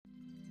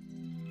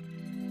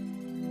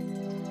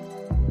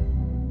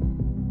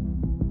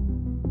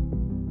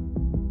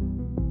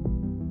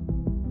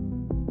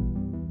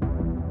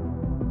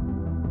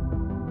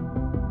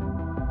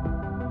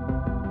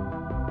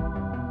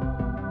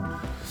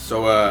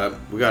So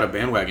we got a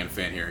bandwagon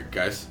fan here,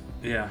 guys.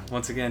 Yeah,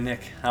 once again, Nick,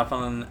 hop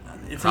on.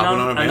 It's Hopping on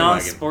a a bandwagon.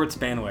 non-sports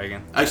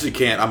bandwagon. I actually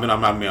can't. I'm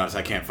gonna be honest.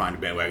 I can't find a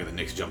bandwagon that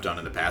Nick's jumped on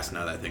in the past.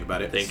 Now that I think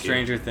about it,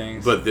 Stranger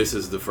Things. But this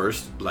is the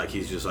first. Like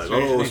he's just like,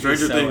 Stranger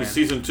Stranger Things Things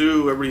season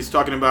 2. Everybody's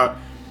talking about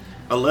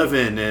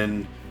 11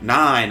 and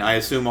 9. I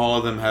assume all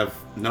of them have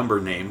number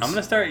names. I'm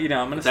gonna start.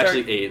 It's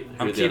actually 8.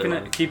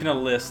 I'm keeping a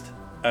list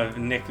of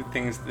Nick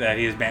things that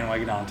he has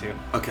bandwagoned onto.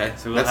 Okay,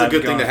 So that's a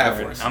good thing to have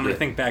forward. for us. I'm gonna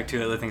think back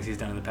to other things he's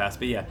done in the past,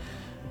 but yeah.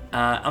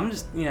 I'm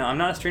just, I'm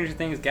not a Stranger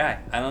Things guy.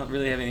 I don't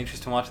really have any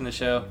interest in watching the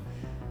show.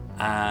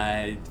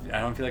 I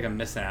don't feel like I'm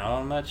missing out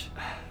on much.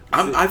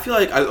 I feel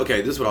like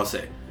this is what I'll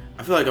say.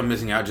 I feel like I'm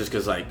missing out just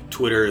because like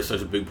Twitter is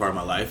such a big part of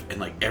my life, and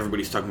like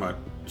everybody's talking about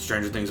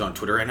Stranger Things on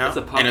Twitter right now. It's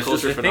a pop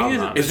culture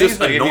phenomenon. It's just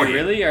like, annoying. If you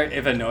really are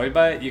annoyed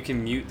by it, you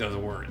can mute those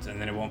words,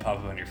 and then it won't pop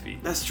up on your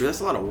feed. That's true. That's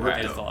a lot of work.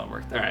 It's a lot of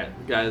work. All right,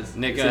 guys.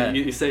 Nick, so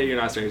you say you're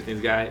not a Stranger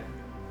Things guy.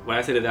 What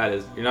I say to that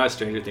is you're not a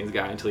Stranger Things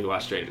guy until you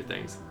watch Stranger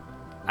Things.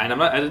 And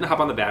I didn't hop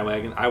on the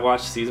bandwagon. I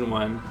watched season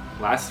 1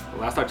 last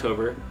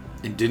October.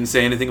 And didn't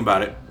say anything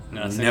about it.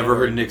 No, never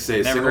heard Nick say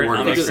a single word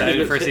I'm about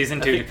excited it. for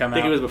season 2 to come out.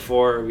 I think it was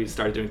before we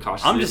started doing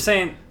Cautiously. I'm just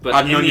saying, but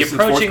I've known you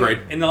since 4th grade.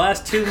 In the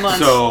last 2 months.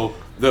 So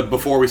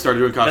before we started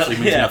doing Cautiously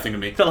means nothing to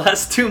me. The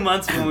last 2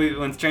 months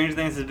when Stranger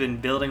Things has been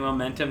building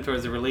momentum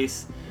towards the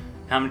release,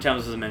 how many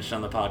times was it mentioned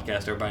on the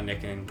podcast or by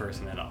Nick in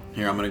person at all?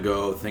 Here, I'm going to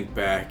go think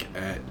back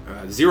at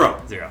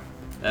 0. 0.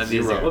 That'd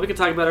be 0. Well, we can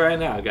talk about it right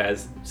now,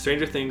 guys.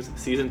 Stranger Things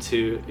season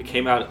 2. It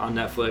came out on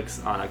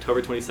Netflix on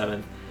October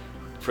 27th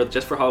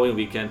for Halloween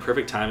weekend.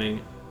 Perfect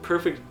timing.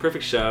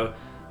 Perfect show.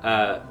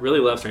 Really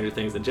love Stranger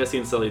Things, and Jesse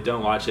and Sully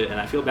don't watch it,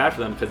 and I feel bad for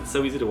them because it's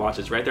so easy to watch.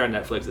 It's right there on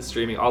Netflix. It's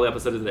streaming. All the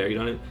episodes are there. You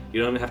don't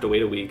even have to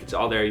wait a week. It's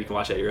all there. You can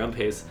watch it at your own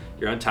pace,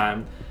 your own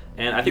time.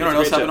 And I think You know it's what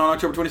else a great happened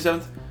on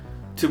October 27th?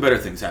 2 better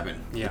things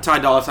happened. Yeah. The Ty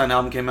Dolla $ign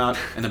album came out,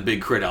 and the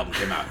Big Crit album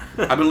came out.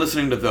 I've been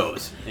listening to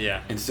those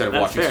instead of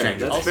That's watching fair.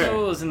 Stranger That's Things. fair.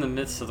 Also, it was in the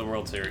midst of the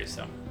World Series,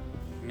 so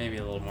maybe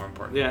a little more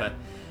important. Yeah. But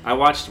I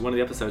watched one of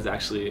the episodes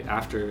actually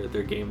after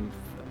their Game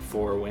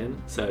 4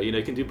 win, so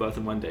you can do both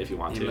in one day if you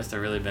want you to. must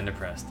have really been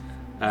depressed.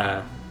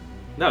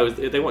 No,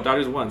 they won.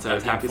 Dodgers won, so I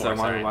was Game happy. So 4, I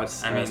wanted to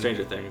sorry. watch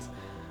Stranger Things.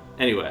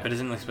 Anyway, But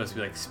isn't it supposed to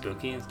be like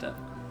spooky and stuff?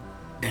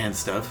 And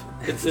stuff.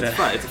 it's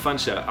fun. It's a fun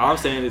show. All I'm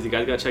saying is you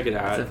guys gotta check it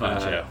out. It's a fun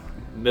show.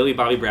 Millie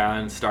Bobby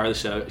Brown, star of the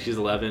show. She's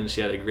 11.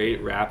 She had a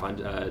great rap on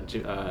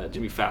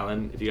Jimmy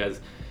Fallon. If you guys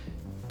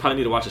probably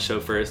need to watch the show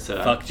first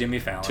Fuck Jimmy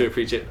Fallon. to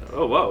appreciate.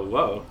 Oh,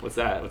 whoa! What's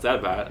that? What's that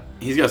about?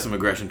 He's got some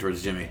aggression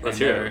towards Jimmy. Let's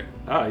hear it.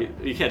 Oh,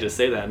 you can't just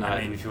say that. And not.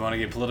 I mean, if you want to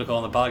get political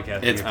on the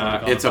podcast, It's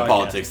it's a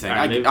politics thing.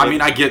 Alright,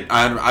 maybe-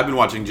 I've been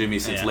watching Jimmy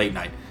since Yeah. late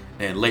night,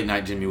 and late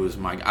night Jimmy was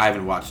I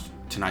haven't watched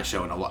Tonight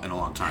Show in a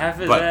long time.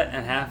 Half is but that,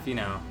 and half,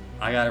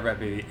 I got to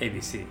rep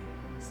ABC.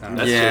 So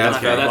That's Yeah, true. that's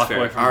fair. That's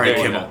fair. All right, there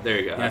you Kimmel. go. There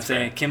you go. You know what I'm That's fair.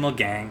 saying? Kimmel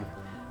gang.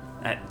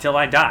 Until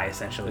I die,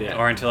 essentially. Yeah.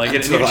 Or until I get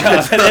a Until new I job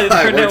at work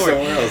Edinburgh Network.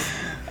 somewhere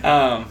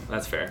else.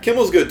 That's fair.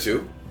 Kimmel's good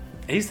too.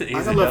 He's the I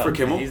got the love dog. for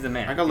Kimmel. He's the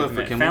man. I got love He's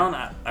the for man. Kimmel.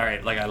 Fallon, all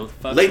right, like I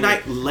fuck Late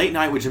with-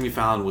 night with Jimmy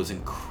Fallon was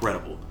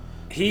incredible.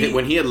 He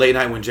When he had late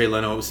night when Jay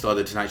Leno was still at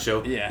the Tonight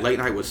Show. Yeah. Late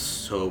night was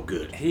so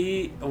good.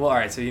 all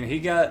right. So he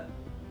got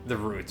the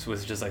Roots,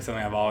 was just like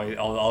something I've always been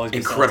salty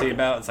Incredible.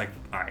 about. It's like,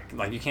 all right,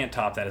 like you can't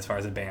top that as far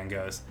as a band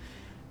goes.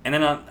 And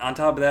then on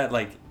top of that,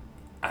 like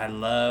I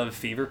love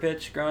Fever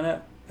Pitch growing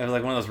up. It was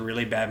like one of those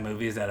really bad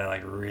movies that I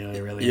like really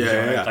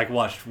enjoyed. Yeah. Like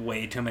watched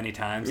way too many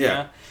times. Yeah. You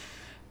know?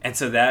 And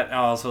so that I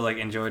also like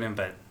enjoyed him,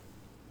 but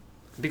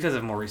because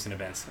of more recent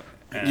events.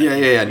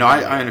 Yeah. No,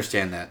 I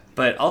understand that.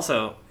 But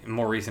also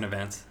more recent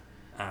events.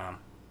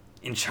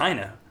 In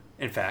China,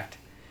 in fact,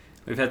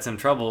 we've had some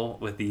trouble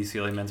with the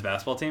UCLA men's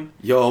basketball team.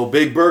 Yo,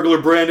 big burglar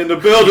brand in the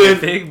building.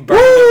 Big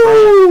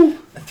Woo!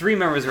 3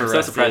 members were I'm so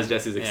arrested. surprised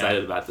Jesse's excited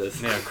Yeah. about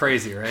this. Yeah,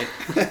 crazy, right?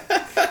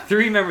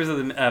 3 members of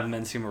the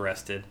men's team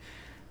arrested.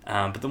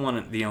 But the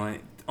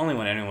only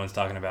one anyone's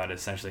talking about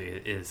essentially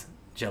is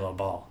Jello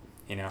Ball.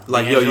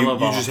 Like, The yo, Angelo you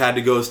Ball. just had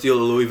to go steal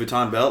a Louis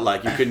Vuitton belt?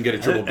 Like, you couldn't get a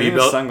I triple think B it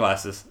was belt?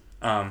 sunglasses.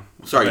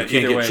 Sorry, you but can't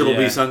either get way, triple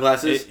B yeah.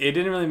 sunglasses? It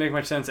didn't really make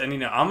much sense, and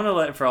I'm gonna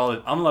let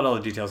all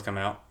the details come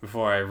out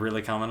before I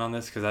really comment on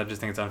this because I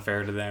just think it's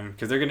unfair to them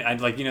because they're gonna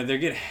they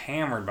get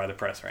hammered by the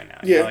press right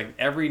now. Yeah. Like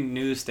every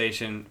news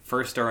station,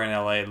 first story in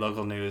LA,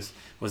 local news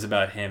was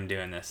about him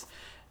doing this,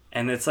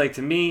 and it's like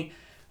to me,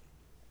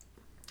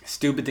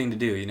 stupid thing to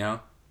do,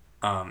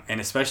 and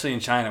especially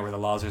in China where the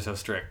laws are so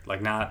strict,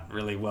 like not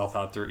really well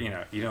thought through.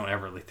 You don't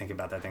ever really think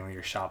about that thing when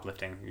you're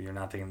shoplifting. You're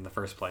not thinking in the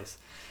first place,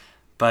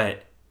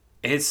 but.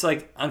 It's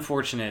like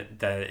unfortunate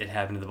that it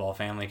happened to the Ball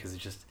family because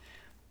it's just,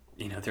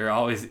 they're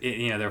always,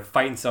 they're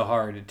fighting so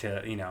hard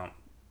to,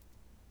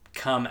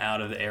 come out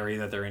of the area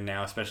that they're in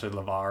now, especially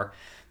LeVar,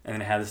 and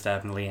then have this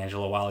happen to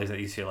LiAngelo while he's at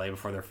UCLA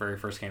before their very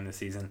first game of the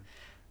season.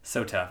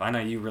 So tough. I know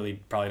you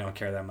really probably don't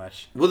care that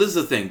much. Well, this is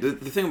the thing. The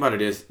thing about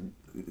it is,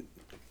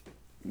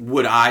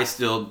 would I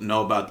still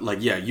know about,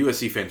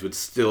 USC fans would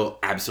still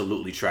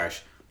absolutely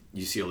trash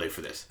UCLA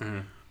for this. Mm-hmm.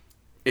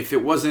 If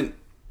it wasn't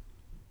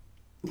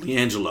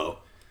LiAngelo,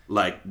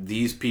 like,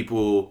 these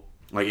people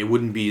Like, it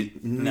wouldn't be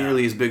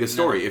nearly as big a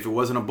story. If it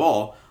wasn't a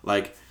ball,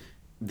 like,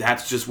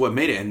 that's just what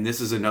made it. And this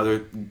is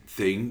another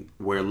thing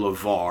where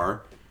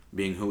LeVar,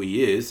 being who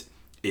he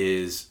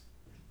is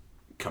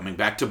coming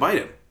back to bite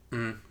him.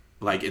 Mm.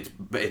 Like,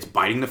 it's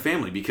biting the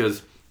family,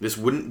 because this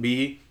wouldn't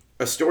be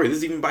a story. This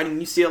is even biting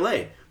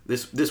UCLA.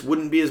 This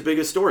wouldn't be as big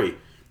a story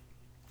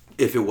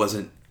if it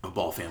wasn't a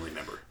Ball family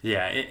member.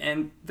 Yeah,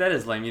 and that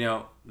is lame. You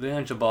know,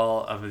 Leandro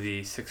Ball, of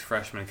the 6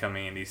 freshmen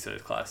coming into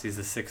UCLA's class, he's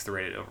the 6th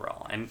rated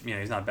overall. And, you know,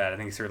 he's not bad. I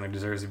think he certainly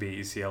deserves to be at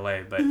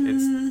UCLA, but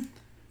it's...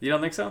 You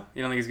don't think so?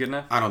 You don't think he's good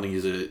enough? I don't think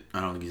he's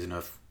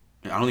enough.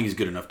 I don't think he's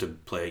good enough to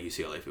play at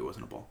UCLA if it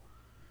wasn't a Ball.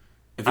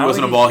 If it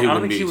wasn't a Ball, he wouldn't be. I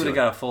don't think he would have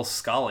got a full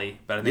Scully,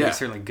 but I think Yeah. he's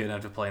certainly good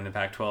enough to play in the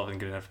Pac-12 and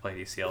good enough to play at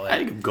UCLA.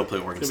 I could go play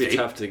Oregon It's going to State. be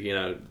tough to, you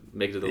know,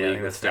 make it to the Yeah, I league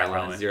think with that's fair, stat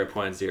lines, probably. 0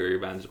 points, 0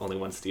 rebounds, only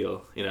 1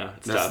 steal. You know,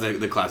 it's That's tough.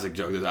 the classic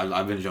joke.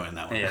 I've been enjoying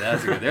that one. Yeah,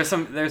 that's good. There's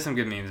some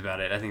good memes about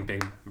it. I think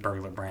big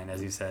burglar brand,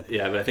 as you said.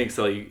 Yeah, but I think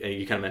so. You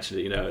kind of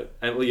mentioned it, you know,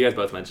 and well, you guys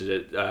both mentioned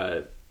it.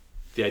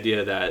 The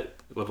idea that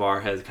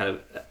LeVar has kind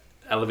of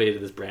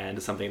elevated this brand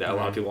to something that a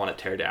lot of people want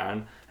to tear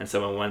down, and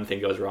so when one thing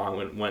goes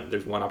wrong, when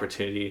there's one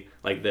opportunity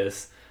like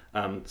this,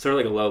 sort of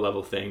like a low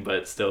level thing,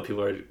 but still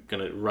people are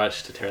going to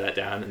rush to tear that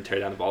down and tear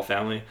down the Ball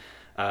family.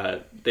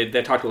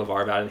 They talked to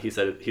LeVar about it, and he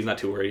said he's not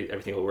too worried,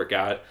 everything will work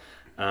out.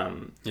 Yeah,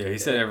 he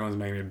said everyone's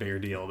making a bigger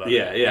deal about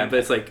it. Yeah, but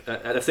it's like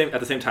at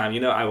the same time,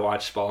 you know, I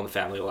watch Ball in the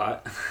Family a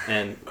lot,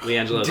 and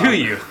LiAngelo. Do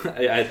you?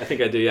 I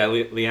think I do. Yeah,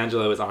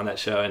 LiAngelo was on that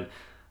show, and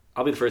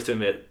I'll be the first to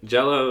admit,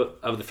 Jello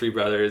of the 3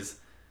 brothers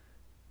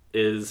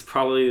is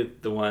probably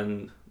the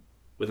one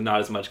with not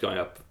as much going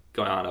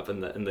on up in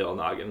the old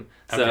noggin.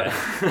 So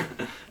Okay.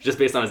 just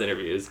based on his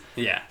interviews.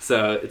 Yeah.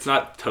 So it's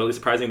not totally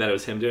surprising that it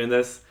was him doing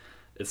this.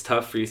 It's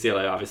tough for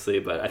UCLA, obviously,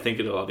 but I think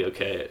it'll all be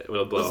okay.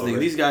 It'll blow That's the over. thing.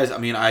 These guys, I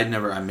mean,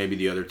 maybe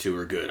the other 2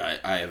 are good.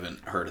 I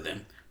haven't heard of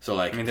them. So,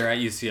 like, I mean, they're at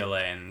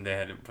UCLA and they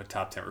had a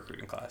top 10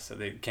 recruiting class, so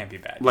they can't be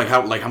bad.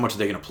 how much are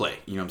they going to play?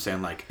 You know what I'm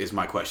saying? Like, is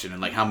my question.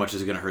 And, like, how much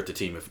is it going to hurt the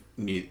team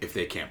if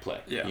they can't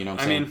play? Yeah. You know what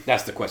I'm I saying? mean-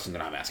 That's the question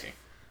that I'm asking.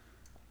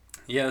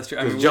 Yeah, that's true.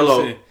 I Because mean,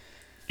 Jello, we'll see.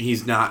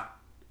 he's not,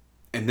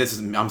 and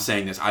I'm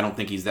saying this, I don't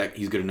think he's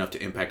good enough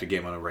to impact a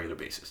game on a regular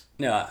basis.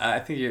 No, I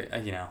think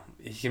you know,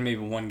 he can maybe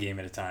one game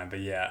at a time, but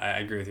yeah, I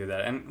agree with you with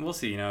that. And we'll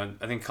see, you know,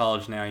 I think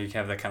college now, you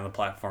have that kind of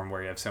platform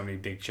where you have so many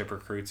big chip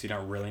recruits, you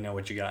don't really know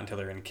what you got until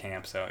they're in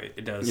camp, so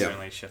it does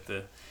certainly shift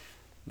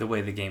the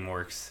way the game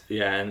works.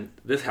 Yeah, and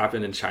this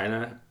happened in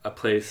China, a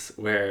place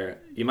where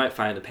you might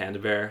find a panda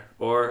bear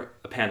or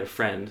a panda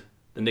friend,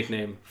 the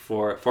nickname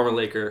for former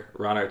Laker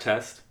Ron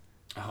Artest,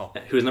 Oh.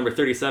 who was number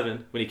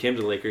 37 when he came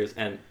to the Lakers.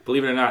 And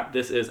believe it or not,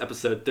 this is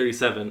episode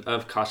 37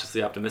 of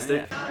Cautiously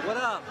Optimistic. What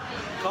up?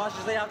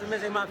 Cautiously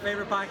Optimistic, my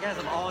favorite podcast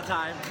of all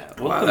time.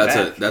 Welcome Wow,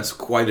 back. that's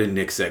quite a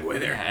Nick segue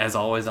there. As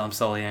always, I'm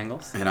Sully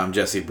Angles. And I'm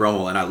Jesse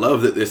Brummel, and I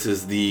love that this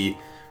is the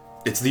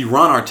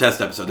Ron Artest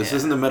episode. This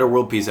isn't the Meta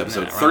World Peace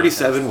episode. Ron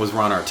 37 was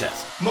Ron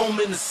Artest.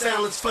 Moment of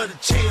silence for the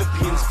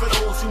champions, for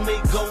those who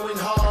make going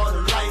hard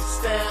a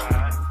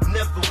lifestyle.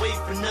 Never wait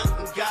for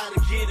nothing, gotta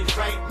get it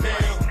right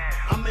now.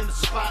 I'm in the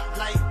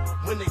spotlight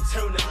when they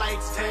turn the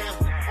lights down.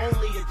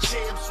 Only a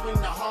champ swing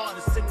the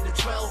hardest in the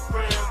 12th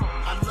round.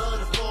 I love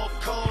the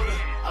 4th quarter,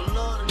 I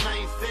love the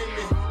 9th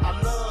inning,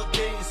 I love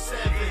game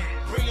 7.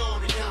 Bring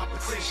on the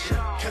competition,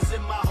 cause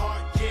in my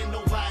heart, can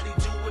nobody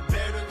do it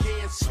better.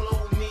 Can't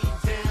slow me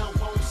down,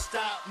 won't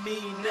stop me,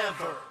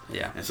 never.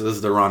 Yeah. And so this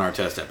is the Ron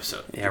Artest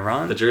episode. Yeah,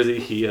 Ron. The jersey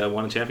he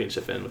won a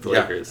championship in with the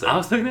Yeah. Lakers. So. I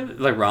was looking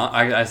at like Ron.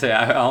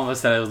 I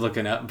almost said I was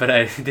looking up, but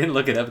I didn't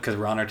look it up because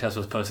Ron Artest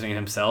was posting it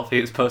himself. He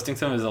was posting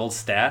some of his old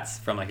stats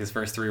from like his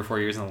first 3 or 4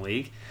 years in the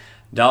league.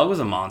 Dog was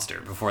a monster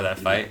before that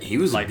fight. He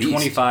was a like beast.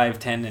 25,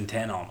 10, and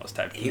 10 almost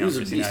type. He was a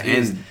numbers, you know. beast. He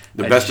was And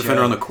the a best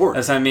defender on the court.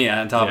 That's what I mean.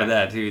 On top Yeah. of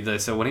that,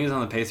 dude. So when he was on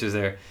the Pacers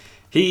there,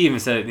 he even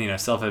said, you know,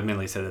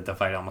 self-admittedly said that the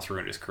fight almost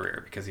ruined his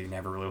career because he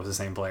never really was the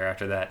same player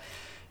after that.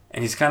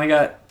 And he's kind of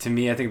got, to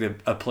me, I think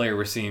a player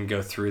we're seeing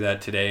go through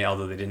that today,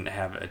 although they didn't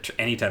have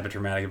any type of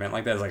traumatic event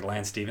like that, is like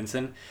Lance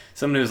Stevenson.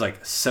 Someone who was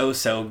like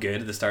so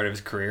good at the start of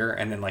his career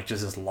and then like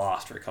just is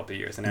lost for a couple of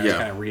years. And now he's Yeah.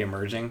 kind of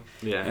re-emerging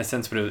in a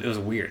sense, but it was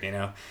weird, you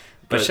know.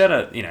 But shout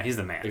out, you know, he's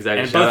the man.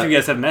 Exactly, And shout both out- of you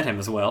guys have met him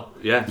as well.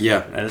 Yeah.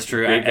 Yeah. That is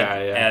true. Great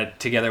guy, yeah.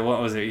 Together, what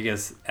was it? You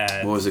guys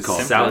at What was it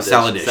called? Simple?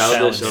 Salad Dish.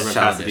 Salad Dish. Salad Dish over in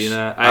Salad Dish.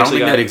 Pasadena. I don't think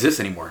got- that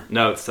exists anymore.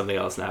 No, it's something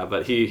else now.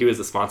 But he was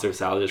the sponsor of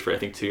Salad Dish for I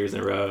think 2 years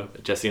in a row.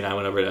 Jesse and I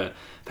went over to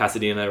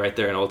Pasadena, right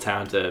there in Old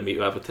Town, to meet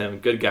up with him.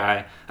 Good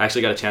guy. I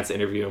actually got a chance to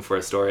interview him for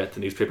a story at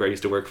the newspaper I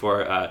used to work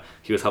for.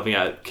 He was helping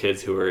out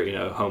kids who were, you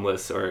know,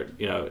 homeless or,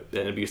 you know,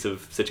 in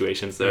abusive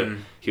situations. So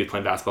he was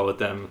playing basketball with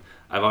them.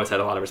 I've always had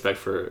a lot of respect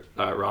for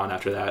Ron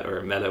after that,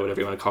 or Meta, whatever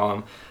you want to call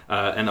him.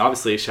 And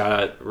obviously, shout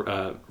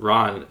out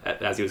Ron,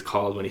 as he was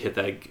called when he hit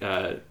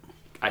that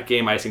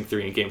game-icing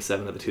 3 in Game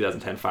 7 of the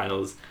 2010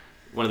 Finals.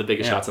 One of the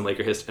biggest shots in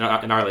Laker history,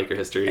 in our Laker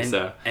history.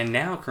 And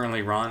now,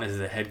 currently, Ron is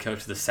the head coach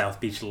of the South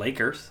Beach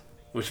Lakers,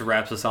 which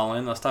wraps us all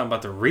in. Let's talk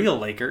about the real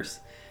Lakers.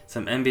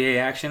 Some NBA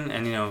action,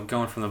 and, you know,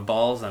 going from the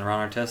balls and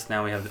Ron Artest,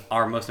 now we have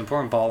our most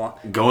important ball.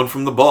 Going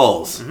from the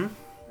balls.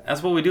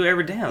 That's what we do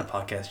every day on the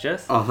podcast,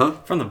 Jess. Uh-huh.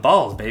 From the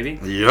balls, baby.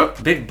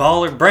 Yep. Big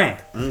baller brain.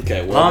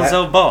 Okay, well,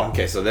 Lonzo Ball.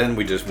 Okay, so then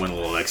we just went a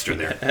little extra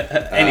there.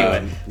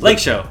 Anyway, Lake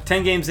Show,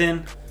 10 games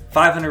in,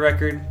 500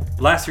 record,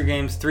 last 3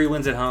 games, 3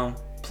 wins at home,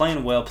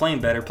 playing well, playing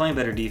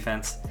better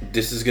defense.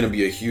 This is going to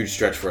be a huge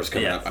stretch for us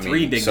coming up.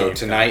 3 big so games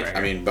tonight,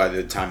 coming right here. by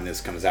the time this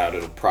comes out,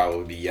 it'll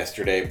probably be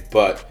yesterday.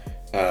 But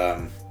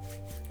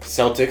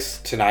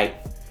Celtics tonight,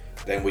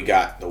 then we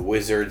got the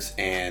Wizards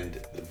and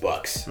the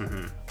Bucks,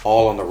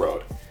 all on the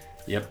road.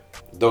 Yep.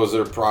 Those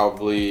are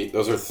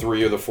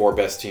 3 of the 4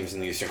 best teams in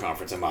the Eastern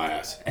Conference in my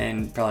eyes.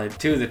 And probably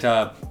 2 of the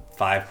top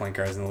 5 point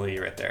guards in the league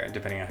right there,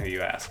 depending on who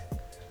you ask.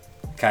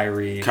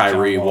 Kyrie,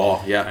 Kyrie, John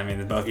Wall, yeah. I mean,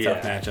 they're both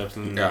tough matchups.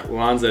 And Yeah.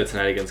 Lonzo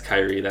tonight against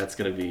Kyrie, that's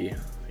going to be,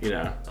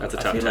 that's a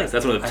tough feel test. like-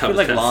 That's one of the I feel toughest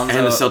like tests. Lonzo-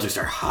 And the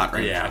Celtics are hot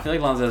right Yeah, now. I feel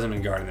like Lonzo hasn't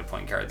been guarding the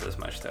point guards as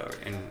much though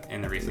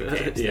in the recent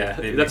games. Yeah,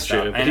 They've that's mixed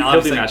up. true. And He'll be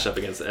obviously- matched up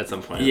against at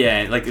some point.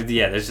 Yeah,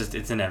 there's just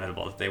it's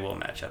inevitable that they will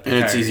match up. And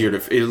it's Kyrie- easier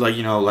to,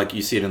 like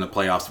you see it in the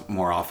playoffs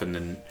more often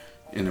than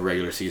in the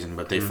regular season,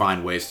 but they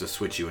find ways to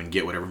switch you and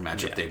get whatever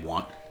matchup they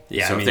want.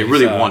 Yeah, so I mean, if they we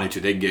really saw- wanted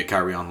to, they'd get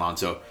Kyrie on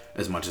Lonzo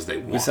as much as they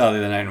want. We saw the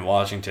other night in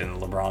Washington,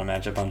 LeBron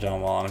matchup on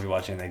John Wall. I don't know if you're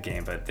watching that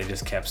game, but they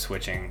just kept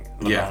switching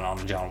LeBron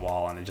on John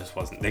Wall, and it just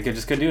wasn't. They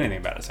couldn't do anything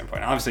about it at some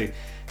point. Obviously,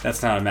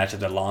 that's not a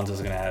matchup that Lonzo's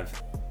going to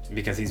have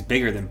because he's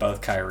bigger than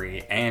both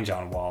Kyrie and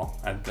John Wall.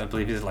 I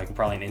believe he's like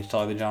probably an inch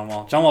taller than John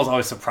Wall. John Wall's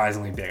always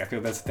surprisingly big. I feel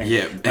that's the thing.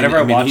 Yeah, Whenever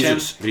I watch him,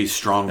 he's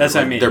stronger. that's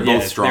what I mean. They're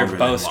both Yeah, stronger. They're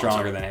both than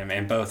stronger Lonzo. than him,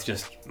 and both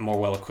just more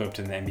well equipped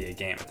in the NBA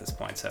game at this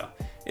point. So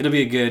it'll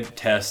be a good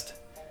test.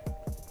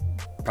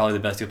 Probably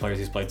the best 2 players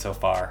he's played so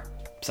far,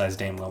 besides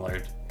Dame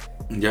Lillard.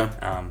 Yeah,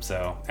 And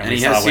he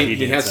we has saw what seen he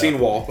did, so. seen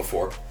Wall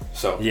before.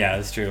 So Yeah,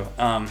 that's true.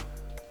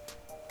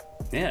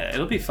 Yeah,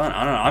 it'll be fun.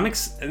 I don't know.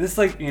 This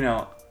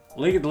the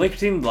Lakers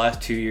team the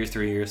last 2 years,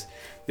 3 years,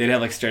 they'd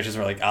have like stretches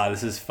where like,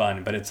 this is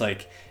fun, but it's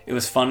like it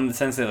was fun in the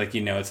sense that like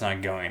it's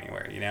not going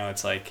anywhere.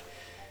 It's like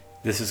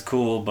this is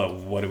cool, but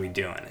what are we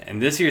doing?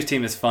 And this year's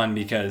team is fun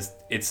because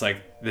it's like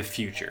the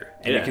future,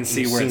 and you can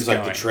see where it's seems like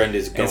going. the trend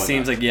is going. It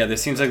seems up. like there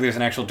seems like there's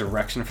an actual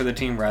direction for the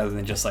team rather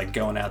than just like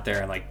going out there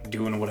and like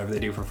doing whatever they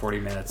do for 40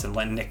 minutes and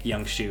letting Nick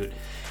Young shoot.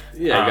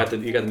 Yeah,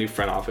 you got the new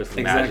front office,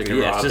 the Magic Exactly,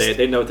 and yeah, Rob. it's just-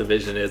 They know what the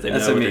vision is. They know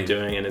That's what what I they're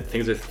doing, and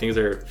things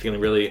are feeling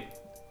really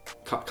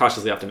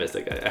cautiously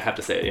optimistic. I have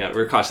to say,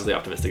 we're cautiously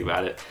optimistic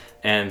about it.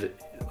 And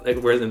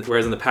whereas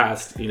in the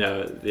past,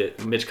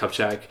 Mitch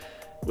Kupchak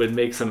would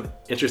make some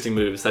interesting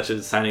moves, such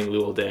as signing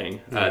Luol Deng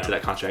to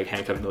that contract,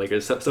 handcuffing the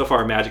Lakers. So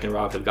far, Magic and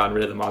Rob have gotten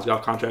rid of the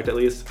Mozgov contract at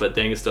least, but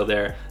Deng is still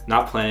there,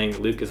 not playing.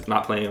 Luke is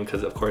not playing him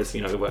because, of course,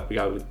 we got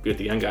to be with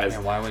the young guys.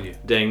 And why would you?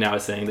 Deng now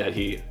is saying that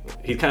he's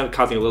kind of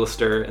causing a little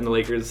stir in the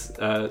Lakers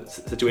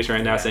situation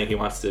right now, saying he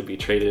wants to be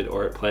traded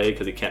or play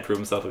because he can't prove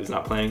himself if he's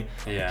not playing.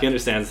 Yeah. He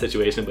understands the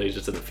situation, but he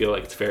just doesn't feel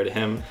like it's fair to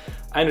him.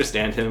 I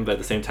understand him, but at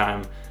the same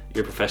time,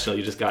 you're a professional.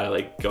 You just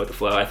gotta go with the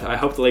flow. I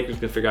hope the Lakers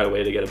can figure out a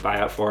way to get a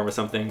buyout for him or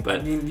something.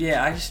 But I mean,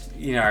 yeah, I just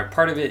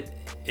part of it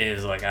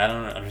is like I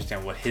don't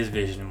understand what his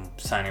vision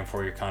signing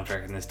for your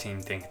contract in this team,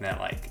 thinking that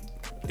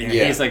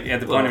he's like at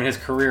the point in his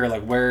career,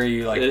 like where are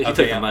you like? he took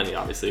the money,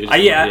 obviously.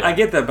 I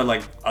get that, but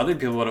like other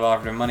people would have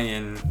offered him money,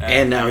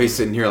 and now he's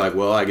sitting here like,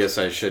 well, I guess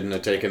I shouldn't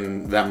have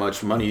taken that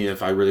much money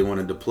if I really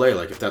wanted to play.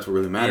 Like if that's what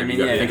really mattered, you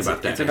got to think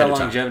about that. It's about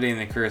longevity in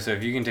the career. So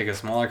if you can take a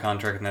smaller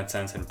contract in that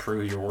sense and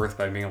prove your worth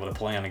by being able to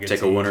play on a good take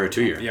team, a 1 or a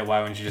 2 year. Yeah, why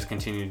wouldn't you just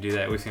continue to do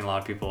that? We've seen a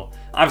lot of people.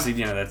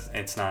 Obviously,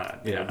 it's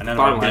not.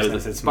 Bottom line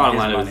business. It's bottom his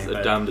line money, it was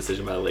a dumb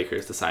decision by the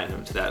Lakers to sign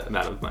him to that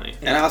amount of money.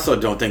 And I also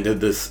don't think that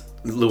this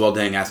Luol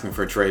Deng asking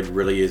for a trade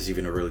really is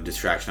even a really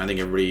distraction. I think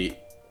everybody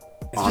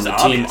on the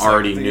team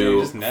already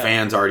knew,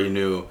 fans already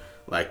knew,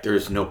 like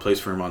there's no place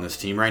for him on this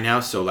team right now.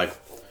 So like,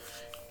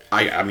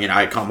 I mean,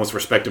 I almost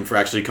respect him for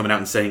actually coming out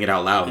and saying it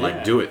out loud,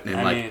 like do it,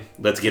 and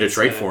let's get a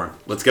trade for him.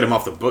 Let's get him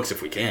off the books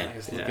if we can.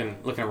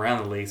 Looking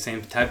around the league,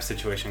 same type of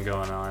situation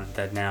going on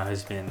that now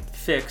has been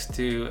fixed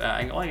to,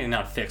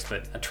 not fixed,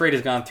 but a trade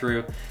has gone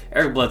through.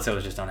 Eric Bledsoe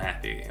was just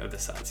unhappy with the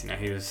Suns.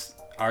 He was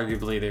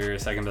arguably their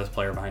second best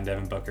player behind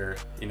Devin Booker.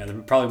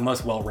 The probably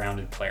most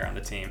well-rounded player on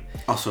the team.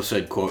 Also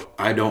said, quote,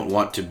 I don't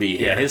want to be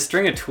here. Yeah, his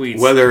string of tweets.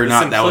 Whether or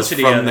not that was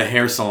from the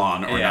hair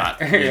salon or not.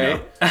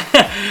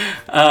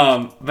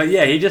 But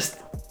yeah, he just,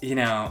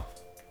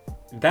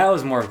 that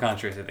was more of a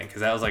controversy thing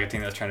because that was like a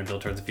team that was trying to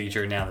build towards the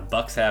future. Now the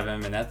Bucks have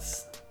him, and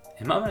that's,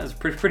 in my mind, it's a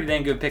pretty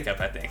dang good pickup,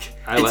 I think.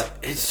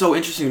 It's so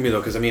interesting to me, though,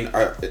 because, I mean,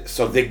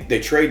 so they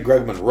trade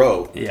Greg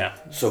Monroe. Yeah.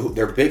 So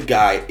their big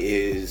guy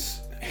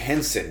is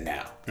Henson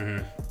now.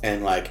 Mm-hmm.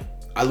 And,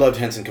 I loved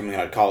Henson coming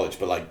out of college,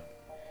 but,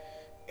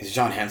 is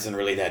John Henson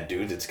really that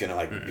dude that's going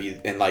to, be...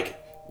 And,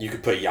 you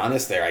could put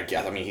Giannis there, I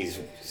guess. I mean, he's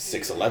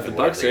 6'11". The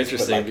Bucks are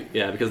interesting,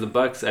 because the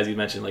Bucks, as you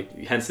mentioned,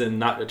 Henson,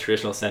 not a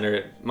traditional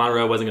center.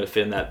 Monroe wasn't going to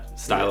fit in that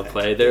style of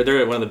play.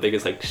 They're one of the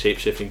biggest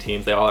shape-shifting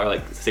teams. They all are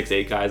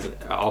 6'8" guys,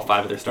 all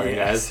 5 of their starting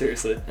guys.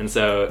 Seriously. And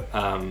so,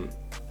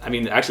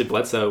 actually,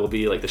 Bledsoe will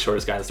be the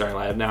shortest guy in the starting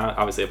lineup now.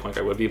 Obviously, a point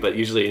guard would be, but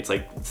usually it's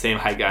same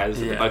height guys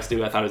that the Bucks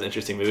do. I thought it was an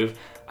interesting move.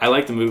 I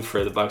like the move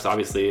for the Bucks.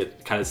 Obviously,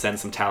 it kind of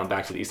sends some talent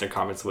back to the Eastern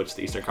Conference, which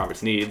the Eastern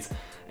Conference needs.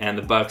 And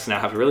the Bucks now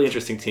have a really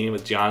interesting team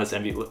with Giannis,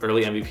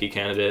 early MVP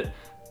candidate,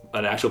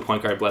 an actual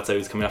point guard, Bledsoe,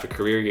 who's coming off a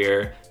career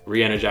year,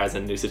 re-energized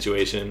in a new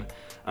situation.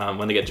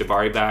 When they get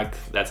Jabari back,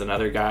 that's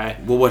another guy.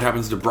 Well, what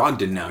happens to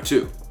Brogdon now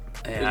too?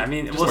 Yeah, I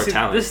mean, Just more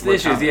talent. This More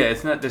issue is, talent.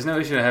 it's not. There's no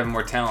issue to having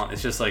more talent.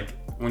 It's just like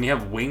when you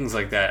have wings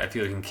like that, I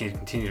feel like you can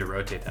continue to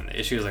rotate them. The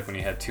issue is like when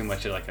you have too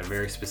much of like a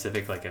very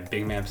specific, like a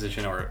big man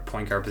position or a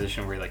point guard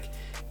position where like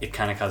it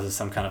kind of causes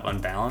some kind of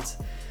unbalance.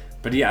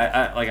 But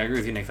yeah, I agree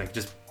with you, Nick. Like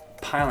just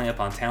piling up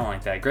on talent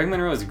like that. Greg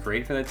Monroe is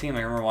great for that team.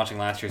 I remember watching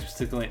last year,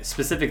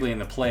 specifically in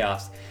the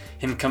playoffs,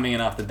 him coming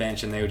in off the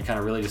bench, and they would kind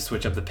of really just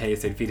switch up the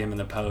pace. They'd feed him in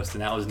the post,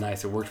 and that was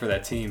nice. It worked for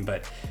that team.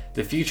 But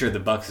the future of the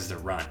Bucks is to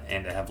run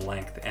and to have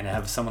length and to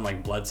have someone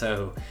like Bledsoe,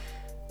 who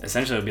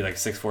essentially would be like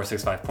 6'4",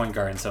 6'5" point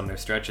guard in some of their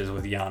stretches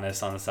with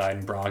Giannis on the side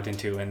and Brogdon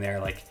too in there.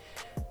 Like,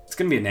 it's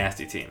going to be a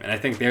nasty team. And I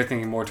think they're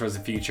thinking more towards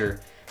the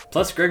future.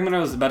 Plus, Greg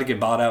Monroe is about to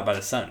get bought out by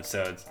the Suns,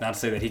 so it's not to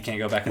say that he can't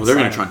go back and Well, they're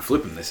sign going to try him. and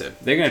flip him, they said.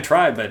 They're going to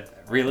try, but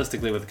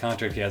realistically, with the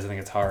contract he has, I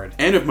think it's hard.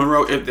 And if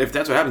Monroe, if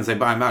that's what happens, they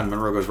buy him out and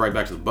Monroe goes right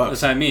back to the Bucks.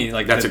 That's what I mean.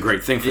 Like That's a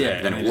great thing for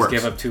them. Then and it they works.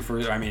 just gave up 2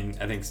 first. I mean,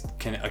 I think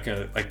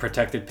like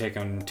protected pick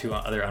and 2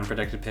 other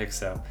unprotected picks.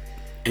 So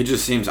It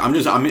just seems. I'm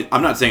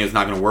not saying it's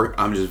not going to work.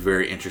 I'm just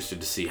very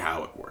interested to see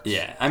how it works.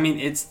 yeah, I mean,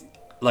 it's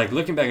like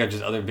looking back at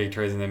just other big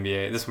trades in the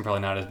NBA. This one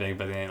probably not as big,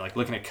 but then like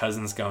looking at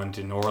Cousins going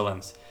to New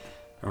Orleans.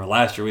 Remember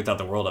last year we thought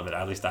the world of it.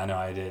 At least I know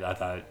I did. I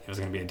thought it was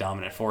going to be a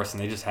dominant force, and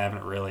they just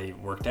haven't really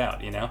worked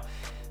out. You know,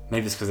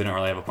 maybe it's because they don't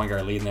really have a point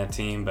guard leading that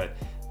team, but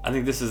I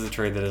think this is a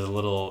trade that is a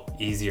little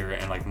easier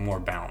and like more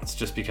balanced,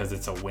 just because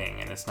it's a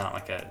wing and it's not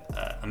like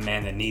a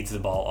man that needs the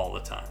ball all the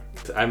time.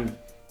 I'm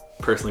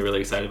personally really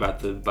excited about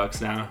the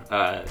Bucks now.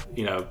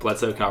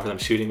 Bledsoe can offer them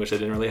shooting, which they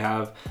didn't really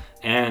have,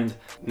 and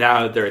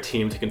now they're a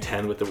team to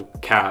contend with the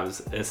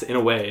Cavs. It's in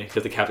a way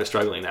because the Cavs are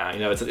struggling now.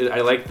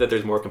 I like that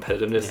there's more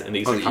competitiveness in the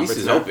Eastern The East Conference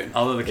is now. open.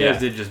 Although the Cavs Yeah.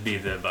 did just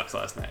beat the Bucks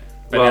last night,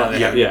 but Well, now they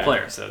have yeah. new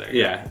players, so there.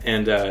 Yeah,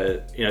 and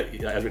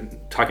I've been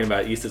talking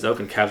about East is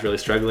open. Cavs really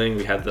struggling.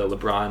 We had the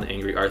LeBron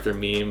angry Arthur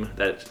meme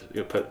that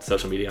put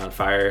social media on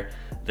fire.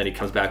 Then he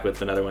comes back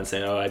with another one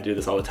saying, "Oh, I do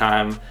this all the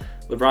time."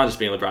 LeBron just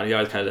being LeBron. He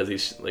always kind of does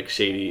these like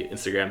shady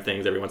Instagram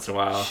things every once in a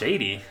while.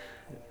 Shady.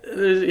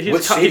 He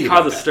What's shady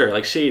caused about a that? stir,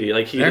 like shady.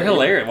 Like They're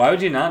hilarious. Why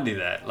would you not do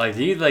that? Like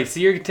so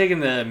you're taking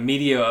the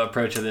media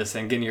approach of this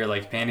and getting your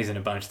like panties in a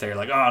bunch there.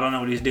 Like, oh, I don't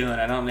know what he's doing.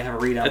 I don't have a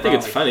read on. I think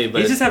it's funny,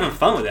 but he's just having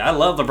fun with it. I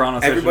love LeBron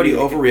on social Everybody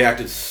media.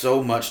 overreacted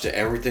so much to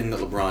everything that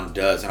LeBron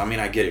does. And I mean,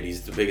 I get it.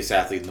 He's the biggest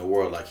athlete in the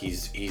world. Like,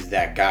 he's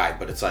that guy.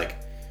 But it's like,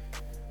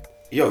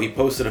 yo, he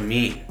posted a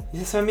meme.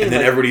 That's what I mean. And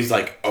then like, everybody's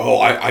like,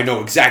 oh, I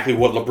know exactly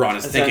what LeBron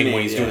is That's thinking what I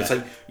when mean, he's doing yeah. it. It's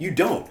like, you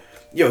don't.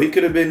 Yo, he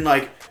could have been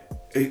like,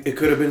 it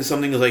could have been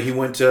something like he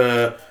went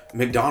to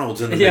McDonald's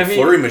and the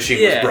McFlurry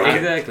machine was broken.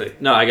 Exactly.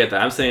 No, I get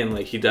that. I'm saying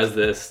like he does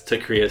this to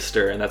create a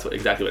stir, and that's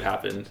exactly what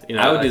happened.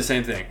 I would like, do the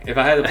same thing. If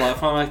I had a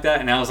platform like that,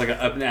 and I was like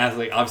an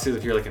athlete, obviously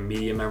if you're like a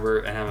media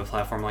member and have a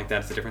platform like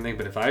that, it's a different thing.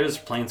 But if I was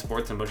playing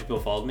sports and a bunch of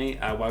people followed me,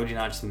 why would you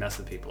not just mess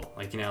with people?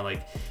 Like,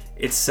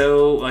 it's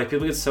so, like,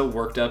 people get so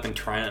worked up in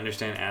trying to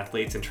understand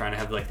athletes and trying to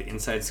have like the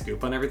inside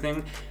scoop on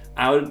everything.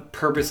 I would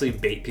purposely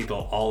bait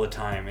people all the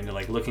time into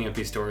like looking up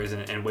these stories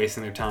and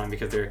wasting their time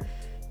because they're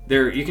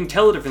you can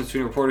tell the difference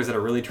between reporters that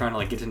are really trying to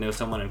like get to know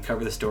someone and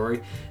cover the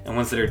story and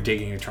ones that are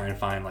digging and trying to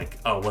find like,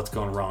 oh, what's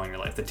going wrong in your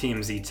life, the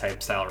TMZ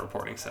type style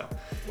reporting. So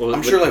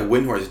I'm sure like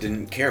Windhorst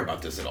didn't care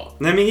about this at all.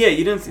 I mean, yeah,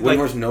 you didn't see, like,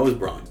 Windhorst knows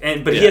Braun.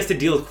 but he has to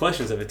deal with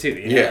questions of it too.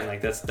 Yeah. And,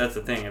 like that's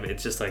the thing of it.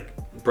 It's just like,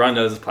 Braun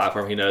knows his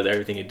platform. He knows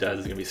everything he does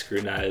is going to be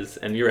scrutinized.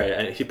 And you're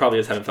right. He probably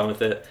is having fun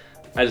with it.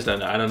 I just don't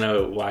know. I don't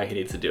know why he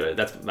needs to do it.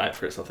 That's my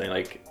personal thing.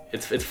 Like,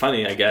 it's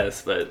funny, I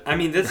guess, but... I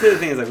mean, that's the other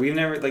thing is, like, we've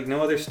never, like,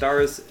 no other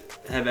stars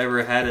have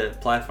ever had a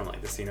platform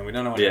like this. We don't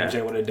know what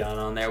MJ would have done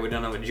on there. We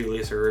don't know what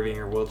Julius or Irving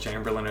or Will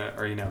Chamberlain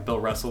or Bill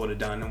Russell would have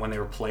done when they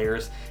were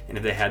players and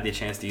if they had the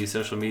chance to use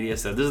social media.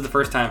 So this is the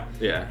first time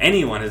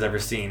anyone has ever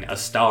seen a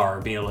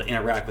star being able to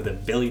interact with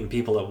 1 billion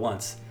people at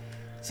once.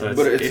 So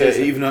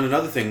Even on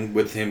another thing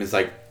with him is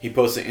like he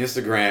posts on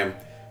Instagram,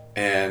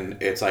 and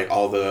it's like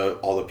all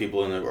the people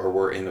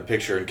were in the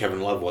picture, and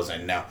Kevin Love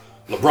wasn't. Now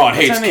LeBron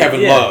hates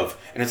Kevin Love,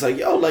 and it's like,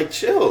 yo, like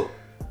chill.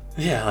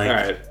 Yeah, like, all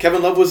right.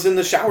 Kevin Love was in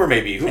the shower,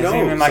 maybe. Who knows?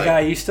 And my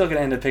guy, you still gonna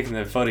end up picking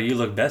the photo you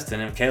look best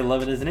in. If Caleb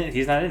Love isn't it,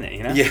 he's not in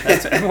it. Yeah.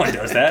 Everyone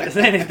does that.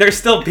 They're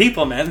still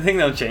people, man. The thing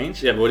don't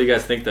change. Yeah, but what do you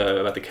guys think though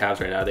about the Cavs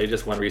right now? They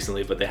just won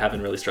recently, but they have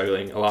been really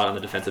struggling a lot on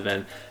the defensive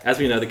end. As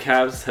we know, the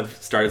Cavs have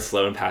started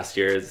slow in past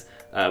years.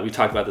 We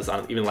talked about this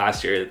even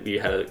last year. We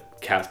had a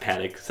Cavs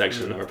panic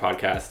section of our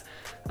podcast.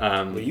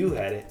 Well, you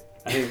had it.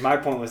 I think my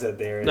point was that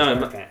they're No,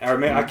 or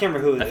maybe, I can't remember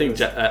who. I think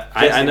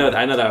I know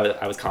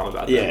that I was calm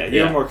about that. Yeah,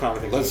 you're more calm.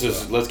 Let's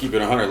keep it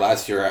 100.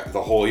 Last year,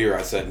 the whole year,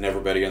 I said never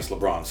bet against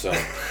LeBron. So,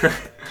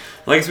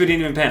 I guess we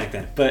didn't even panic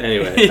then. But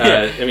anyway,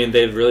 I mean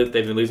they've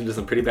been losing to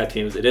some pretty bad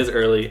teams. It is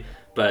early,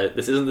 But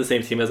this isn't the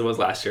same team as it was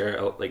last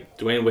year. Like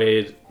Dwayne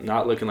Wade,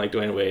 not looking like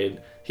Dwayne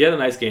Wade. He had a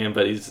nice game,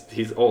 but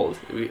he's old.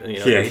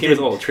 The team is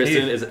old.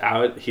 Tristan is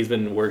out. He's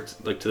been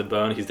worked like to the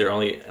bone. He's their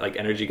only like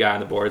energy guy on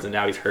the boards, and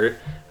now he's hurt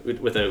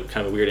with a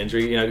kind of a weird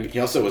injury. He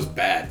also was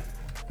bad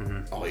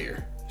all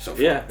year. So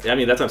far. Yeah, I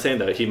mean that's what I'm saying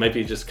though. He might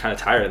be just kind of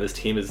tired, and this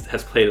team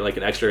has played like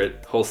an extra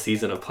whole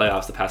season of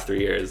playoffs the past 3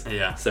 years.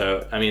 Yeah.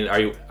 So I mean, are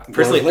you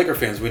personally? Well, as Laker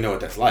fans, we know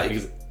what that's like.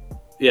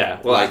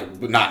 Yeah. Well,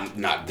 like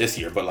not this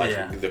year, but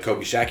like the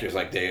Kobe Shaq years,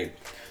 like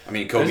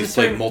Kobe's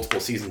played multiple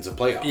seasons of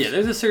playoffs. Yeah,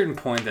 there's a certain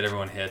point that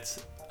everyone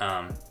hits.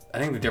 I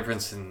think the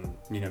difference in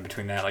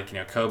between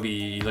that, Kobe,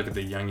 you look at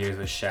the young years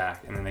with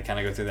Shaq, and then they kind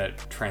of go through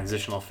that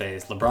transitional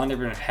phase. LeBron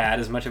never had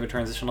as much of a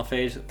transitional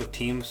phase with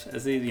teams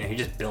as he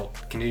just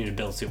continued to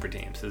build super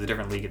teams. It's a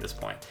different league at this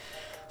point.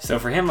 So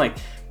for him, I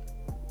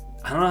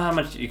don't know how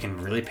much you can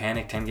really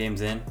panic 10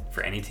 games in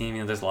for any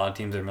team. There's a lot of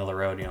teams that are middle of the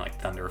road. Like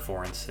Thunder are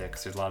 4-6.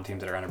 There's a lot of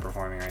teams that are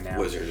underperforming right now.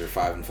 Wizards are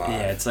 5-5.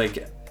 Yeah, it's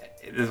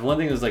there's one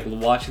thing is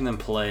watching them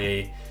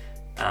play.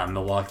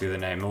 Milwaukee the other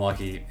night.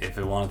 Milwaukee, if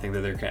we want to think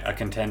that they're a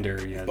contender,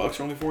 Bucks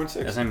are only 4-6.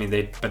 That's what I mean.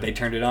 They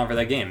turned it on for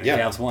that game. The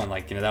Cavs won.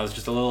 That was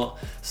just a little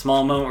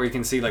small moment where you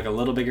can see a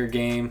little bigger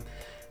game.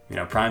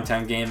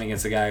 Primetime game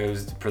against the guy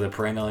who's for the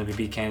perennial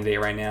MVP candidate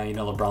right now.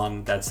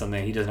 LeBron, that's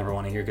something he doesn't ever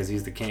want to hear because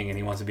he's the king and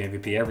he wants to be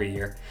MVP every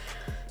year.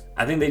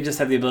 I think they just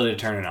have the ability to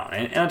turn it on.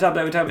 And on top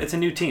of that, it's a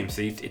new team,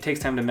 so it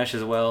takes time to mesh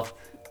as well.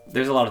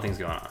 There's a lot of things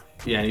going on.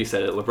 Yeah, and you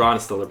said it. LeBron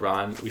is still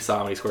LeBron. We saw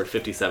him when he scored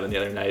 57 the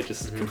other night.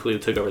 Just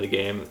completely took over the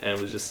game and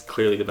was just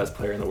clearly the best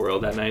player in the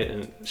world that night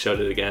and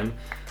showed it again.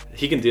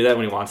 He can do that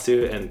when he wants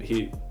to, and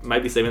he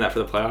might be saving that for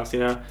the playoffs,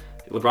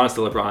 LeBron is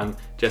still LeBron.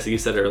 Jesse, you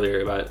said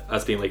earlier about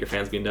us being Laker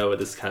fans. We know what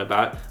this is kind of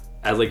about.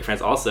 As Laker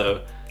fans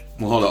also...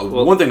 Well, hold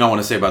on. One thing I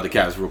want to say about the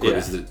Cavs real quick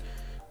is that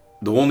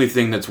the only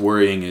thing that's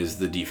worrying is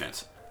the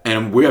defense.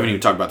 And we haven't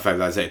even talked about the fact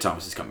that Isaiah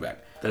Thomas is coming back.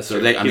 That's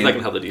true. He's not going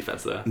to help the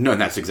defense, though. No, and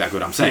that's exactly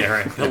what I'm saying. Yeah,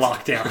 right. The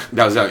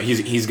lockdown.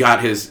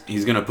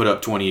 He's going to put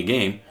up 20 a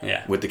game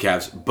with the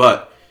Cavs,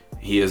 but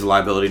he is a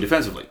liability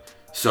defensively.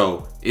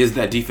 So is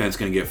that defense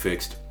going to get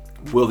fixed?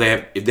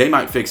 If they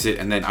might fix it,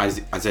 and then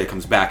Isaiah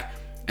comes back,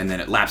 and then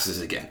it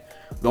lapses again.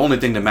 The only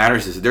thing that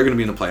matters is that they're going to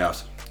be in the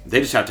playoffs. They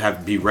just have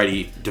to be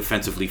ready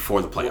defensively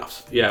for the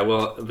playoffs. Yeah,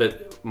 well,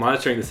 but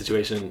monitoring the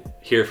situation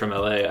here from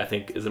LA, I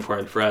think, is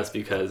important for us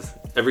because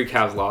every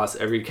Cavs loss,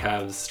 every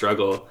Cavs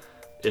struggle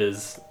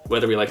is,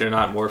 whether we like it or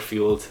not, more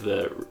fuel to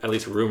the at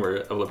least rumor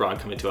of LeBron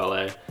coming to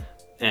LA.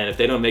 And if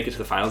they don't make it to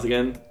the finals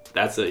again,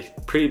 that's a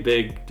pretty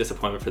big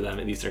disappointment for them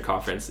in the Eastern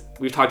Conference.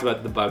 We've talked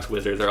about the Bucks,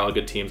 Wizards, they're all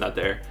good teams out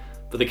there,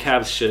 but the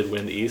Cavs should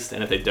win the East,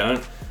 and if they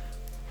don't,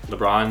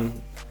 LeBron,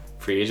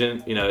 free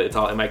agent,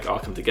 it might all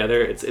come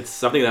together. It's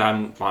something that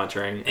I'm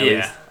monitoring. At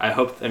least I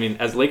hope. I mean,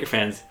 as Laker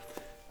fans,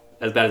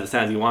 as bad as it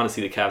sounds, you want to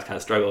see the Cavs kind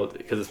of struggle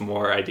because it's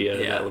more idea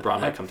that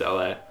LeBron might come to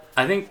LA.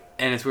 I think,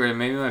 and it's weird,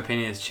 maybe my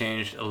opinion has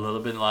changed a little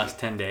bit in the last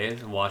 10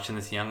 days watching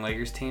this young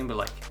Lakers team,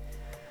 but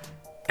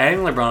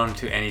adding LeBron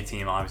to any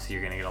team, obviously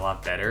you're going to get a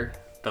lot better,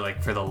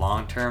 but for the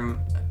long-term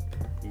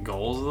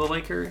goals of the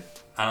Lakers,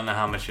 I don't know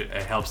how much it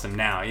helps them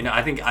now.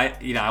 I think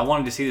I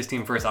wanted to see this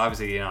team first.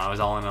 Obviously, I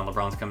was all in on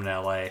LeBron's coming to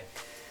LA.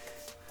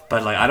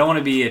 But I don't want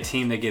to be a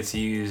team that gets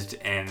used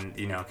and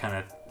kind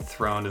of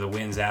thrown to the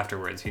winds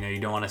afterwards. You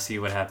don't want to see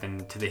what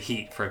happened to the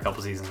Heat for a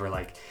couple seasons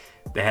where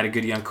they had a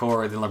good young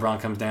core, then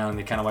LeBron comes down and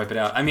they kind of wipe it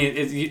out. I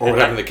mean, or what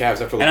happened to the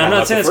Cavs after LeBron. And I'm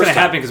not saying it's going to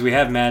happen time. because we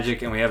have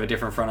Magic and we have a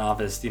different front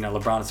office.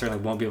 LeBron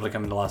certainly won't be able to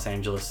come into Los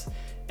Angeles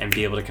and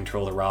be able to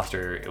control the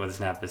roster with a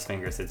snap of his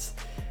fingers. It's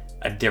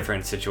a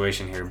different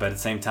situation here, but at the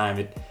same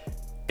time,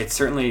 it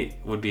certainly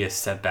would be a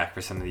setback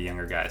for some of the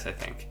younger guys, I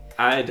think.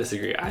 I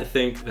disagree. I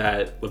think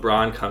that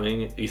LeBron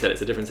coming, you said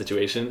it's a different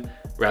situation,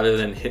 rather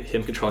than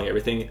him controlling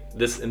everything.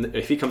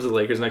 If he comes to the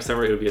Lakers next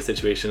summer, it would be a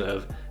situation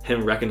of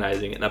him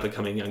recognizing an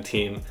up-and-coming young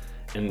team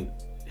and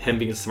him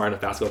being a smart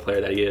enough basketball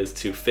player that he is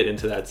to fit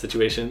into that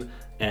situation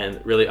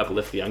and really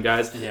uplift the young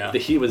guys. Yeah. The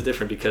Heat was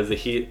different because the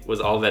Heat was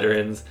all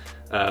veterans.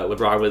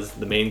 LeBron was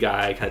the main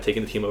guy, kind of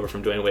taking the team over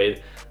from Dwayne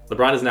Wade.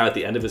 LeBron is now at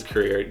the end of his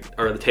career,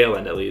 or the tail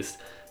end at least,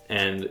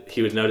 and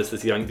he would notice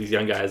these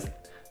young guys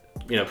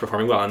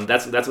performing well, and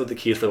that's what the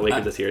key is for the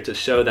Lakers this year, to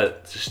show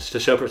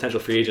potential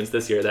free agents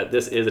this year that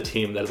this is a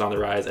team that is on the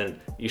rise and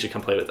you should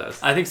come play with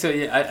us. I think so.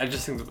 Yeah, I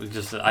just think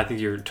I think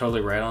you're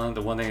totally right on it.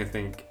 The one thing I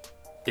think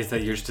is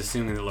that you're just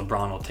assuming that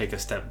LeBron will take a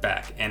step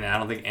back, and I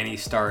don't think any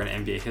star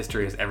in NBA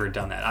history has ever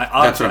done that.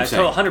 That's what I'm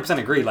saying. 100%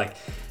 agree.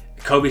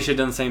 Kobe should have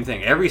done the same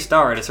thing. Every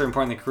star at a certain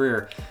point in their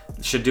career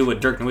should do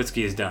what Dirk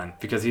Nowitzki has done,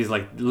 because he's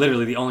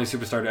literally the only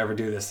superstar to ever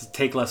do this.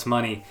 Take less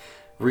money,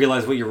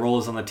 realize what your role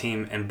is on the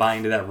team, and buy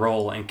into that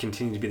role and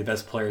continue to be the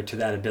best player to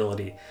that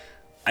ability.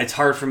 It's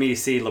hard for me to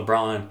see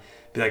LeBron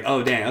be like,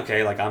 oh, dang,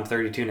 okay, I'm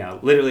 32 now.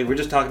 Literally, we're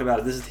just talking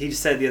about it. He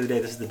just said the other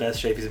day this is the best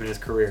shape he's been in his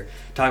career.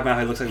 Talking about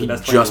how he looks like the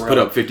best player in the world. Just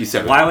put up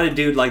 57. Why would a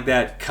dude like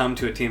that come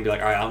to a team and be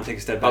like, all right, I'm going to take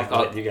a step back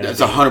and let you guys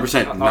That's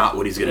 100% not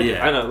what he's going to do.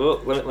 I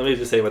know. Well, let me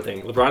just say one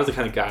thing. LeBron is the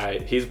kind of guy,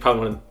 he's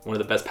probably one of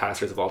the best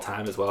passers of all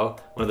time as well.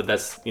 One of the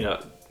best,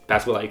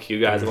 basketball IQ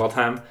guys of all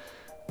time.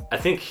 I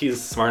think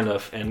he's smart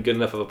enough and good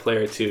enough of a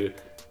player to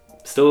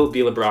still be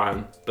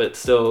LeBron, but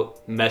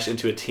still mesh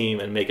into a team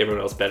and make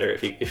everyone else better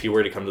if he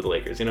were to come to the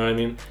Lakers. You know what I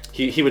mean?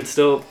 We would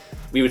still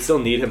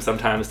need him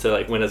sometimes to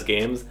like win us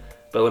games,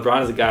 but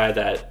LeBron is a guy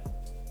that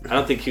I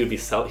don't think he would be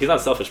he's not a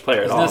selfish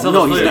player at all.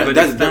 No, he's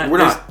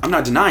not. I'm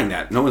not denying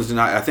that. No one's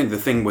denying. I think the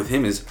thing with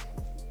him is,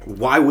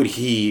 why would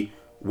he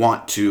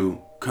want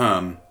to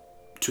come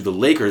to the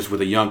Lakers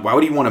with a young? Why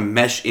would he want to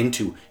mesh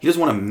into? He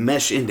doesn't want to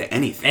mesh into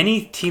anything.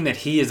 Any team that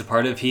he is a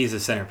part of, he's a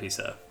centerpiece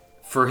of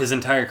for his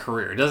entire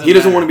career. He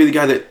doesn't want to be the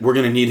guy that we're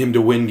going to need him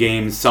to win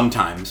games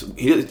sometimes.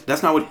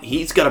 That's not what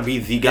he's got to be.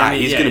 The guy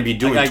he's going to be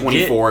doing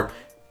 24,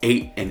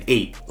 8 and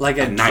 8. Like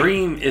a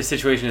dream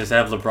situation is to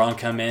have LeBron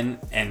come in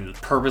and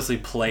purposely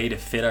play to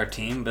fit our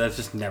team, but that's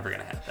just never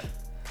going to happen.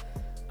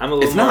 I'm a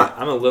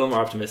little more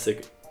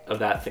optimistic of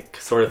that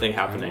sort of thing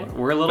happening.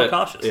 We're a little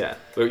cautious. Yeah,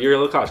 you're a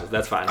little cautious.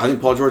 That's fine. I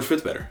think Paul George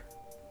fits better.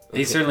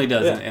 He certainly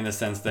does in the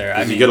sense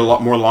there. You get a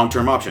lot more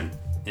long-term option.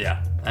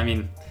 Yeah, I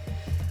mean,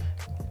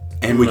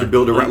 and we could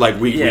build around.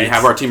 We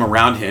have our team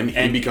around him.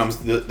 He becomes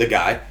the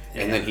guy,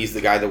 and then he's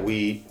the guy that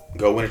we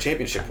go win a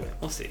championship with.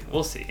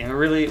 We'll see. And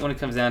really, when it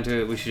comes down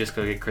to it, we should just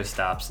go get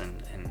Kristaps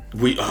and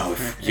if we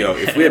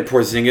had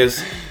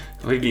Porzingis.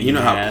 You know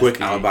how quick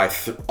I would buy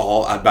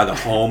the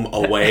home,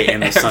 away,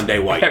 and the Sunday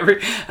white.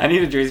 I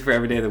need a jersey for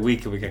every day of the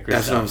week, and we get Kristaps.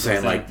 That's what I'm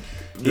saying. Like,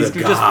 he's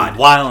just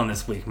wilding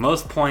this week.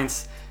 Most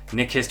points,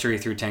 Knick history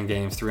through 10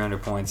 games,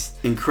 300 points.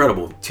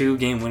 Incredible. 2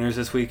 game winners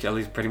this week. At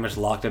least pretty much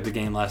locked up the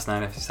game last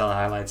night. If you saw the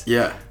highlights.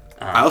 Yeah.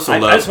 I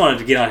just wanted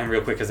to get on him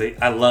real quick because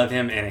I love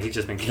him and he's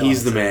just been killing.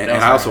 He's the man,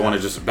 and I also want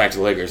to just back to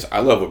the Lakers.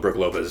 I love what Brook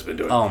Lopez has been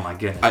doing. Oh my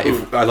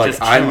goodness!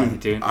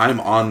 I'm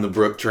on the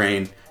Brook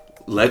train.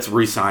 Let's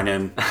re-sign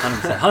him.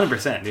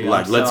 100%, dude.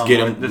 Let's get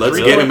him. Let's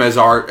get him as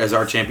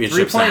our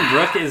championship. 3-point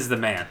Brook is the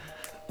man.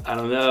 I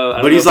don't know.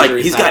 But he's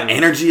got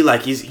energy.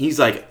 Like he's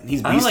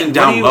beasting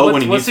down low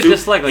when he needs to.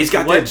 He's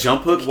got that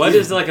jump hook. What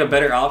is like a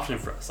better option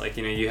for us? Like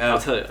you have. I'll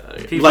tell you.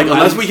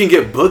 Unless we can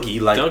get Boogie.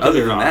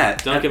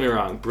 Don't get me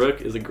wrong.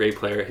 Brook is a great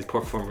player. He's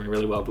performing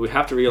really well. But we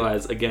have to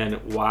realize again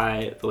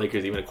why the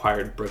Lakers even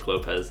acquired Brook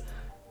Lopez.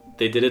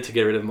 They did it to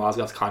get rid of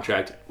Mozgov's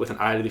contract with an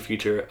eye to the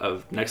future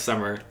of next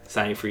summer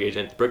signing a free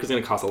agent. Brook is going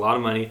to cost a lot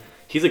of money.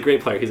 He's a great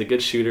player. He's a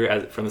good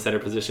shooter from the center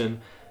position.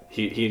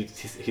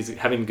 He's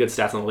having good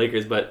stats on the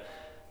Lakers, but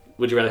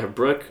would you rather have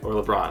Brook or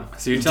LeBron?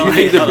 So you're telling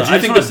me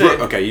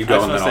okay, you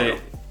go and then I'll go.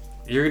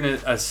 You're going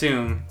to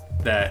assume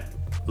that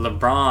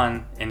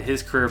LeBron in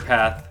his career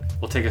path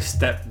will take a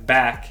step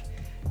back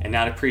and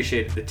not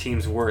appreciate the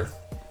team's worth,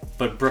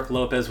 but Brook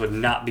Lopez would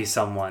not be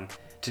someone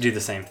to do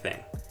the same thing.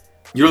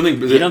 You don't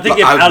think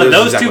if out of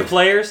those two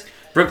players,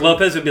 Brook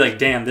Lopez would be like,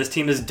 damn, this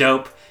team is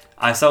dope.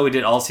 I saw what we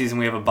did all season.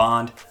 We have a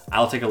bond.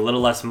 I'll take a little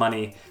less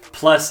money.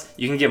 Plus,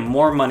 you can get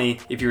more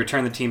money if you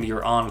return the team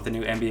you're on with the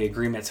new NBA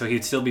agreement. So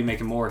he'd still be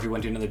making more if he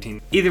went to another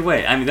team. Either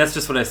way, I mean, that's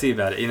just what I see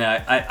about it. You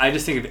know, I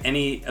just think if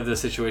any of those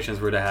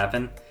situations were to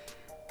happen,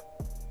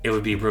 it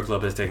would be Brook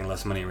Lopez taking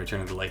less money and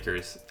returning to the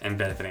Lakers and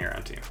benefiting our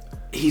own team.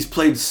 He's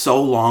played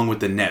so long with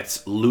the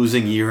Nets,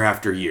 losing year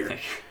after year.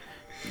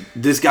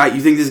 You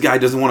think this guy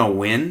doesn't want to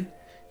win?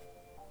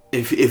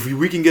 If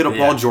we can get a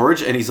Paul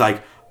George and he's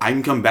like, I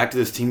can come back to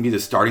this team, be the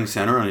starting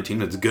center on a team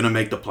that's going to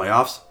make the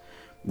playoffs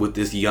with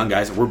this young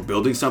guys, and we're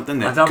building something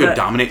that could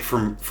dominate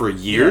for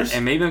years. Yeah,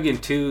 and maybe I'm getting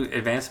too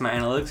advanced in my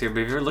analytics here, but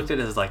have you ever looked at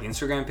his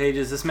Instagram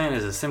pages? This man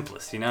is a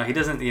simplest, He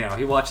doesn't,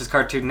 he watches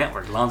Cartoon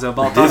Network, Lonzo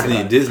Ball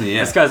Disney,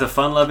 yeah. This guy's a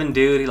fun-loving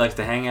dude. He likes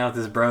to hang out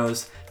with his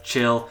bros,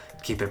 chill,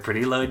 keep it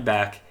pretty laid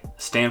back.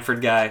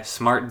 Stanford guy,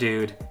 smart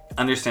dude,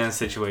 understands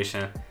the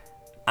situation.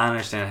 I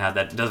understand how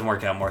that doesn't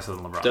work out more so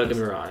than LeBron. Don't get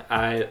me wrong.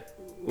 I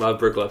love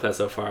Brook Lopez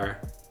so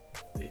far.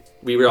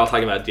 We were all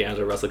talking about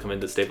D'Angelo Russell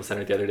coming to Staples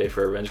Center the other day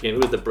for a revenge game.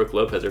 It was the Brook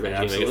Lopez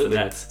revenge game against the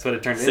Nets. That's what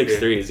it turned 6 into. 6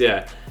 threes,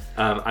 yeah.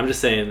 I'm just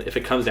saying, if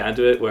it comes down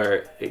to it,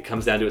 where it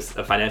comes down to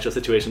a financial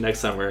situation next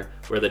summer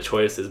where the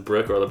choice is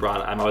Brook or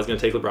LeBron, I'm always going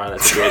to take LeBron in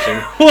that situation.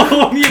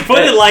 You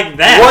put it like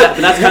that.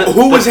 What? That's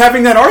who was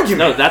having that argument?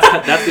 No,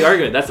 that's the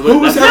argument. Who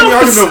was having the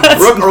argument of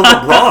Brook or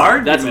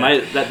LeBron?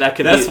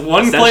 That's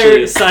one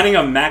player signing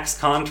a max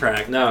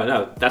contract.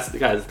 No, that's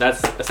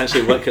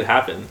essentially what could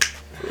happen.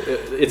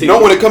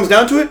 When it comes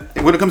down to it,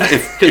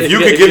 if you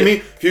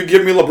could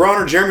give me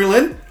LeBron or Jeremy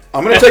Lin,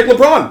 I'm going to take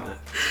LeBron.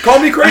 Call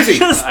me crazy.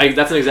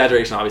 That's an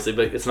exaggeration, obviously,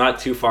 but it's not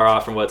too far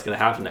off from what's going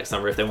to happen next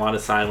summer. If they want to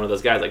sign one of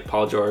those guys like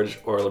Paul George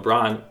or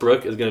LeBron,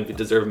 Brook is going to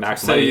deserve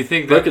max money. So you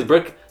think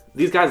Brook?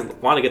 These guys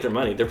want to get their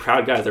money. They're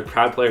proud guys. They're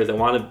proud players. They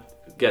want to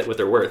get what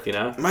they're worth.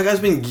 My guy's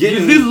been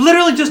getting. You're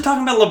literally just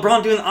talking about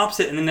LeBron doing the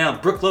opposite, and then now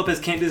Brook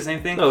Lopez can't do the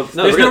same thing. There's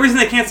no reason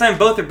they can't sign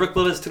both if Brook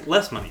Lopez took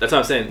less money. That's what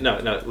I'm saying. No,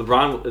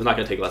 LeBron is not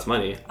going to take less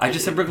money. I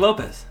just said Brook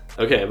Lopez.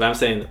 Okay, but I'm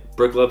saying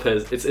Brook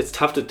Lopez. It's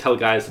tough to tell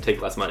guys to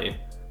take less money.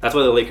 That's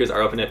why the Lakers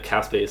are opening up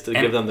cap space to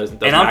give them those.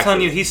 And I'm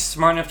telling you, he's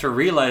smart enough to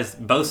realize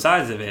both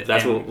sides of it.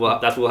 That's what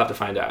we'll have to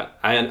find out.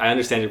 I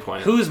understand your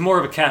point. Who's more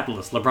of a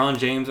capitalist, LeBron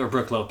James or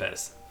Brook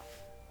Lopez?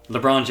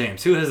 LeBron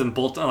James. Who has a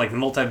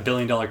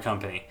multi-billion-dollar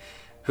company?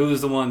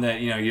 Who's the one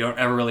that you don't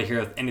ever really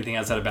hear anything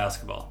outside of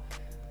basketball?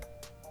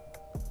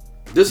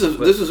 This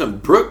is a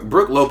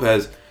Brook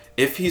Lopez.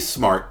 If he's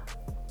smart,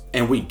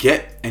 and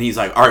he's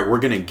like, all right, we're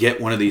gonna get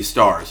one of these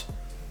stars.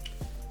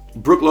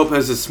 Brook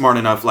Lopez is smart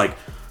enough, like,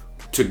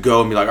 to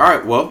go and be like, all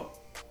right, well,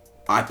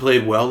 I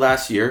played well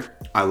last year.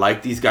 I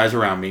like these guys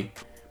around me.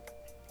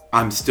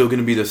 I'm still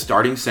gonna be the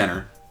starting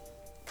center,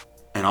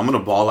 and I'm gonna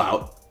ball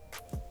out,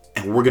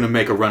 and we're gonna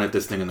make a run at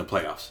this thing in the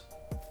playoffs.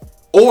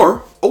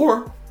 Or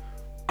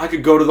I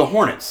could go to the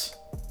Hornets.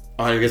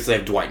 I guess they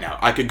have Dwight now.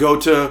 I could go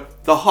to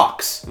the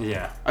Hawks.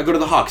 Yeah. I go to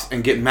the Hawks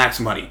and get max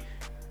money.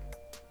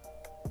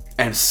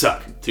 And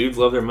suck. Dudes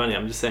love their money.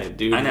 I'm just saying,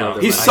 dudes I know. love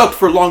their He money. sucked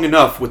for long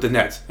enough with the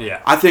Nets.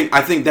 Yeah. I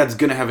think that's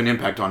gonna have an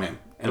impact on him.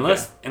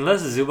 Unless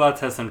Zubac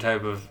has some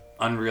type of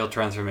unreal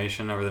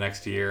transformation over the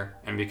next year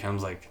and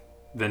becomes like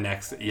the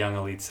next young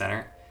elite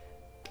center,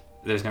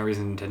 there's no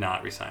reason to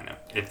not re-sign him.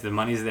 If the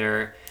money's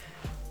there,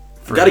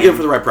 Got to get him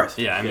for the right price.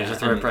 Yeah, I mean,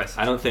 just the and right price.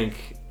 I don't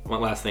think. One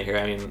last thing here.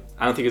 I mean,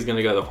 I don't think he's going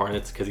to go to the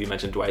Hornets because you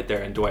mentioned Dwight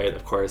there, and Dwight,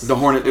 of course. The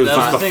Hornet. It was That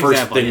just was the an first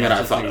example, thing yeah, that I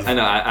just thought an of. I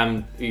know.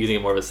 I'm using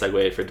it more of a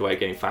segue for Dwight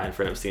getting fined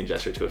for an obscene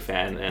gesture to a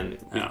fan. And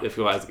if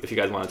you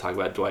guys want to talk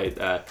about Dwight,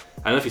 I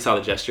don't know if you saw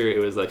the gesture. It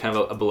was like kind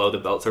of a below the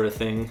belt sort of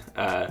thing.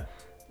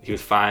 He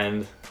was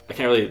fined. I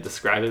can't really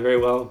describe it very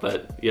well,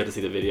 but you have to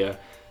see the video.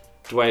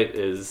 Dwight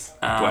is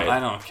Dwight. I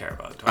don't care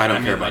about Dwight. I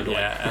don't care about Dwight.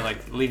 Yeah, I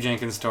like Lee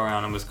Jenkins' story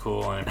on him was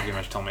cool, and it pretty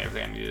much told me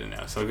everything I needed to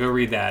know. So go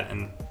read that,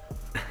 and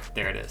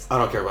there it is. I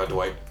don't care about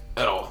Dwight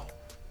at all.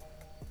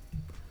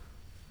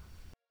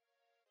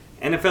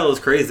 NFL is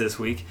crazy this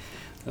week.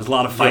 There's a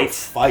lot of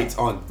fights. Fights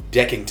on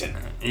Deckington.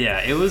 Yeah,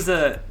 it was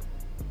a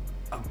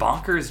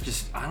bonkers.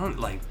 Just I don't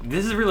like.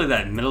 This is really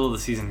that middle of the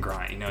season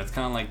grind. You know, it's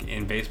kind of like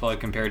in baseball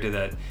compared to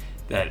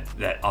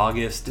that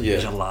August,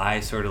 July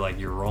sort of like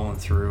you're rolling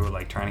through,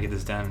 like trying to get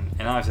this done.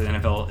 And obviously the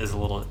NFL is a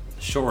little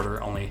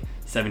shorter, only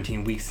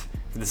 17 weeks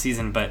for the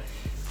season, but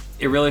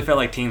it really felt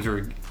like teams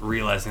were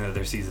realizing that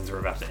their seasons were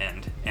about to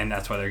end, and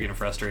that's why they're getting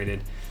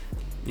frustrated.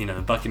 You know,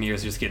 the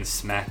Buccaneers are just getting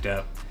smacked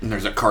up. And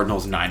there's a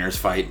Cardinals-Niners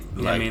fight.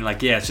 I mean,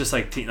 like, yeah, it's just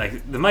like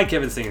the Mike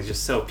Evans thing is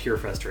just so pure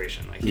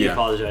frustration. Like, he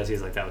apologized.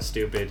 He's like, that was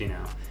stupid, you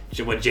know.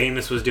 What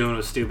Jameis was doing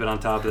was stupid on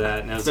top of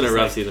that. And It's been a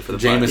rough season for the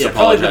Jameis Bucs.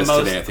 apologized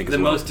today, I think, as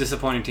the well. most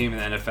disappointing team in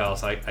the NFL.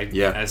 So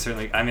I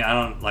certainly, I mean,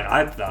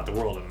 I thought the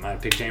world of him. I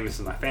picked Jameis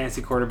as my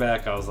fantasy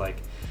quarterback. I was like,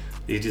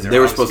 these They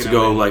were supposed to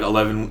go like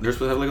 11. They're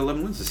supposed to have like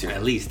 11 wins this year.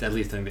 At least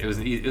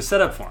it was set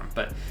up for him.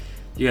 But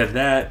you had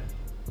that.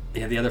 You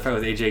had the other fight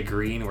with AJ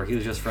Green where he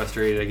was just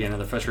frustrated. Again,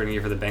 another frustrating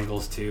year for the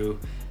Bengals too,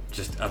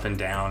 just up and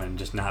down and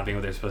just not being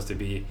what they're supposed to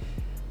be.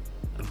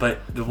 But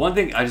the one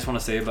thing I just want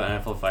to say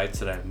about NFL fights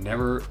that I've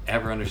never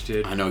ever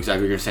understood. I know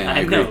exactly what you're saying. I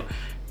agree. know.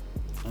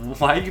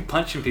 Why are you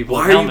punching people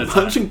Why with are you helmets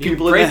punching on?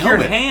 people you in break the your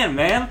helmet? hand,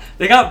 man.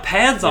 They got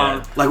pads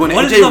on. Like when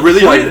What is AJ the really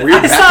point like of-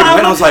 reared back saw and how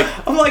went, I much- was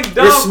like, I'm like,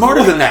 you're dog,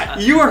 smarter than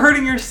that. You are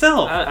hurting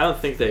yourself. I don't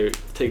think they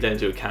take that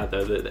into account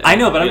though. I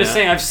know, but I'm just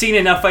saying I've seen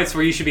enough fights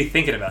where you should be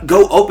thinking about that.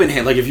 Go open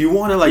hand. Like if you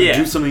want to like Yeah.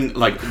 do something,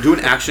 like do an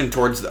action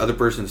towards the other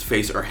person's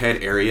face or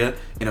head area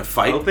in a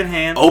fight. Open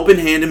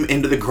hand him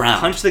into the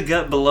ground. Punch the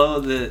gut below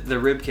the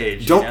rib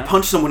cage. Don't you know?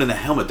 punch someone in the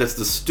helmet. That's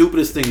the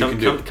stupidest thing you can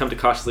do. Come to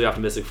cautiously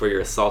optimistic for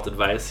your assault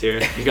advice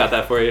here. You got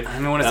that for you. I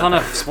mean, when it's on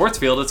a sports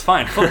field, it's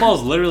fine. Football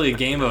is literally a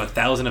game of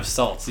 1,000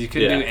 assaults. You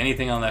couldn't do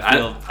anything on that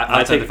field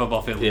outside the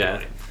football field. Yeah,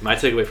 literally. my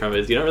takeaway from it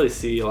is you don't really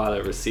see a lot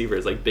of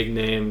receivers, like big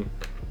name,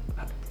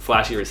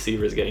 flashy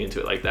receivers getting into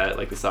it like that.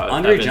 Like we saw with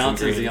Andre Evans and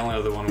Johnson's Green. the only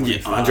other one. Yeah,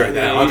 we Andre. saw. That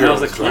Yeah, Andre that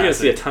was a was You're gonna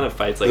see a classic. ton of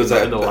fights like Was in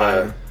that, the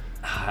line.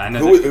 I know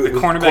Who- the it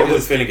was cornerback Cortland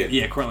was Finnegan.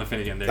 Yeah, Cortland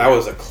Finnegan. There That you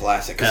was a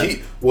classic because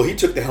Yeah. he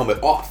took the helmet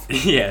off. go.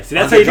 Yeah, see,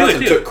 that's Andre how you do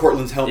Johnson it too. took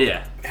Cortland's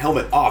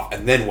helmet off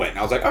and then went. And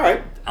I was like, all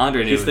right,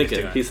 Andre knew He's what he was thinking.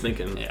 doing. He's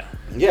thinking. Yeah,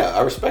 yeah,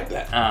 I respect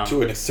that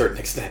to a certain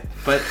extent.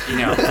 but you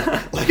know,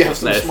 Like have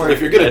some Nice. smart.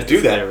 If you're gonna Nice do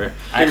that, disclaimer.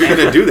 if you're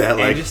gonna do that,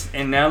 like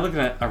and now looking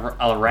at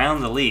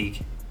around the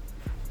league,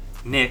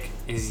 Nick,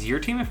 is your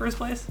team in first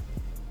place?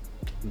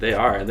 They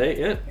are.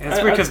 Yeah.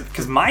 That's weird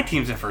because my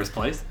team's in first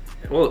place.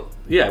 Well,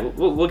 yeah.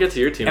 We'll get to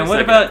your team. And in a what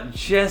second. about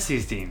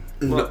Jesse's team?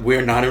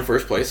 we're not in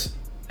first place.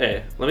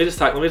 Hey, let me just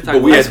talk. But About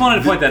I just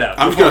wanted to point that out.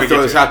 I'm just before gonna we throw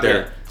get this to it. out there.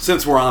 Yeah.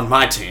 Since we're on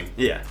my team,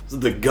 Yeah, this is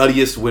the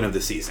guttiest win of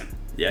the season.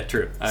 yeah,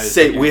 true.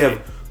 We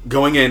have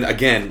going in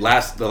again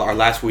our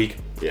last week.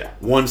 Yeah.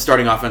 One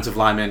starting offensive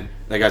lineman.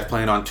 That guy's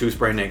playing on 2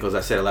 sprained ankles.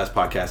 I said it last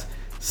podcast.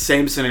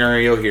 Same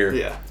scenario here.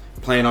 Yeah.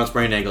 Playing on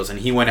sprained ankles, and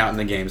he went out in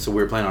the game. So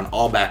we were playing on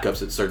all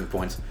backups at certain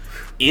points.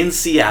 In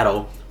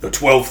Seattle, the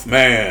 12th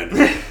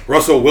man,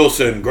 Russell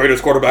Wilson,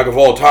 greatest quarterback of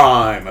all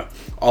time.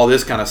 All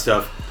this kind of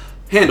stuff.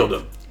 Handled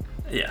him.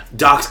 Yeah,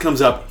 Dox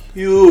comes up,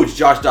 huge.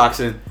 Josh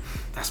Doxson,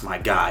 that's my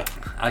guy.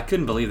 I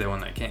couldn't believe they won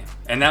that game,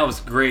 and that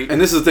was great.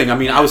 And this is the thing. I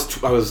mean, I was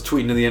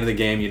tweeting at the end of the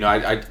game. You know,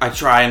 I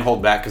try and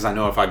hold back because I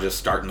know if I just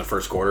start in the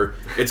first quarter,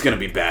 it's going to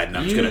be bad, and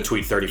I'm just going to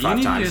tweet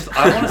 35 times.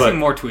 I want to But- see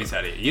more tweets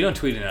out of you. You don't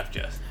tweet enough,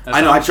 Jess. That's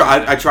I know. all I I'm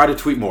try. I try to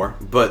tweet more,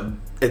 but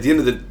at the end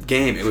of the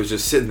game, it was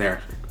just sitting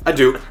there. I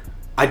do.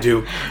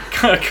 saying.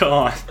 Go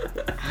on.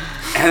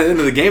 And at the end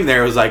of the game,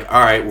 there it was like,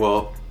 all right,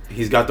 well,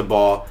 he's got the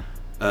ball.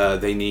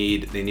 They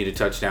need a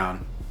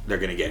touchdown. they're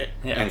going to get it.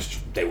 Yeah. And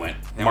they went.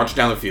 They Marched went.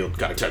 down the field,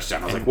 got a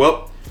touchdown. I was like,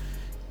 well.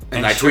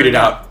 And I sure tweeted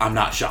enough- out, I'm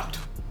not shocked.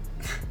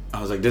 I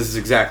was like, this is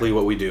exactly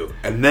what we do.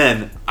 And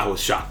then I was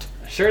shocked.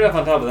 Sure enough,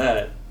 on top of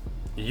that,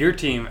 your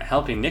team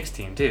helping Nick's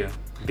team too,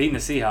 beating the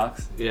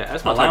Seahawks, Yeah, I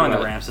just want to talk allowing the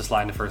about Rams to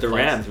slide into first the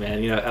place. Rams,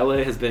 man. You know,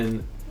 LA has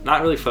been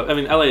not really.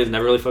 LA has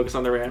never really focused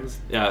on the Rams.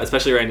 Yeah,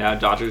 especially right now.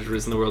 Dodgers were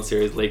just in the World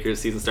Series. Lakers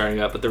season starting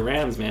up, but the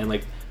Rams, man,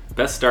 like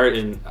best start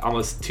in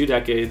almost 2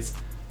 decades.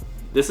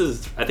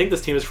 I think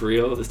this team is for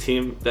real. This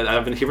team that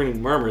I've been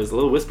hearing murmurs,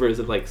 little whispers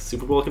of like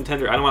Super Bowl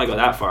contender. I don't want to go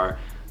that far,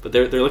 but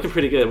they're looking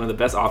pretty good. One of the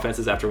best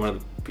offenses after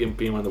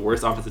being one of the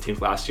worst offensive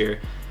teams last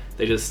year.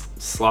 They just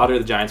slaughtered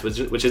the Giants,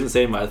 which isn't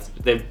saying much.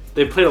 They've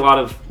played a lot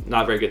of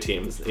not very good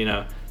teams. You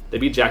know, they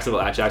beat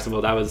Jacksonville at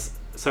Jacksonville. That was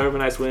sort of a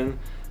nice win.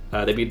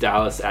 They beat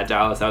Dallas at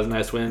Dallas. That was a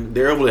nice win.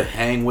 They're able to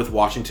hang with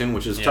Washington,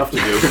 which is tough to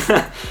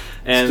do.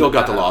 And Still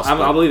got the loss, but-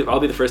 I'll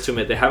be the first to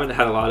admit they haven't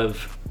had a lot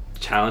of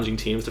challenging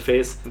teams to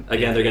face. Again,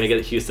 Yeah, they're going to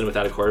get Houston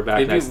without a quarterback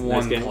They'd be next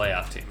one game.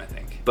 playoff team, I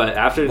think. But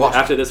after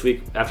Washington. this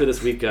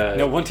week,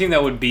 No, one team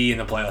that would be in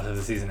the playoffs if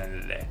the season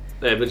ended today.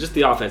 yeah, but just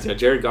the offense. You know,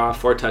 Jared Goff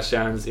 4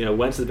 touchdowns. You know,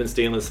 Wentz has been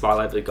stealing the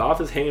spotlight, but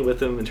Goff is hanging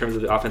with him in terms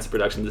of the offensive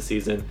production this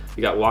season.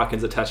 You got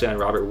Watkins a touchdown,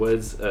 Robert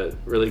Woods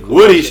really cool.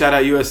 Woody, touchdown. shout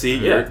out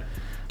USC. Yeah.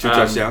 2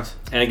 touchdowns.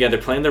 And again,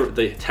 they're playing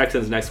the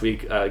Texans next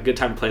week. Good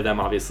time to play them,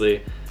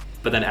 obviously.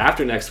 But then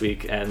after next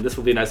week, and this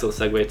will be a nice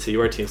little segue to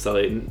your team,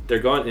 Sully, they're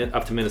going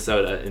up to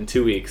Minnesota in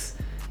 2 weeks.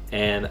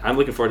 And I'm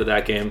looking forward to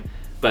that game.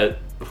 But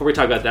before we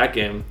talk about that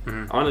game,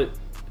 I want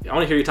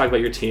to hear you talk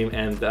about your team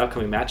and the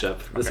upcoming matchup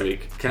this Okay.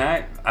 week. Can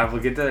I will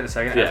get to that in a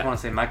second. I Yeah. just want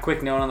to say my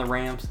quick note on the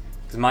Rams,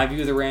 because my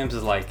view of the Rams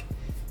is like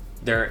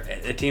they're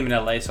a team in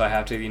LA, so I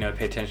have to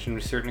pay attention to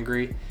a certain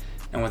degree.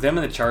 And with them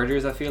and the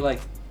Chargers, I feel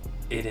like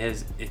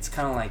it's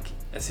kind of like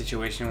a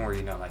situation where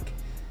like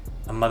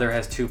a mother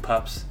has 2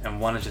 pups and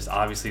one is just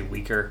obviously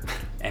weaker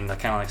and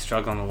kind of like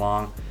struggling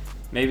along.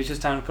 Maybe it's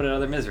just time to put it out of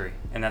their misery,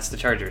 and that's the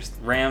Chargers.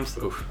 Rams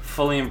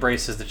fully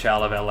embraces the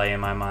child of LA in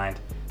my mind.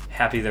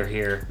 Happy they're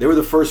here. They were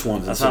the first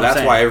ones, and That's so what I'm that's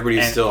saying. why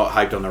everybody's And- still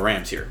hyped on the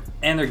Rams here.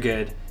 And they're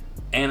good,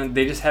 and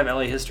they just have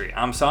LA history.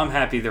 I'm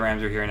happy the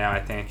Rams are here now.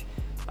 I think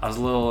I was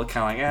a little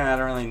kind of like, I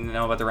don't really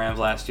know about the Rams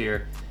last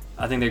year.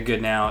 I think they're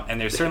good now, and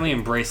they're certainly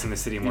embracing the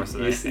city more so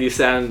than anything. You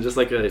sound just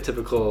like a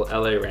typical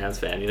LA Rams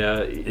fan. You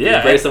know, you Yeah,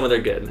 embrace them when they're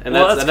good, and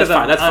Well, that's 'cause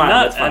fine. That's I'm fine.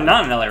 not, That's fine. I'm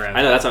not an LA Rams.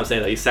 I know that's what I'm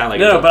saying. Though you sound like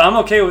No, a- but I'm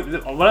okay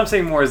with what I'm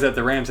saying more is that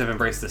the Rams have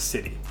embraced the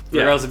city.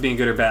 Yeah. Regardless of being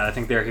good or bad, I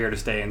think they're here to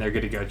stay and they're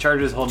good to go.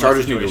 Chargers hold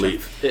Chargers need to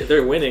leave.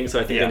 They're winning, so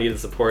I think Yeah. they need the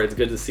support. It's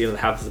good to see them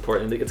have the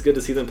support, and it's good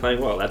to see them playing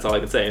well. That's all I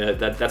can say. You know,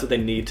 that's what they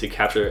need to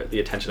capture the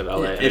attention of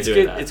LA. and It's they're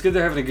doing good. that. It's good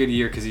they're having a good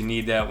year because you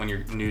need that when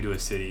you're new to a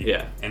city.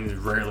 Yeah.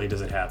 And rarely does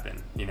it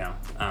happen.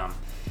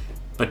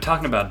 But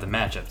talking about the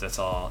matchup, that's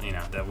all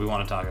that we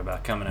want to talk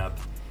about coming up.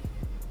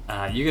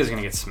 You guys are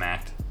gonna get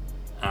smacked.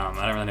 I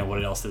don't really know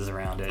what else is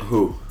around it.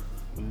 Who?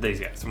 These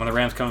guys. When the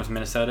Rams come to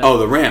Minnesota. Oh,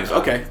 the Rams.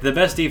 Okay. The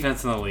best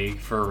defense in the league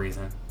for a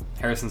reason.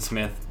 Harrison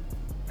Smith,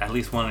 at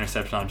least 1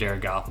 interception on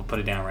Jared Goff. We'll put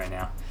it down right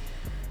now.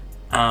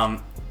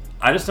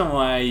 I just don't know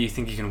why you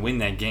think you can win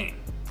that game.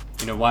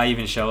 Why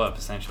even show up,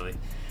 essentially.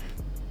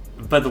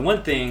 But the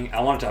one thing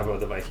I want to talk about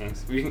with the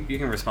Vikings, you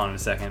can respond in a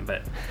second,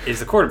 but is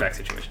the quarterback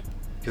situation.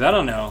 Because I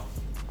don't know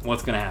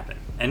what's going to happen.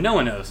 And no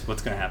one knows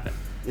what's going to happen.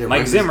 Yeah, Mike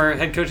when's- Zimmer,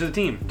 head coach of the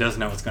team, does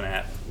know what's going to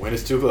happen. When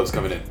is Tuvelos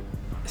coming in?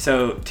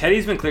 So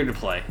Teddy's been cleared to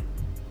play,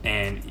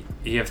 and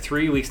you have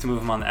 3 weeks to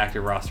move him on the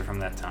active roster from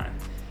that time.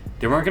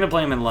 They weren't going to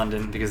play him in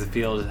London because the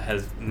field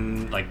has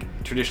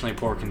traditionally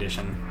poor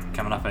condition,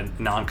 coming off a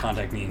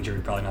non-contact knee injury,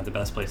 probably not the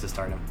best place to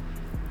start him.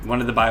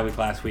 Wanted the bye week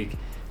last week.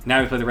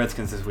 Now we play the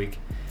Redskins this week.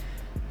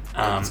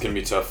 It's going to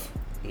be tough.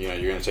 You're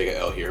going to take an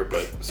L here,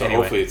 but Anyway.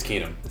 hopefully it's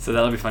Keenum. So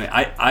that'll be funny.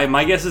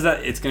 My guess is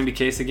that it's going to be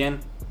Case again.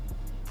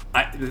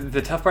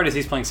 The tough part is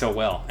he's playing so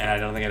well, and I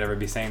don't think I'd ever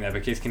be saying that,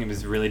 but Case Keenum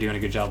is really doing a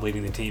good job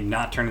leading the team,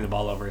 not turning the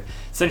ball over,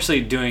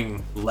 essentially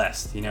doing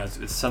less.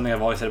 It's something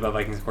I've always said about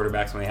Vikings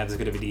quarterbacks when they had this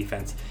good of a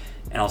defense,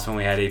 and also when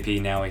we had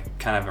AP, now we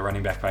kind of have a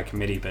running back by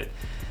committee, but...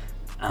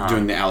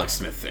 Doing the Alex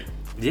Smith thing.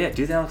 Yeah,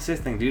 do the Alex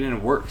Smith thing, dude, and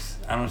it works.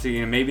 I don't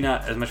see, maybe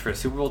not as much for a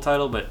Super Bowl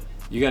title, but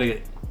you got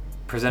to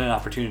present an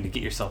opportunity to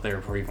get yourself there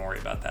before you even worry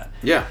about that.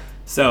 Yeah.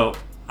 So,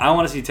 I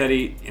want to see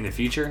Teddy in the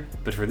future,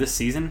 but for this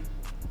season,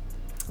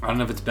 I don't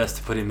know if it's best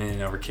to put him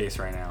in over Case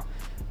right now.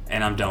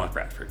 And I'm done with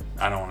Bradford.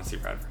 I don't want to see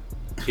Bradford.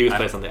 He was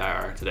placed on the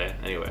IR today,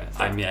 anyway.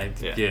 So,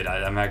 Good.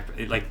 I'm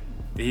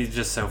he's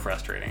just so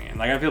frustrating,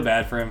 and I feel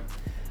bad for him.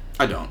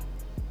 I don't.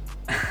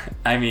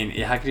 I mean,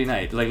 how could he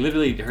not?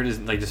 Literally hurt his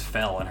just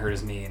fell and hurt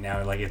his knee, and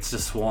now it's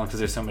just swollen because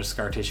there's so much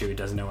scar tissue. He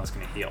doesn't know what's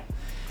going to heal.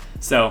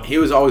 So He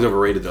was always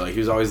overrated, though. He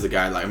was always the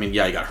guy, he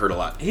got hurt a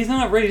lot. he's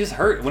not ready. Just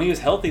hurt. When he was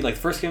healthy,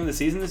 first game of the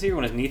season this year,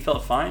 when his knee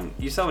felt fine,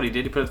 you saw what he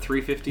did. He put up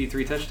 350,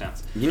 3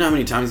 touchdowns. You know how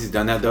many times he's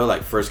done that, though?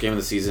 First game of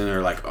the season,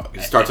 or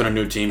he starts on a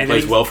new team, and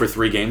plays then well for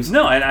 3 games.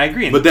 No, and I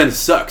agree. But then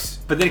sucks.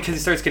 But then because he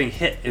starts getting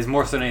hit is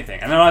more so than anything.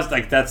 And I was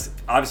that's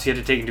obviously you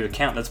have to take into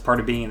account. That's part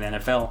of being in the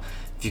NFL.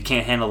 If you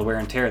can't handle the wear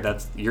and tear,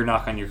 that's your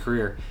knock on your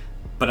career.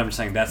 But I'm just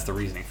saying that's the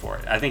reasoning for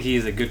it. I think he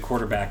is a good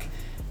quarterback.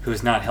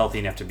 who's not healthy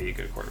enough to be a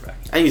good quarterback.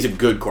 I think he's a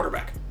good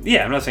quarterback.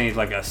 Yeah, I'm not saying he's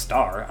like a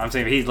star. I'm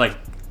saying he's like,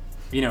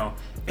 you know.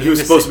 He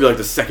was supposed to be like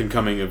the second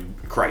coming of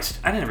Christ.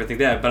 I didn't ever think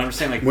that, but I'm just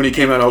saying like when he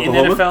came out of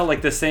Oklahoma. In the NFL,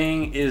 like the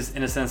saying is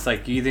in a sense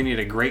like you either need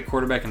a great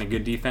quarterback and a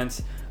good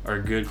defense, or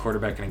a good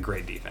quarterback and a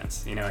great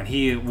defense. You know, and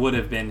he would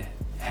have been,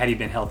 had he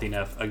been healthy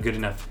enough, a good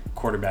enough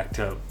quarterback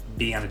to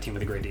be on a team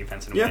with a great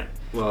defense and win.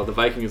 Well, the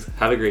Vikings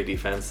have a great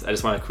defense. I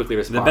just want to quickly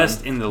respond. The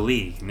best in the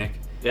league, Nick.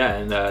 Yeah,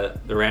 and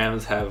the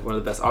Rams have one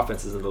of the best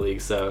offenses in the league.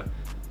 So,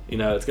 you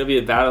know, it's going to be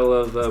a battle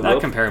of... it's not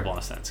comparable in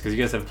a sense, because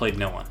you guys have played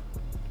no one.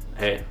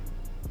 Hey.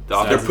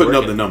 They're putting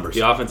up the numbers.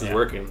 The offense is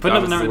working. Putting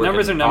up the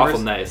numbers are numbers.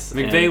 Awful nice.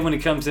 McVay, when he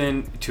comes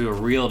in to a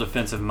real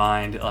defensive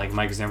mind like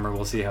Mike Zimmer,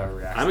 we'll see how he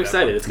reacts. I'm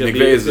excited. It's going to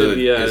McVay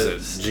be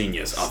is a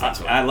genius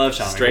offensively. I love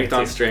Sean strength McVay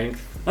on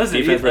strength. Listen,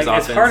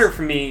 it's harder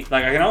for me.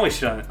 Like I can always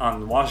shit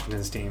on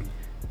Washington's team.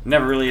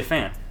 Never really a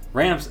fan.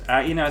 Rams,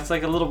 you know, it's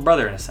like a little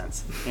brother in a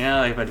sense. You know,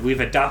 like, but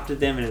we've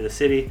adopted them into the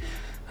city.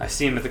 I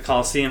see them at the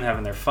Coliseum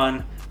having their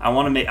fun. I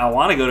want to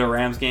go to a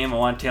Rams game. I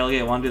want to tailgate.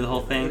 I want to do the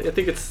whole thing. I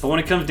think it's. But when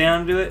it comes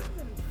down to it,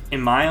 in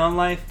my own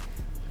life,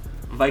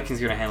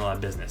 Vikings are going to handle that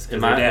business.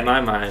 In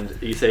my mind,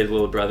 you say the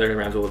little brother,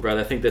 Rams little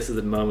brother. I think this is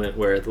the moment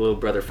where the little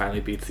brother finally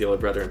beats the older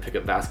brother in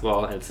pickup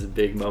basketball, and it's a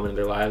big moment in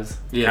their lives.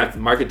 Yeah.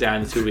 Mark it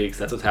down in 2 weeks.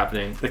 That's what's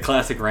happening. The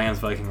classic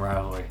Rams-Viking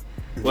rivalry.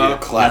 Well, yeah,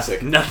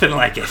 classic. Nothing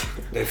like it.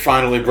 They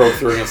finally broke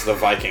through against the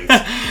Vikings.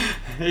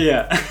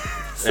 Yeah.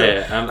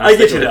 So, I'm I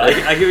get you, though. I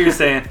get what you're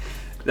saying.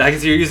 I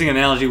guess you're using an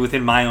analogy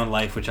within my own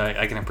life, which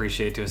I can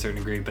appreciate to a certain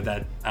degree, but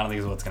that I don't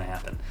think is what's going to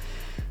happen.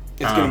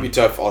 It's going to be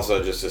tough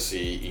also just to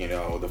see, you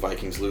know, the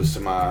Vikings lose to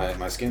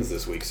my Skins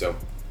this week. So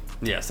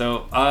yeah,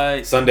 so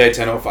Sunday,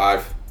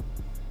 10:05,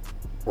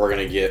 we're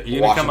going to get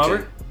you Washington. Come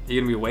over?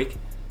 You going to be awake?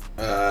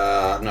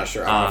 I'm not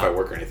sure. I don't know if I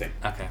work or anything.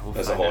 Okay.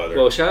 That's a whole other...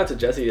 Well, shout out to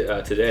Jesse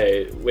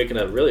today, waking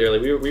up really early.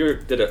 We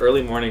did an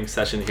early morning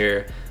session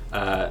here,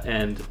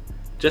 and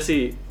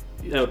Jesse,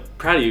 you know,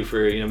 proud of you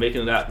for, you know,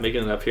 making it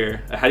up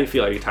here. How do you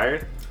feel? Are you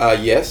tired?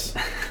 Yes.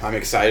 I'm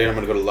excited. I'm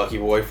going to go to Lucky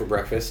Boy for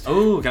breakfast.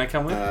 Oh, can I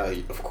come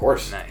with? Of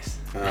course. Nice.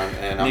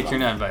 And Nick, you're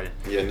not invited.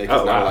 Yeah, Nick is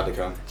not allowed to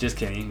come. Just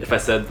kidding. If I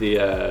said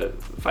the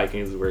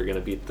Vikings were going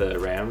to beat the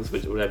Rams,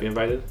 would I be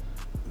invited?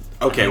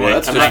 Okay, well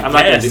that's I'm just... not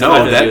gonna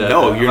do that.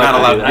 No, you're not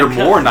allowed. You're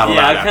more not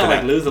allowed. Yeah, I kind of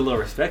like lose a little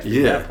respect for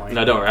you at that point.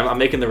 No, don't worry. I'm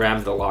making the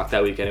Rams the lock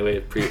that week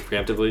anyway,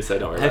 preemptively, so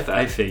don't worry about that.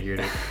 I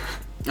figured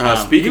it.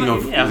 Speaking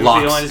of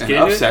locks and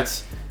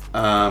upsets...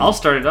 I'll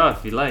start it off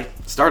if you like.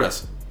 Start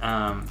us.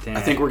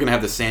 I think we're going to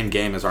have the same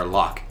game as our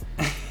lock.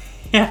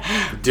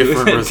 Yeah.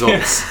 Different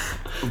results.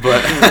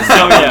 But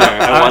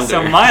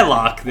so my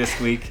lock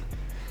this week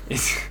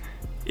is,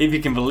 if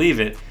you can believe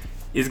it,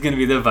 is going to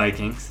be the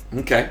Vikings.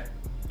 Okay.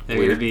 They're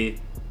going to be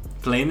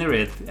playing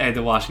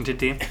the Washington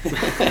team.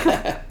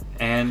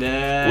 And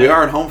we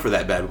are at home for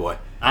that bad boy.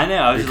 I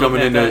know. You're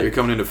coming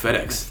into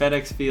FedEx.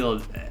 FedEx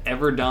Field,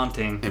 ever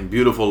daunting. In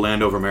beautiful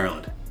Landover,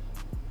 Maryland.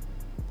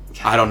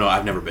 I don't know.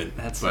 I've never been.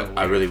 That's but so weird.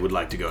 I really would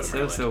like to go to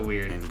Maryland. So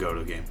weird. And go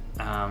to a game.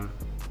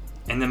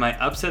 And then my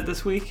upset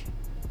this week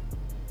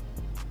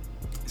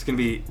is going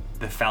to be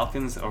the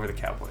Falcons over the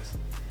Cowboys.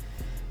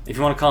 If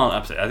you want to call it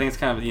an upset, I think it's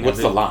kind of, you know.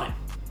 What's the line?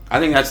 I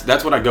think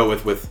that's what I go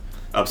with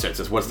upsets.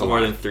 Is what's the more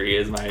line? Than 3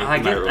 is my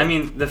rule. I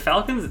mean, the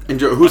Falcons. And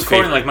who's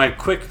favored? Like my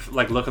quick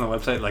look on the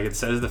website, like it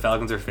says the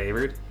Falcons are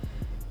favored.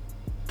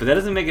 But that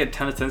doesn't make a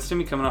ton of sense to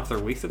me coming off their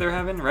weeks that they're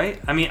having,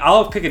 right? I mean,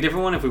 I'll pick a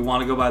different one if we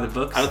want to go by the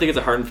books. I don't think it's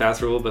a hard and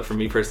fast rule, but for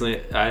me personally,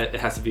 it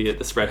has to be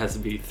the spread has to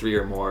be 3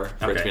 or more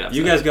for it to be an upset.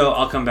 You guys go.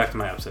 I'll come back to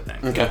my upset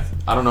thing. Okay.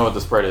 I don't know what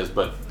the spread is,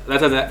 but that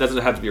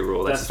doesn't have to be a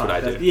rule. That's just fine.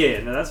 What I do.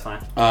 Yeah, no, that's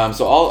fine.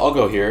 So I'll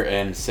go here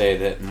and say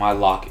that my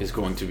lock is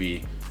going to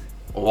be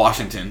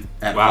Washington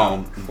at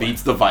home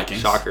beats the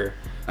Vikings. Shocker.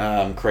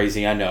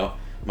 Crazy, I know.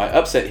 My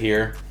upset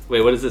here. Wait,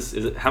 what is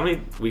this? How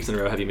many weeks in a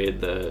row have you made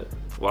the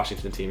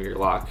Washington team your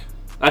lock?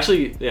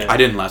 Actually, yeah. I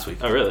didn't last week.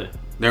 Oh, really?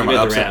 They were my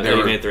upset.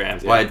 You made the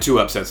Rams. Yeah. Well, I had 2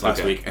 upsets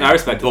last week. And I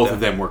respect both of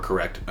them were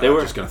correct. They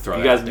were just going to throw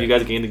you that guys. You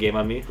guys gained the game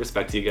on me.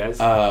 Respect to you guys.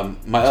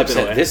 My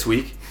upset this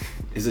week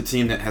is a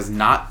team that has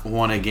not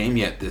won a game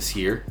yet this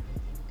year.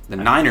 The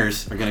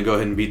Niners are going to go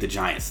ahead and beat the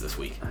Giants this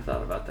week. I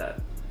thought about that.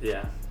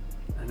 Yeah.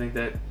 I think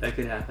that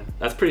could happen.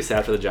 That's pretty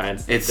sad for the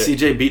Giants. It's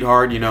CJ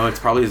Beathard. You know, it's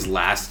probably his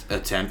last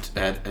attempt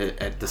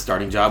at the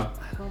starting job.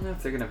 I don't know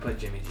if they're going to put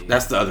Jimmy G.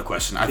 That's the other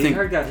question.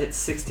 Beathard got hit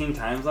 16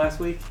 times last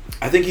week.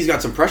 I think he's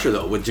got some pressure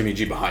though with Jimmy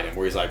G behind him,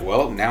 where he's like,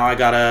 "Well, now I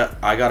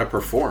gotta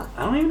perform."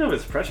 I don't even know if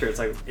it's pressure.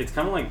 It's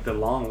kind of like the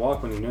long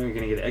walk when you know you're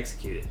going to get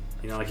executed.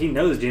 You know, like he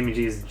knows Jimmy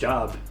G's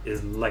job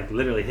is like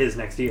literally his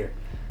next year.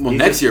 Well,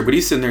 next year, but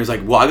he's sitting there. He's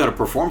like, "Well, I got to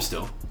perform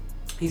still."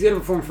 He's going to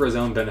perform for his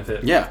own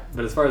benefit. Yeah.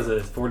 But as far as the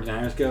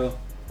 49ers go,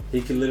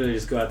 he could literally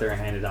just go out there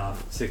and hand it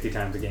off 60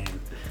 times a game.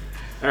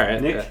 All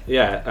right, Nick.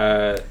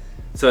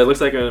 So it looks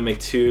like I'm going to make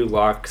 2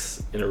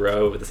 locks in a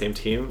row with the same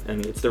team,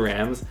 and it's the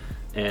Rams.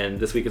 And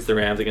this week it's the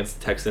Rams against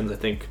the Texans. I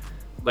think,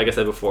 like I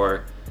said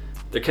before,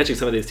 they're catching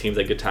some of these teams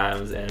at good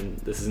times, and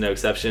this is no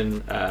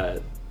exception.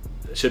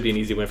 should be an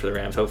easy win for the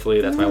Rams.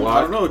 Hopefully, that's my I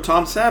lock. don't know.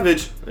 Tom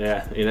Savage.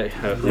 Yeah,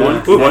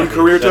 One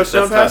career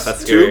touchdown pass.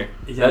 That's scary.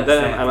 Yeah,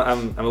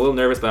 I'm a little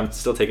nervous, but I'm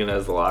still taking it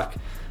as the lock.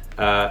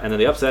 And then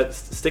the upset,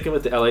 sticking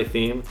with the LA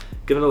theme,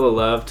 giving a little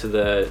love to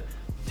the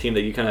team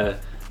that you kind of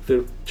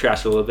threw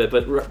trashed a little bit,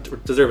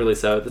 but deservedly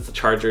so. That's the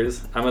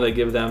Chargers. I'm going to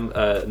give them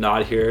a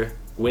nod here,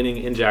 winning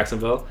in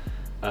Jacksonville.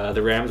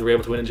 The Rams were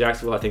able to win in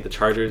Jacksonville. I think the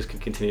Chargers can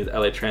continue the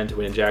LA trend to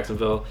win in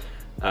Jacksonville.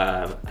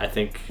 I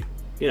think,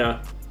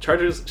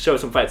 Chargers show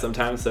some fight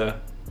sometimes, so...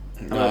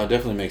 No, it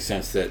definitely makes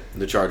sense that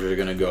the Chargers are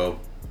going to go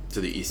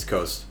to the East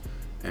Coast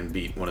and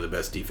beat one of the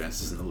best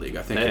defenses in the league.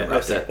 I think you're right.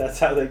 Upset. That's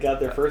how they got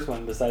their first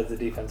one, besides the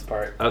defense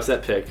part.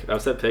 Upset pick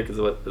is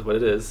what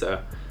it is.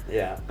 So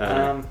Yeah.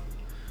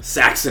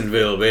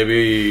 Saxonville,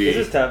 baby.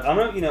 This is tough. I'm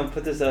gonna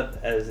put this up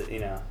as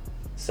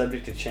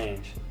subject to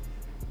change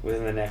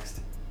within the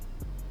next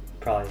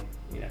probably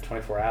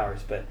 24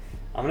 hours, but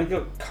I'm gonna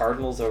go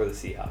Cardinals over the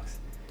Seahawks.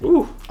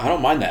 ooh, I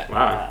don't mind that.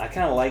 wow. I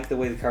kind of like the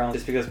way the Cardinals,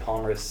 just because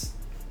Palmer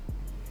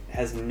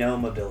has no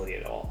mobility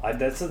at all.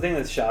 That's the thing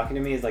that's shocking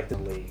to me, is like the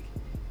league.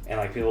 And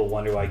like people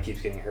wonder why he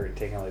keeps getting hurt and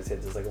taking all these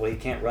hits. It's like, well, he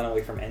can't run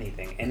away from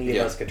anything. Any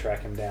of us could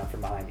track him down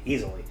from behind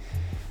easily.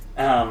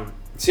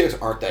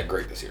 Seahawks aren't that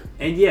great this year.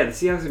 And yeah, the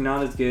Seahawks are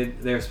not as good.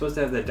 They're supposed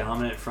to have the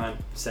dominant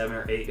front 7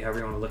 or 8, however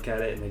you want to look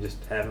at it, and they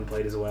just haven't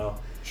played as well.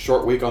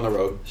 Short week on the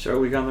road. Short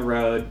week on the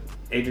road.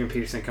 Adrian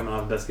Peterson coming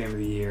off the best game of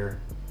the year.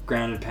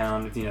 Ground and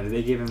pound.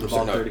 They gave him the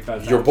ball 35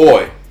 times. Your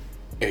boy,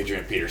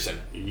 Adrian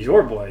Peterson.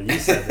 Your boy. You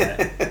said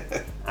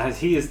that.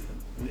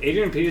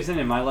 Adrian Peterson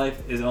in my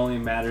life only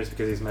matters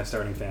because he's my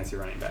starting fantasy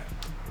running back.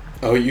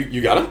 Oh,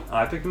 you got him?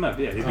 I picked him up.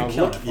 Yeah, he's been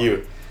killing Look it. at For you.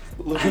 me.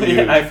 Look at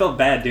you. I felt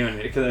bad doing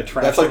it because I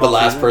trashed That's like him the all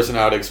last season. person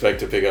I would expect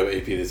to pick up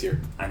AP this year.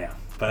 I know,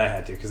 but I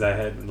had to because I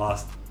had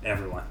lost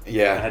everyone.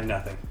 Yeah. I had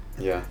nothing.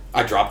 Yeah.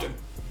 I dropped him.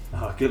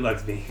 Oh, good luck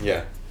to me.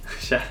 Yeah.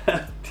 Shout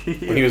out to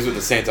you. When he was with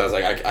the Saints, I was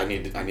like, I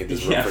need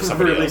this room Yeah, for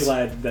somebody I'm really else.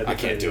 glad that I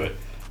they can't do traded.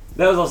 it.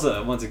 That was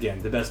also, once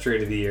again, the best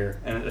trade of the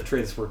year, and a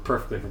trade that's worked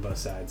perfectly for both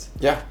sides.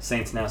 Yeah.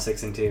 Saints now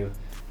 6-2.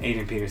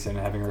 Adrian Peterson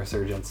having a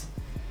resurgence.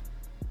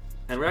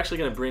 And we're actually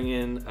going to bring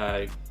in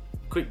a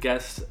quick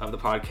guest of the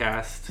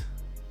podcast,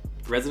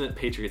 resident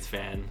Patriots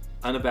fan,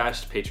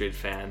 unabashed Patriots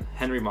fan,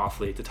 Henry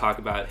Moffley, to talk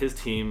about his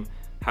team,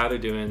 how they're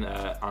doing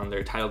on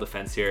their title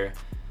defense here.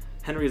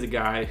 Henry is a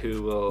guy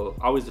who will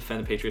always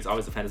defend the Patriots,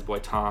 always defend his boy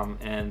Tom,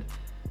 and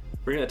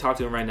we're going to talk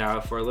to him right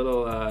now for a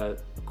little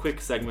quick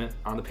segment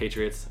on the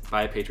Patriots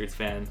by a Patriots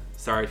fan.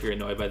 Sorry if you're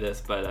annoyed by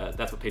this, but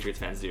that's what Patriots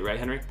fans do, right,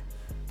 Henry?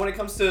 When it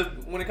comes to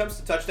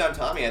touchdown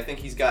Tommy, I think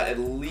he's got at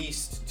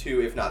least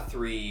 2, if not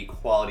 3,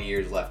 quality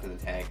years left in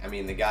the tank. I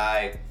mean, the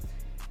guy,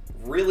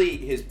 really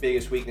his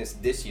biggest weakness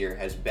this year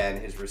has been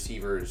his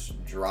receivers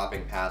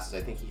dropping passes.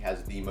 I think he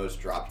has the most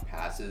dropped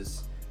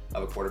passes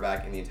of a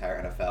quarterback in the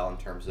entire NFL in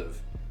terms of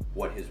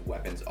what his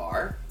weapons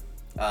are.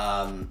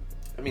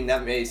 I mean,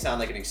 that may sound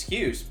like an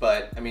excuse,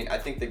 but I mean, I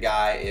think the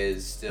guy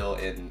is still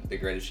in the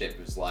greatest shape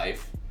of his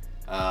life.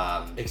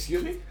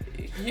 Excuse me?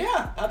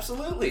 Yeah,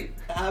 absolutely.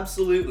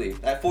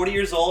 At 40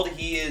 years old,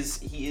 he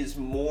is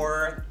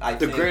more.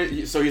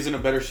 So he's in a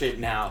better shape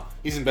now.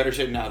 He's in better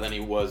shape now than he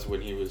was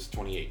when he was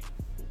 28.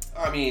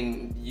 I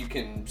mean, you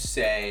can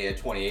say a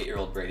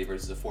 28-year-old Brady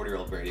versus a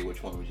 40-year-old Brady.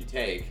 Which one would you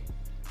take?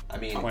 I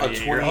mean, A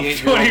 28-year-old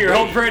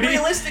 20-year-old Brady.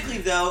 realistically,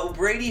 though,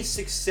 Brady's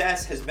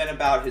success has been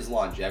about his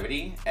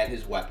longevity and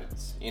his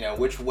weapons.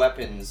 Which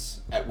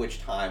weapons at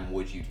which time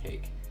would you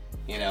take?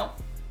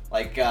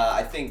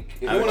 I think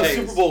He won a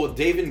Super Bowl with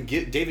David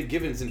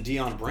Givens and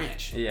Deion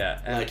Branch.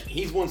 Yeah. Like,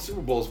 he's won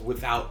Super Bowls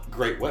without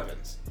great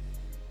weapons.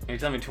 You're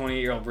telling me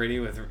 28-year-old Brady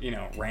with,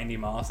 Randy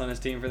Moss on his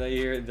team for that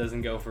year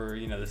doesn't go for,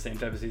 the same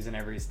type of season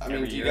every year? I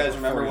mean, do you guys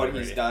remember what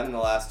he's done in the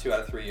last 2 out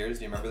of 3 years?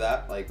 Do you remember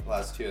that? Like,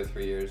 last 2 out of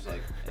 3 years,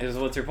 like...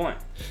 What's your point?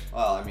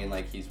 Well, I mean,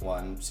 like, he's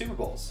won Super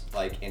Bowls,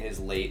 like, in his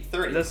late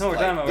 30s. That's not what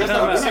we're talking about. He's We're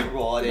talking won a about- Super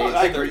Bowl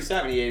at age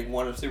 37. He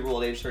won a Super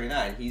Bowl at age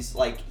 39. He's,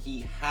 like,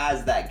 he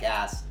has that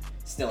gas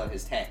still in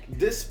his tank.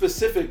 This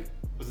specific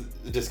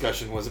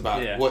discussion was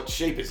about what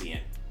shape is he in.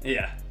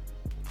 Yeah.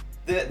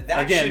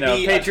 That Again, should though,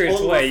 be Patriots a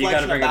total way, you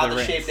gotta reflection bring up about the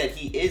the rings. shape that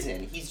he is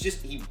in. He's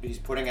just he's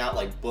putting out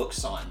like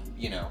books on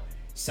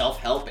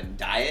self-help and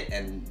diet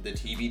and the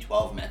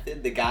TB12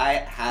 method. The guy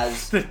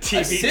has The a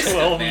TB12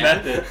 system, man.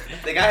 method.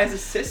 The guy has a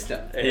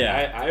system.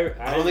 Yeah.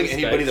 I don't think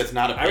anybody that's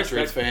not a I Patriots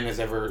respect- fan has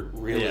ever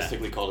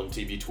realistically called him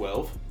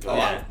TB12. Oh,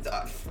 Yeah.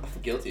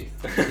 I'm guilty.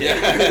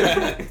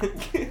 Yeah.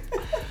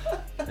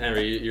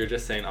 Henry, you were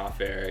just saying off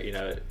air,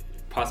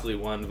 possibly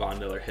one Von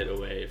Miller hit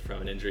away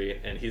from an injury,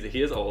 and he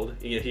is old.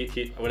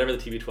 He whatever the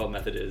TB12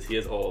 method is, he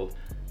is old.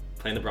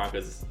 Playing the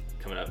Broncos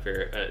coming up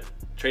here.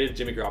 Traded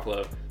Jimmy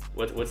Garoppolo.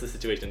 What's the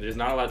situation? There's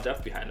not a lot of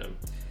depth behind him.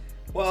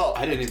 Well,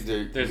 I didn't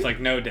either. There's like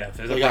no depth.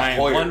 There's They got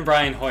Hoyer. one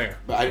Brian Hoyer.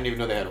 But I didn't even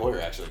know they had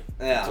Hoyer, actually,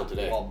 yeah. until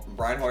today. Well,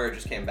 Brian Hoyer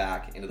just came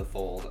back into the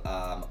fold.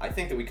 I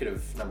think that we could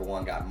have, number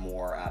one, got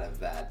more out of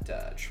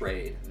that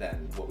trade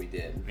than what we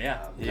did.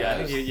 Yeah.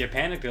 I think you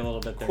panicked a little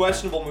bit there.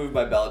 Questionable move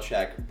by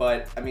Belichick,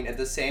 but I mean, at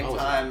the same Oh,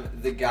 time,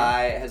 the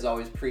guy has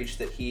always preached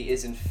that he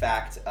is in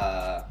fact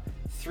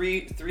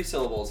three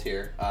syllables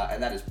here,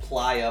 and that is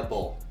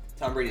pliable.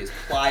 Tom Brady is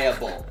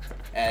pliable.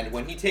 And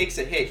when he takes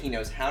a hit, he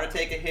knows how to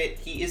take a hit.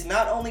 He is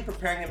not only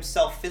preparing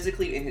himself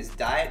physically in his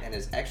diet and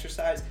his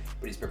exercise,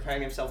 but he's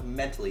preparing himself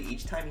mentally.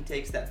 Each time he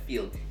takes that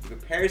field, he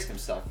prepares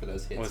himself for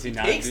those hits. Was he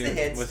not takes doing, the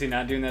hits. Was he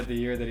not doing that the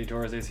year that he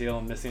tore his ACL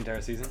and missed the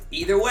entire season?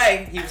 Either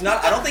way, he was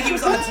not. I don't think he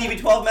was on the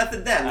TB12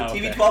 method then. The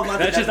TB12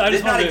 method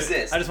did not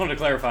exist. I just wanted to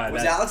clarify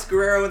Was that. Alex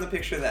Guerrero in the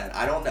picture then?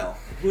 I don't know.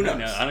 Who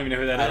knows? I don't even know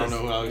who that is. I don't know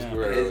who Alex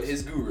Guerrero is.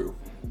 His guru.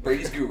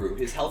 Brady's guru.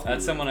 His health guru.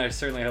 That's someone I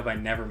certainly hope I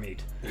never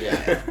meet.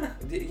 Yeah.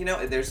 You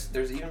know, there's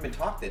even been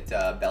talk that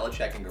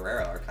Belichick and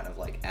Guerrero are kind of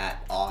like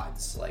at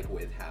odds, like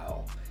with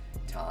how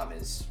Tom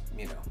is,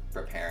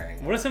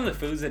 preparing. What are some of the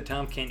foods that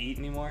Tom can't eat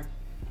anymore?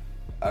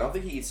 I don't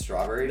think he eats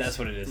strawberries. That's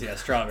what it is. Yeah,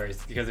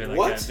 strawberries, because they're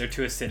like they're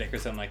too acidic or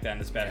something like that,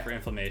 and it's bad for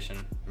inflammation.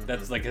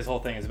 That's like his whole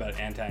thing is about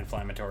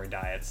anti-inflammatory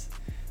diets,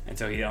 and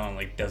so he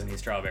doesn't eat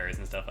strawberries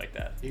and stuff like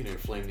that. You can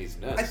inflame these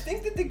nuts. I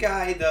think that the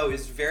guy though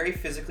is very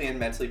physically and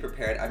mentally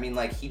prepared. I mean,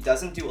 like he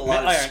doesn't do a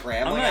lot of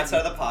scrambling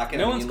outside of the pocket.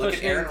 No when one's you look at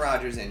questioning- Aaron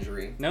Rodgers'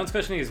 injury. No one's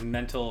questioning his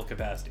mental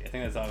capacity. I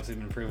think that's obviously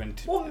been proven.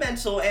 Well,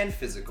 mental and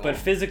physical. But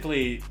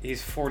physically,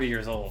 he's 40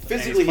 years old.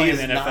 Physically, and he he's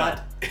is playing in the NFL.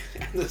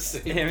 not in the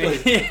same I mean,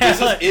 place. yeah, This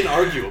is like-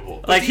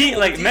 inarguable.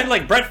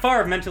 Like Brett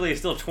Favre mentally is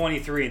still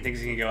 23 and thinks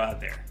he can go out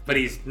there, but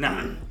he's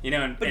not.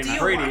 And But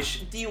Brady.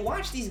 do you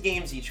watch these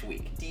games each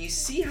week? Do you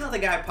see how the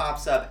guy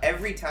pops up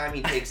every time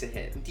he takes a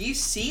hit? Do you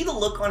see the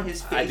look on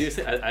his face?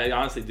 I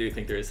honestly do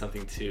think there is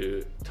something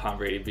to Tom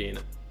Brady being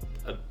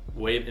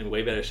in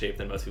way better shape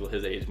than most people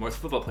his age, most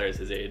football players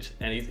his age,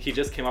 and he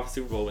just came off a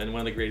Super Bowl and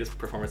one of the greatest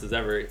performances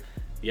ever.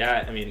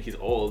 Yeah, I mean he's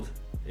old,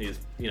 he's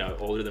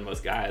older than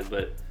most guys,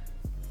 but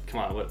come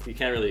on, you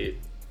can't really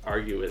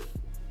argue with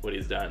what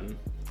he's done.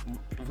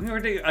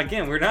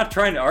 We're not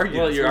trying to argue.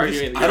 Well, this. you're We're just-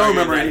 arguing. I don't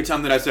remember any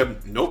time that I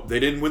said, nope, they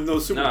didn't win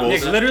those Super No,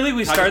 Bowls. Nick, literally,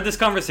 we started this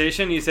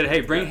conversation. You said, "Hey,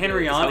 bring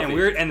Henry He's on,"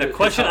 healthy. and the His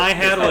question health. I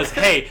had was,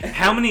 "Hey,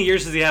 how many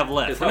years does he have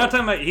left?" His We're not health.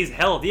 talking about he's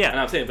health. And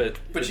Yeah, I'm saying, but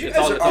But you it's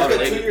guys all, are it's all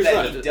arguing related.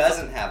 that he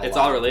doesn't have a It's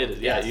lot. all related.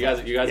 Yeah, you guys.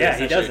 yeah,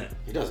 he essentially- doesn't.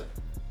 He doesn't.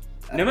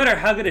 No matter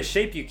how good a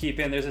shape you keep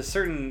in, there's a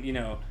certain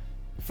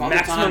Father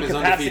maximum Time is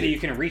capacity undefeated. you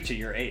can reach at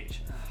your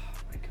age. Oh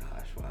my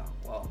gosh! Wow.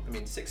 Well, I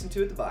mean,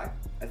 6-2 at the bye.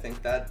 I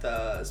think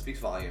that speaks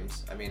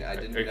volumes. I mean, I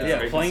didn't. Are you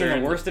Yeah, playing in the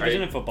concerned- worst division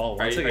are you- in football. Are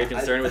Once you again.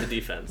 concerned with the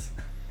defense?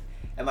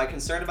 Am I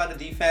concerned about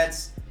the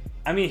defense?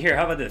 I mean, here,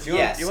 how about this? You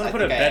Yes, want I to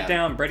put a think I bet am.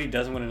 down? Brady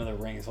doesn't win another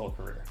ring his whole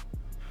career.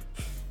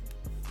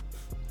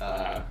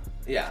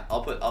 Yeah,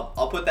 I'll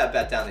put that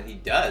bet down that he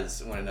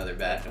does win another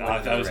bet. and win I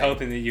another was ring.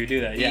 hoping that you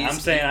do that. Yeah, He's- I'm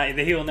saying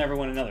that he will never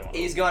win another one.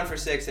 He's going for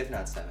 6, if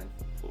not 7.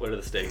 What are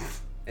the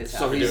stakes? It's So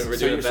how We're he's- he's-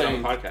 doing, so a bet you're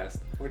on the podcast.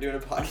 we're doing a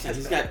podcast.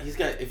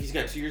 If he's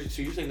got 2 years,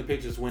 so you're saying the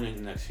Patriots win in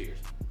the next 2 years?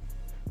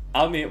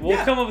 I mean, we'll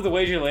Yeah. come up with a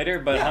wager later,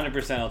 but Yeah.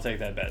 100% I'll take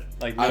that bet.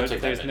 Like, I'll no,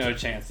 take that there's bet, no too.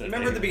 chance that.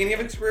 Remember at the beginning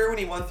of his career when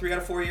he won 3 out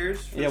of 4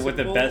 years? For Yeah, with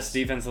the Super best Bowls?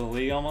 defense in the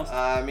league almost.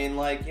 I mean,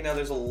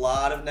 there's a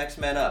lot of next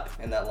men up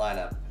in that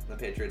lineup, the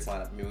Patriots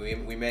lineup. I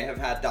mean, we may have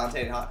had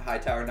Dante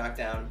Hightower knocked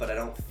down, but I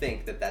don't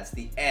think that that's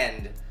the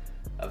end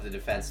of the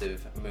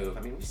defensive move. I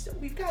mean,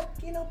 we've got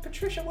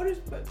Patricia.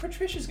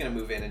 Patricia's going to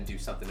move in and do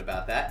something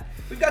about that.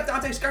 We've got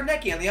Dante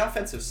Scarnecchia on the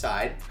offensive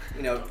side,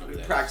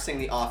 practicing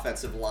the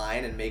offensive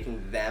line and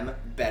making them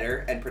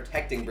better and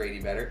protecting Brady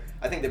better.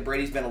 I think that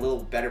Brady's been a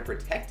little better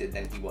protected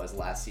than he was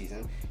last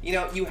season.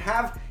 You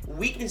have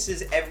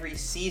weaknesses every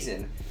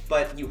season,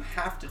 but you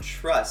have to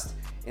trust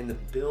in the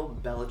Bill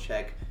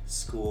Belichick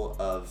school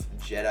of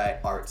Jedi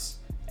arts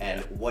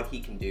and what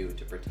he can do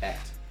to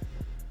protect.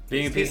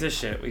 Being a his piece team. of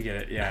shit, we get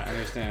it. Yeah, I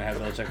understand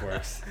how Belichick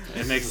works.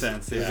 It makes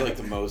sense. He's Yeah. like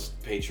the most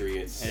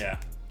Patriots Yeah.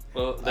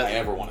 Well, I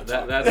ever want to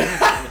talk.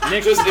 That's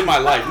Nick, Just in my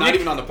life, not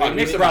even on the podcast.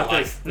 Nick just in my brought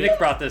life. this. Nick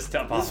brought this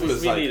to Pop. This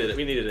was we like- needed it.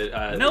 We needed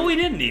it. No, we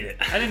didn't need it.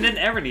 I didn't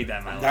ever need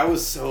that in my life. That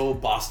was so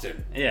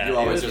Boston. Yeah, You it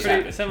always was just pretty,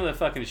 happened. some of the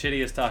fucking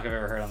shittiest talk I've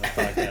ever heard on this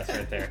podcast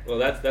right there. Well,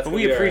 that's. But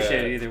we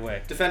appreciate it either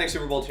way. Defending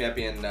Super Bowl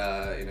champion, New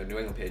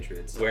England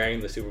Patriots. Wearing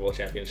the Super Bowl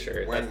champion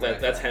shirt. Wearing That's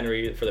the-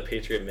 Henry for the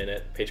Patriot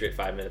Minute, Patriot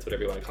 5 minutes,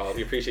 whatever you want to call it.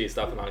 We appreciate you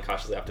stopping on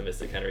Cautiously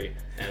Optimistic, Henry,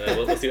 and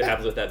we'll see what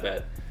happens with that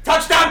bet.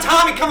 Touchdown,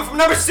 Tommy, coming from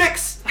number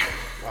 6.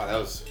 Wow, that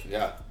was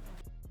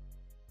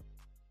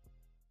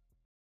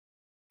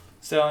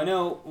So I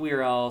know we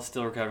are all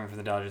still recovering from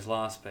the Dodgers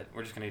loss, but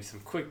we're just going to do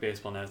some quick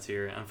baseball notes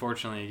here.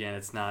 Unfortunately, again,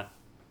 it's not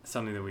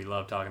something that we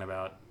love talking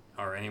about,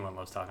 or anyone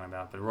loves talking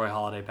about, but Roy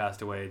Halladay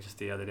passed away just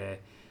the other day.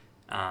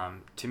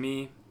 To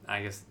me,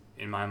 I guess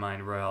in my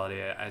mind, Roy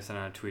Halladay, I sent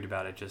out a tweet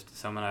about it, just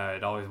someone I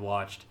had always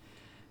watched,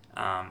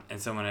 and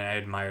someone I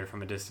admired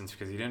from a distance,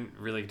 because you didn't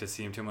really get to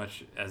see him too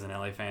much as an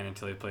LA fan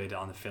until he played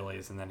on the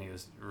Phillies, and then he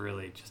was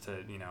really just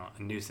a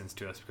nuisance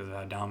to us because of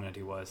how dominant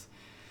he was.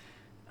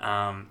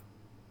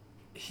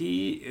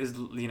 He is,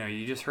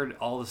 you just heard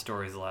all the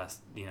stories the last,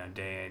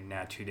 day,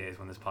 now 2 days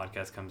when this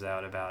podcast comes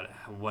out about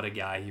what a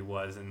guy he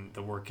was and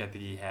the work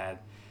ethic he had.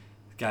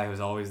 The guy who was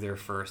always there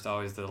first,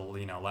 always the,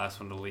 last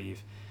one to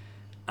leave.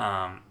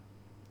 That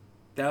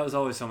was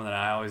always someone that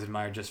I always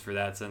admired just for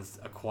that sense,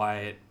 a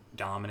quiet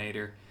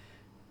dominator.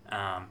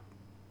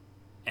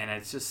 And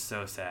it's just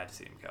so sad to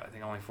see him go. I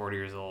think only 40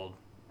 years old.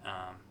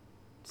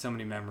 So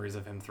many memories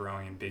of him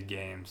throwing in big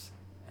games,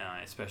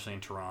 especially in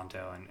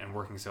Toronto, and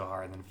working so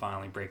hard, and then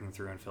finally breaking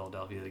through in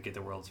Philadelphia to get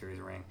the World Series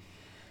ring.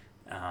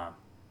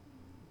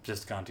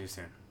 Just gone too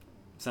soon.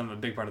 A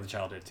big part of the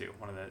childhood, too.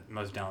 One of the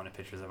most dominant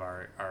pitchers of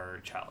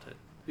our childhood.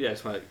 Yeah, I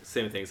just want to,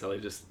 same thing, Sully.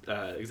 Just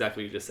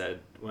exactly what you just said.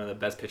 One of the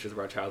best pitchers of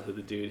our childhood,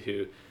 the dude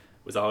who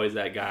was always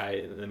that guy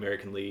in the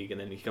American League,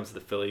 and then he comes to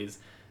the Phillies,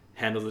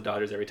 handles the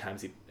Dodgers every time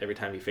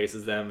he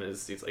faces them.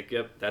 He's like,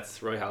 yep,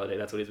 that's Roy Halladay.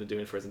 That's what he's been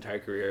doing for his entire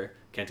career.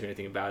 Can't do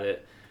anything about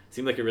it.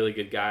 Seemed like a really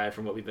good guy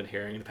from what we've been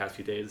hearing the past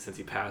few days since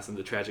he passed in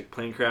the tragic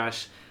plane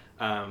crash.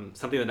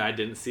 Something that I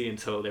didn't see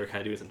until they were kind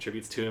of doing some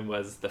tributes to him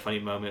was the funny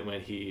moment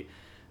when he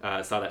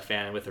saw that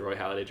fan with the Roy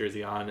Halladay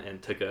jersey on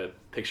and took a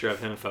picture of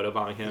him,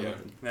 photobombing him.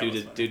 Yeah,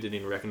 Dude didn't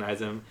even recognize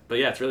him. But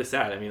yeah, it's really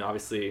sad. I mean,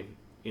 obviously,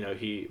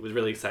 he was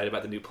really excited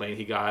about the new plane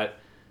he got,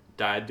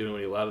 died doing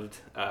what he loved.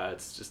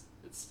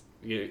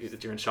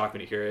 You're in shock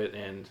when you hear it,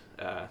 and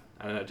I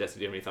don't know, Jesse,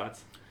 do you have any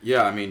thoughts?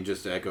 Yeah, I mean,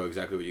 just to echo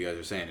exactly what you guys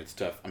are saying, it's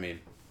tough. I mean,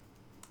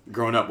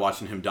 growing up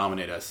watching him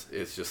dominate us,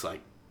 it's just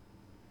like,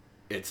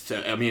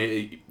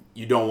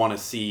 you don't want to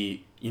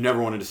see, you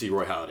never wanted to see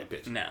Roy Halladay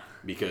pitch. No.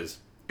 Because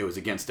it was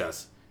against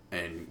us,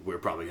 and we're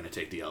probably going to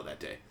take the L that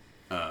day.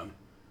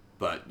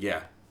 But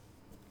yeah.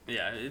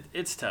 Yeah,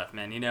 it's tough,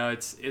 man.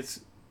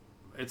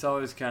 It's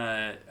always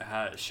kind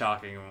of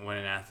shocking when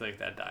an athlete like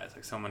that dies,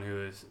 like someone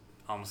who is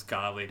almost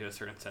godly to a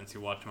certain sense.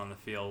 You watch them on the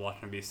field,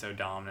 watch them be so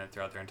dominant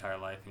throughout their entire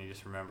life, and you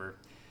just remember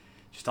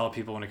just all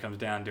people when it comes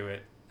down to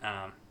it.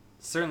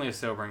 Certainly a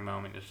sobering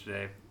moment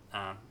yesterday.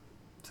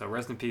 So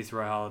rest in peace,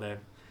 Roy Halladay.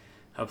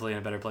 Hopefully in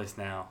a better place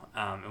now.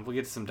 And we'll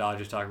get to some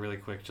Dodgers talk really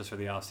quick just for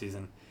the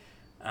offseason.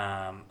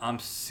 I'm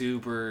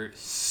super,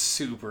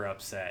 super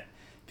upset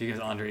because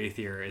Andre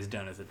Ethier is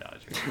done as a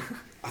Dodger.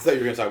 I thought you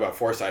were going to talk about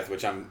Forsythe,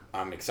 which I'm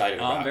excited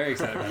about. I'm very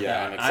excited about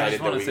that. I'm excited. I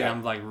just want to say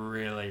I'm like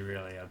really,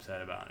 really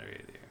upset about Andre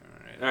Ethier.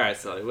 All right,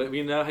 so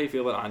we know how you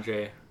feel about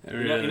Andre.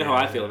 You know how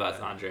I feel about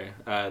Andre.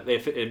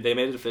 They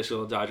made it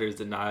official. Dodgers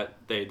did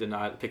not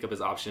pick up his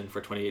option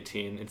for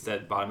 2018.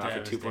 Instead, bought him out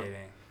for 2 points.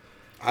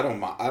 I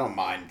don't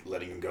mind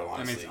letting him go,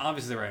 honestly. I mean, it's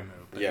obviously the right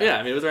move. Yeah,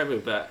 I mean, it was the right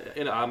move. But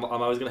I'm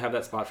always gonna have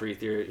that spot for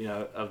Ethier.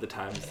 Of the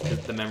times,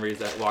 the memories,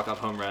 that walk-off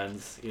home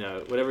runs.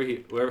 However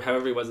he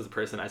was as a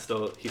person,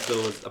 he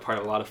still was a part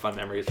of a lot of fun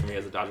memories for me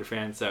as a Dodger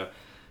fan. So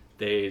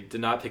they did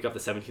not pick up the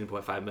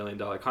 $17.5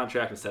 million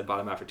contract. Instead, bought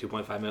him out for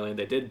 $2.5 million.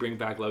 They did bring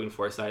back Logan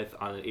Forsythe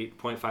on an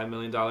 $8.5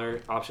 million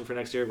option for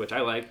next year, which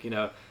I like.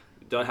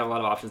 Don't have a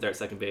lot of options there at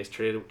second base.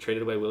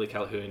 Traded away Willie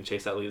Calhoun.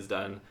 Chase Utley is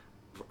done,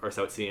 or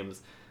so it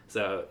seems.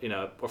 So,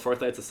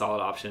 Forsythe's a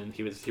solid option.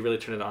 He really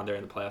turned it on there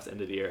in the playoffs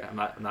end of the year. I'm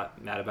not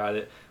mad about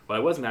it. What I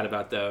was mad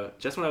about, though,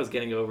 just when I was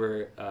getting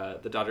over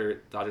the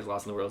Dodgers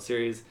loss in the World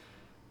Series,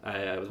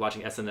 I was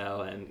watching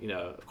SNL, and,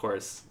 of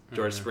course,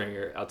 George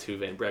Springer,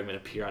 Altuve, and Bregman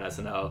appear on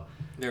SNL.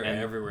 They're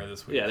everywhere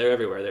this week. Yeah, they're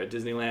everywhere. They're at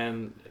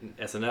Disneyland,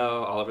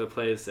 SNL, all over the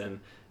place. And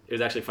it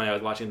was actually funny. I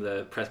was watching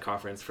the press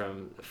conference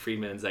from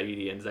Friedman and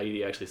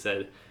Zaidi actually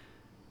said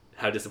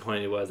how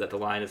disappointed he was that the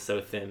line is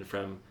so thin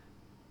from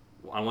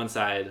on one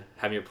side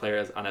having your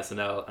players on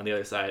SNL, on the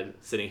other side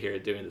sitting here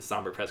doing the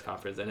somber press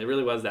conference, and it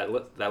really was that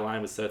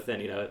line was so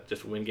thin.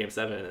 Just win Game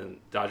 7, and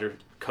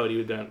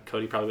Cody probably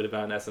would have been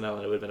on SNL,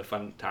 and it would have been a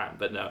fun time.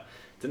 But no, it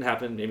didn't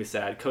happen. Made me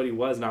sad. Cody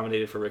was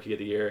nominated for Rookie of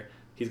the Year.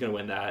 He's going to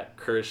win that.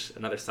 Kersh,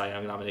 another Cy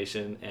Young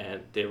nomination,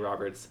 and Dave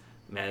Roberts,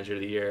 Manager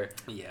of the Year.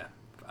 Yeah,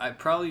 I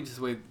probably just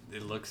the way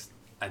it looks.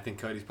 I think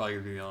Cody's probably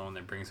going to be the only one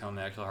that brings home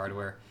the actual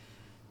hardware.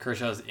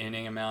 Kershaw's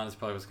inning amount is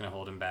probably what's going to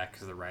hold him back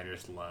because the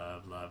writers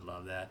love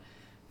that.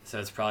 So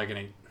it's probably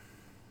going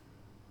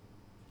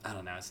to... I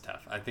don't know. It's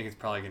tough. I think it's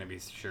probably going to be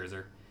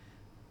Scherzer.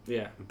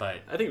 Yeah. But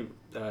I think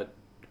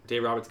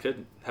Dave Roberts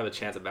could have a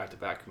chance at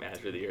back-to-back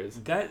Manager of the Years.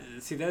 That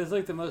is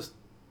like the most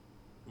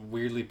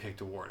weirdly picked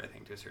award, I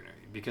think, to a certain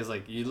degree. Because,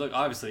 you look...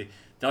 Obviously,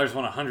 Dodgers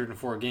won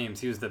 104 games.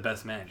 He was the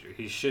best manager.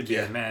 He should be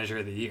the Manager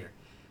of the Year.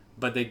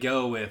 But they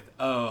go with,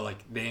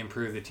 they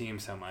improved the team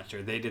so much,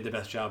 or they did the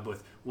best job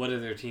with what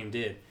their team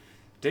did.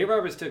 Dave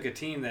Roberts took a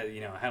team that,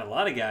 had a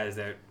lot of guys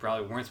that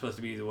probably weren't supposed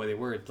to be the way they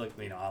were,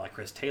 like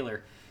Chris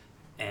Taylor,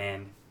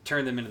 and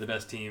turned them into the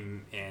best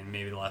team in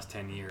maybe the last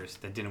 10 years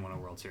that didn't win a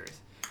World Series.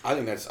 I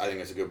think that's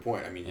a good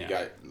point. I mean, you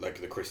got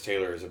the Chris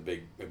Taylor is a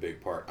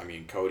big part. I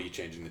mean, Cody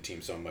changing the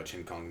team so much,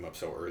 him calling him up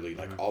so early,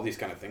 all these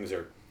kind of things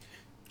are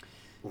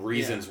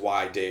reasons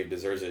why Dave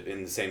deserves it.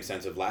 In the same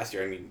sense of last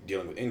year, I mean,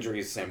 dealing with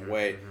injuries the same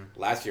way.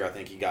 Last year, I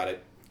think he got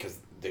it because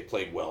they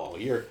played well all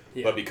year,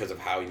 but because of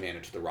how he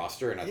managed the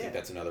roster, and I think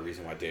that's another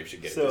reason why Dave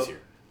should get it this year.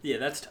 Yeah,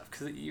 that's tough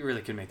because you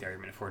really could make the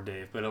argument for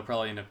Dave, but it'll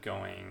probably end up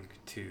going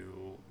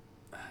to.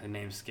 The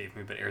name escaped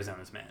me, but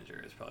Arizona's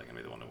manager is probably going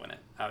to be the one to win it.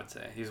 I would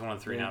say he's one of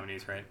the 3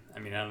 nominees, right? I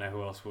mean, I don't know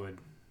who else would.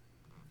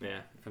 Yeah,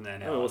 from the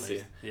NL. We'll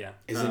see. Yeah,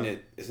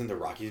 isn't the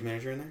Rockies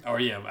manager in there? Oh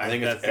yeah, I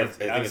think it's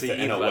the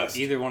NL West.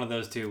 Either one of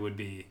those two would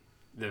be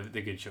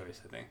the good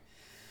choice, I think.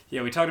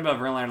 Yeah, we talked about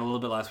Verlander a little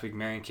bit last week.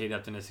 Marion Kate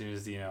Upton as soon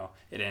as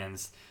it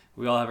ends.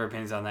 We all have our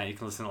opinions on that. You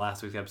can listen to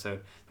last week's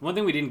episode. The one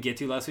thing we didn't get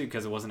to last week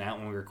because it wasn't out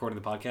when we recorded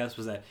the podcast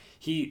was that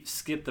he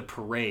skipped the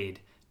parade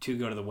to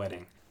go to the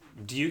wedding.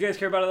 Do you guys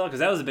care about it at all? Because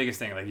that was the biggest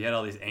thing. Like, you had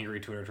all these angry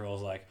Twitter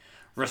trolls like,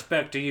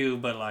 respect to you,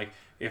 but like,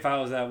 if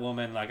I was that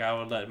woman, like, I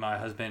would let my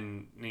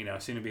husband,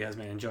 soon-to-be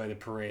husband, enjoy the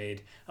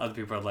parade. Other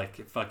people are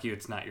like, fuck you,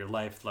 it's not your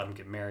life. Let him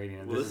get married.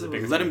 This is the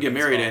biggest let him get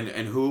married, and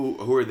and who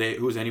are they?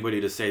 Who's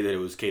anybody to say that it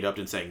was Kate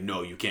Upton saying,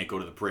 no, you can't go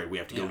to the parade. We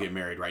have to go get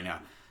married right now.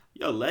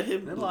 Yo, let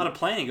him. a lot of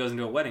planning goes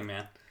into a wedding,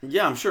 man.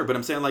 Yeah, I'm sure, but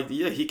I'm saying, like,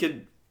 yeah, he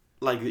could,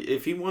 like,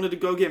 if he wanted to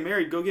go get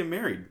married, go get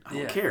married. I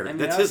don't care. I mean,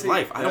 that's his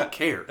life. I don't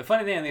care. The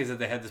funny thing I think is that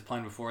they had this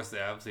plan before, so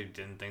they obviously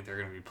didn't think they were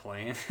going to be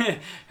playing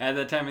at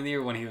that time of the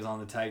year when he was on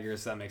the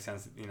Tigers. So that makes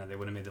sense. They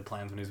would have made the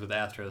plans when he was with the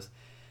Astros.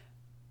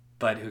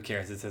 But who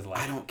cares? It's his life.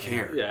 I don't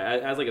care. Yeah,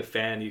 as like a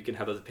fan, you can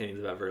have those opinions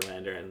about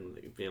Verlander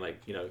and being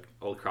like,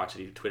 old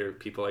crotchety Twitter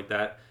people like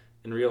that.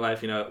 In real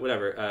life,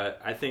 whatever.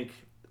 I think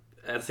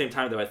at the same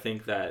time, though, I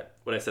think that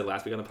what I said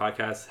last week on the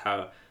podcast,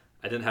 how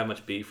I didn't have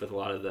much beef with a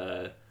lot of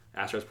the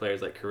Astros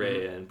players like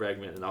Correa and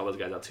Bregman and all those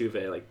guys,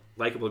 Altuve, like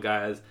likable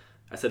guys.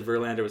 I said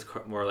Verlander was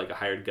more like a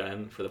hired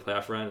gun for the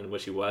playoff run,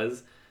 which he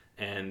was.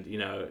 And,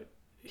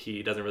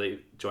 he doesn't really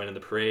join in the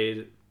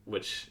parade,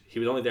 which he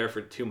was only there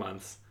for 2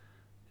 months.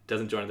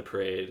 Doesn't join in the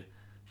parade.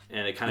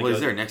 And it kind of goes... Well,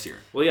 he's there next year.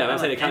 Well, yeah, I'm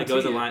saying it kind of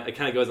goes in line. It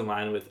kind of goes in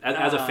line with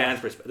as a fan's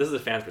perspective. This is a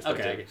fan's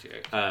perspective. Okay, I get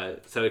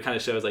you. So it kind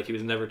of shows like he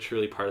was never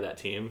truly part of that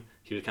team.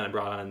 He was kind of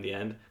brought on in the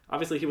end.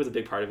 Obviously, he was a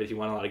big part of it. He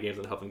won a lot of games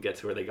and helped them get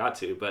to where they got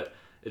to. But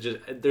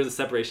there's a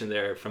separation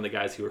there from the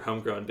guys who were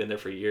homegrown, been there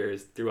for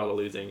years, through all the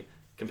losing,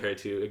 compared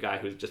to a guy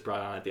who's just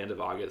brought on at the end of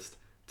August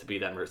to be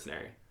that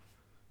mercenary,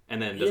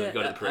 and then doesn't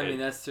go to the parade. I mean,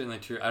 that's certainly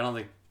true.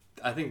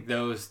 I think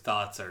those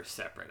thoughts are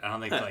separate. I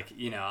don't think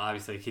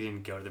obviously he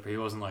didn't go to the parade.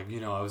 He wasn't like,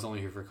 I was only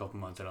here for a couple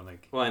months. I don't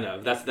think. Well, I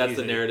know that's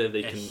the narrative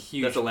they can.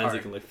 That's the lens you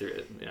can look through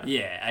it.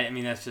 Yeah, I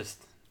mean that's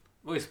just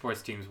the way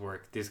sports teams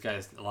work. These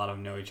guys, a lot of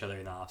them know each other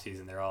in the off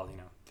season. They're all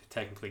they're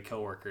technically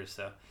coworkers.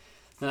 So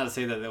it's not to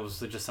say that it was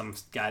just some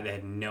guy that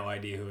had no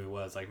idea who he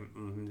was. Like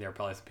there were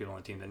probably some people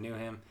on the team that knew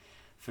him,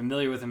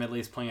 familiar with him at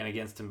least, playing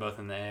against him both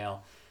in the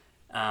AL.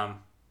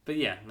 But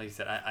yeah, like you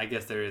said, I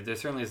guess there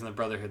certainly isn't the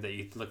brotherhood that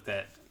you looked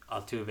at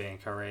Altuve and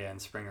Correa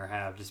and Springer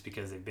have just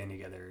because they've been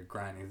together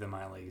grinding the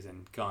minor leagues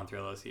and gone through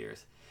all those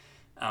years.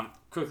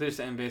 Quickly, just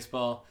to end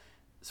baseball,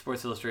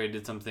 Sports Illustrated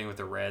did something with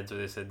the Reds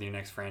where they said your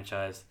next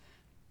franchise,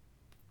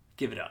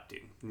 give it up,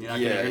 dude.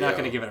 You're not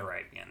going to give it a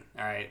right again.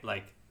 All right,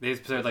 like they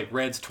said like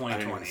Reds 2020. I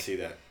didn't even see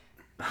that.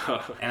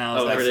 And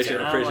I was prediction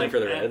for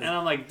the Reds. And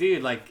I'm like,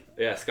 dude, like...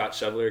 Yeah, Scott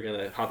Schebler going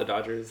to haunt the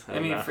Dodgers.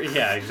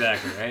 Yeah,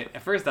 exactly,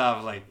 right? First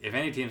off, like, if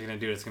any team's going to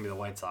do it, it's going to be the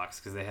White Sox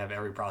because they have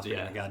every prospect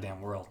in the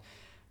goddamn world.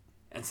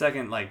 And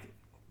second, like,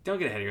 don't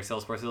get ahead of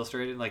yourself, Sports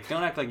Illustrated. Like,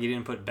 don't act like you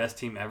didn't put best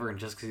team ever and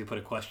just because you put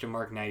a question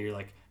mark, now you're,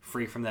 like,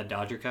 free from that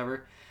Dodger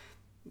cover.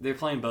 They're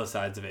playing both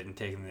sides of it and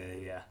taking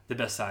the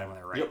best side when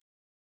they're right. Yep.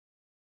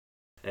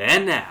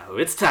 And now,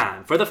 it's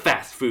time for the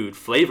fast food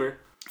flavor.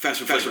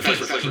 Fast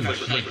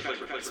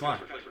food.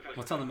 Smart.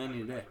 What's on the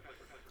menu today?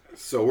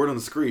 So word on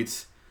the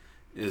streets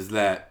is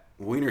that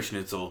Wiener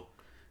Schnitzel,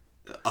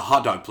 a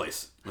hot dog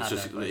place.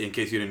 In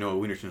case you didn't know what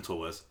Wiener Schnitzel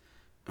was,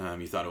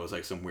 you thought it was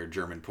like some weird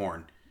German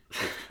porn.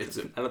 I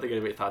don't think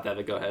anybody thought that,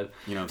 but go ahead.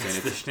 You know what I'm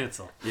saying? It's the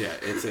schnitzel. Yeah,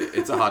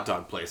 it's a hot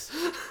dog place.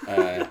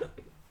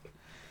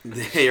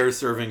 They are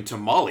serving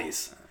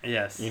tamales.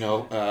 Yes.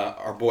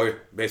 Our boy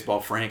Baseball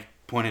Frank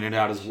pointed it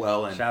out as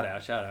well. And shout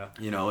out.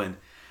 And I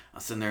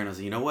was sitting there and I was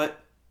like, you know what?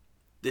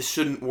 This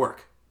shouldn't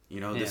work.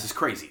 This is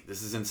crazy.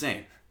 This is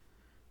insane.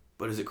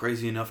 But is it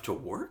crazy enough to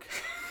work?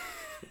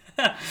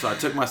 So I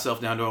took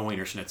myself down to a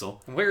Wiener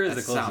Schnitzel. Where is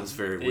the closest? Sounds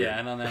very weird. Yeah,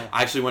 I don't know.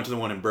 I actually went to the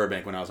one in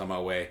Burbank when I was on my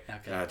way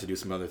to do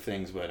some other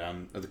things, but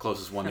the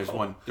closest one, there's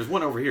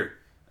one over here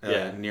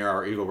near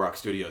our Eagle Rock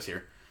studios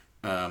here.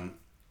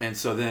 And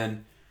so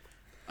then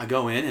I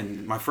go in,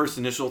 and my first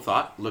initial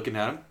thought, looking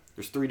at them,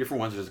 there's 3 different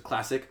ones. There's a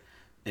classic,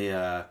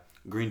 a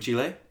green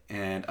chile,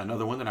 and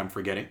another one that I'm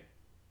forgetting.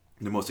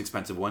 The most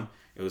expensive one.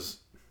 It was...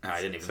 I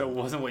didn't even. So it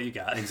wasn't what you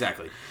got.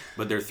 Exactly.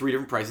 But there are 3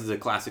 different prices. The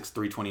classic's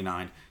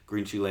 $3.29.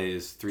 Green chile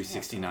is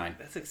 $3.69.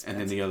 That's expensive.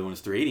 And then the other one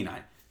is $3.89.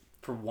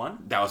 For one?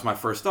 That was my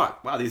first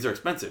thought. Wow, these are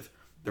expensive.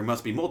 There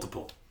must be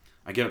multiple.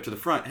 I get up to the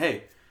front.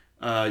 Hey,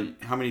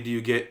 how many do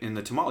you get in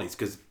the tamales?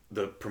 Because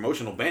the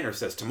promotional banner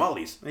says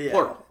tamales,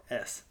 plural.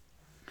 Yes.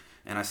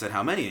 And I said,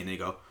 how many? And they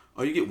go,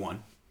 oh, you get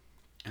 1.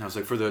 And I was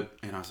like,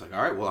 and I was like,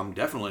 all right, well, I'm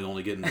definitely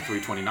only getting the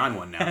 $3.29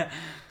 one now.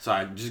 So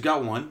I just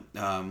got 1.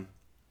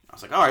 I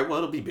was like, all right, well,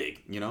 it'll be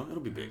big. It'll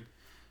be big.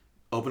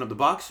 Open up the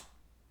box,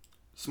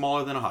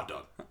 smaller than a hot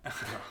dog. Oh,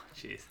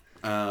 jeez.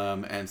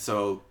 And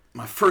so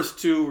my first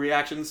 2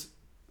 reactions,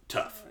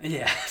 tough.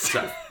 Yeah.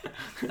 Tough.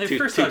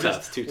 Too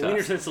tough.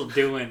 Wiener Schnitzel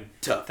doing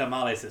tough.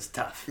 Tamales is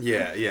tough.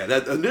 Yeah.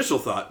 That initial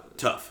thought,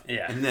 tough.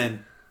 Yeah. And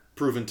then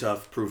proven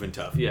tough.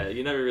 Yeah,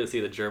 you never really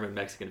see the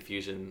German-Mexican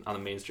fusion on the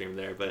mainstream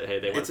there, but hey,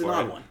 they went It's an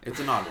odd one. It's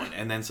an odd one.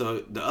 And then so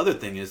the other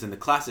thing is, in the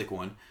classic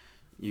one,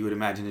 you would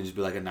imagine it'd just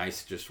be like a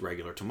nice, just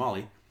regular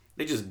tamale.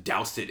 They just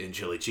doused it in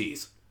chili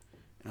cheese.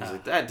 And I was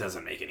like, that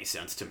doesn't make any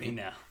sense to me.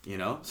 No. You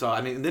know? So,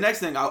 I mean, the next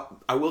thing,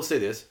 I will say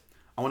this.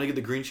 I want to get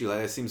the green chile.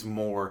 That seems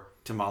more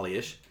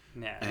tamale-ish.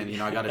 Yeah. And, you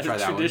know, I got to try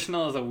that one. As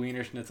traditional as a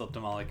Wiener Schnitzel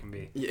tamale can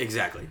be. Yeah,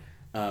 exactly.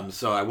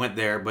 So I went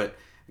there, but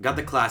got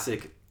the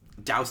classic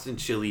doused in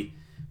chili.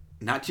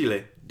 Not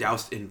chile.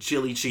 Doused in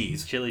chili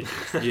cheese. Chili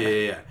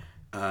cheese.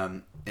 Yeah.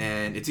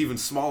 And it's even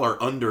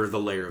smaller under the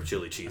layer of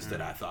chili cheese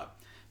that I thought.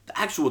 The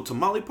actual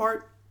tamale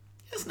part,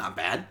 it's not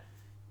bad.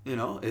 You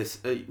know, it's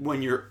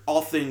when you're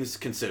all things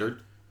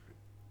considered.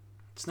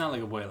 It's not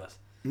like abuelas.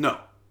 No,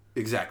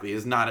 exactly.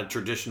 It's not a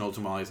traditional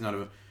tamale. It's not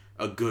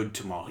a good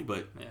tamale.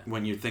 But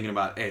when you're thinking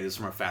about, hey, this is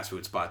from a fast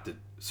food spot that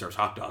serves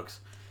hot dogs,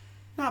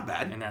 not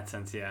bad. In that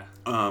sense, yeah.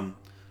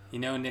 You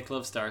know, Nick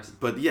loves stars.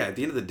 But yeah, at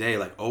the end of the day,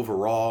 like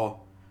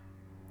overall,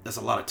 that's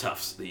a lot of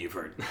toughs that you've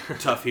heard.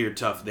 Tough here,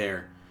 tough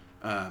there.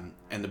 And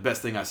the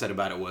best thing I said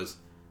about it was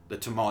the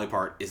tamale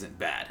part isn't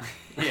bad.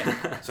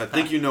 Yeah. So I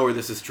think you know where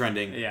this is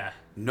trending. Yeah.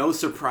 No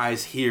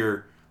surprise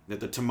here that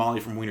the tamale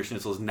from Wiener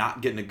Schnitzel is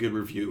not getting a good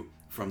review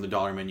from the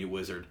Dollar Menu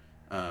Wizard.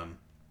 I'm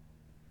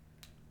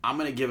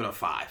going to give it a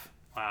 5.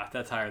 Wow,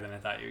 that's higher than I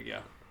thought you would go.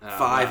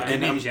 5. And I'm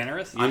being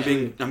generous?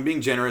 I'm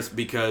being generous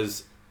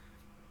because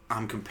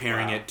I'm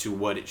comparing it to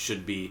what it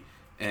should be,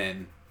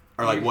 and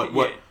or like what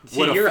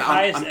your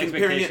highest I'm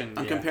comparing expectation.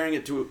 I'm comparing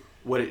it to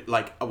what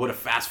a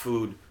fast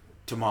food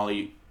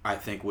tamale I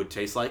think would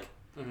taste like,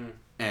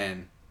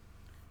 and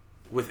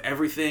with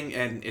everything,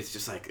 and it's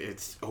just like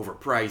it's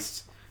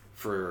overpriced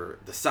for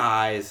the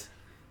size,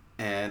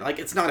 and like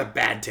it's not a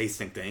bad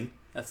tasting thing.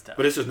 That's tough.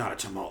 But it's just not a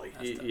tamale.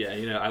 Yeah,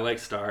 you know, I like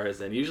stars,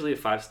 and usually a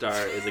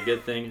 5-star is a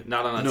good thing.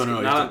 Not on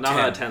a not on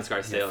a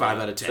 10-star scale. 5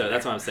 out of 10. So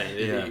that's what I'm saying.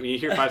 Yeah. When you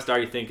hear 5-star,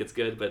 you think it's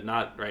good, but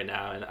not right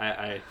now.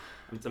 And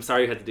I'm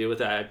sorry you had to deal with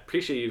that. I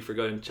appreciate you for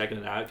going and checking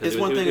it out because it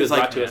was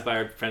brought to us by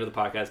our friend of the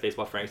podcast,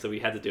 Baseball Frank. So we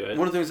had to do it.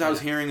 One of the things I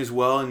was hearing as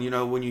well, and you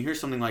know, when you hear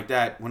something like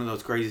that, one of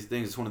those crazy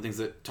things, it's one of the things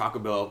that Taco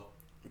Bell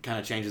kind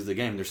of changes the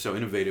game. They're so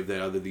innovative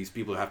that these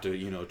people have to,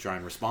 you know, try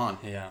and respond.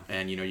 Yeah.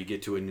 And you know, you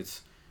get to it, and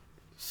it's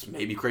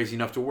maybe crazy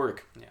enough to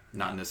work. Yeah.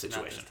 Not in this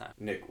situation. Not this time.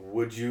 Nick,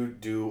 would you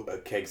do a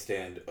keg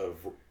stand of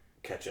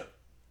ketchup?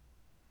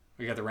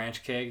 We got the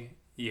ranch keg.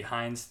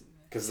 Heinz.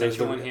 Because there's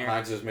the one here.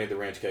 Heinz just made the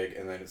ranch keg,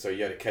 and then so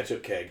you had a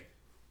ketchup keg.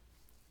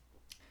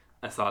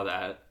 I saw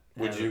that.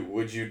 Would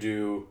you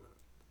do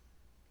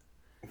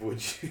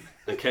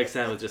a keg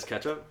stand with just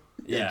ketchup?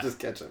 Yeah, just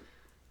ketchup.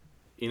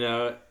 You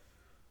know,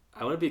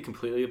 I wouldn't be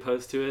completely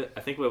opposed to it. I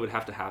think what would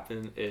have to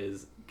happen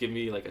is give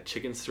me like a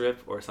chicken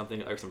strip or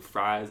something, or some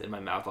fries in my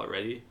mouth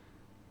already,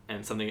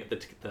 and something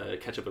the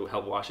ketchup would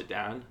help wash it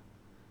down.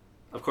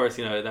 Of course,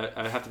 you know, that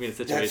I would have to be in a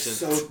situation.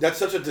 That's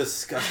such a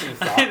disgusting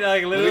thought. Like,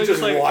 literally Let me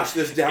just like, wash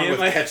this down with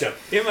ketchup.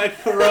 In my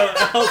throat.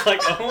 I was like,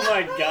 oh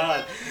my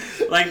god.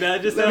 Like,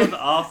 that just sounds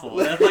awful.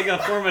 That's like a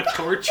form of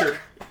torture.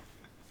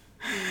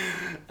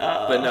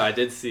 But no, I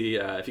did see,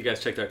 if you guys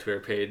checked our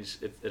Twitter page,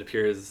 it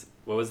appears,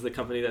 what was the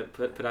company that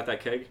put out that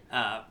keg?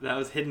 That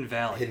was Hidden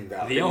Valley. Hidden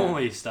Valley. The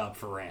only stop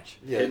for ranch.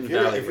 Yeah, if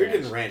you're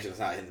getting ranch and it's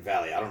not Hidden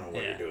Valley, I don't know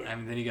what you're doing. I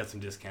mean, then you got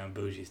some discount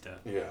bougie stuff.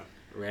 Yeah.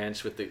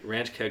 Ranch with the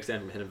ranch keg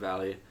stand from Hidden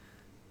Valley.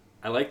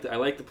 I like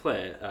the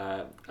play.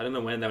 I don't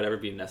know when that would ever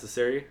be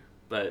necessary,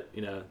 but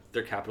you know,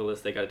 they're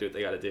capitalists. They got to do what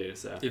they got to do.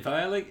 So if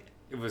I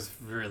it was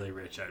really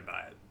rich, I'd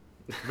buy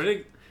it.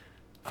 But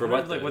for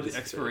what? Like what the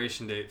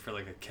expiration date for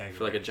like a keg?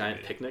 For like a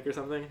giant picnic or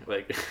something?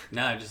 Like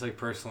nah, just like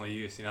personal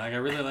use. You know, like I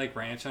really like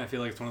ranch, and I feel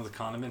like it's one of the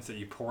condiments that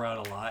you pour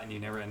out a lot, and you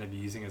never end up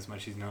using as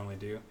much as you normally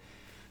do.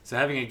 So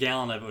having a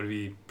gallon of it would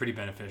be pretty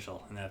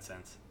beneficial in that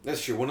sense.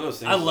 That's true. One of those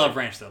things. I love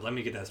ranch though. Let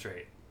me get that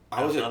straight.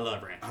 I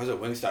love ranch. I was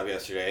at Wingstop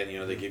yesterday, and you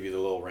know they give you the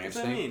little ranch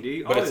thing. What I mean,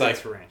 dude. But it's like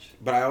for ranch.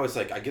 But I always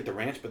I get the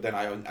ranch, but then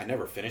I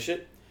never finish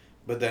it.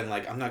 But then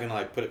like I'm not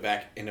gonna put it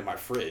back into my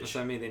fridge. That's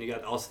what I mean. Then you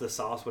got also the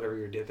sauce, whatever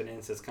you're dipping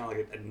in. So it's kind of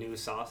like a new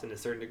sauce in a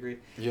certain degree.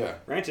 Yeah.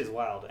 Ranch is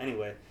wild.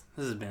 Anyway,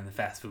 this has been the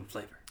fast food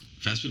flavor.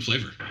 Fast food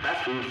flavor.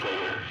 Fast food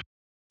flavor.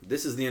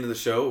 This is the end of the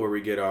show where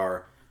we get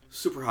our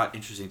super hot,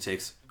 interesting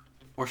takes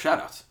or shout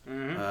outs.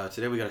 Mm-hmm.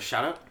 Today we got a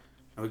shout out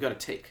and we got a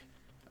take.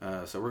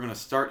 So we're gonna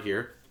start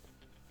here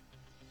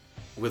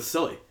with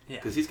Silly,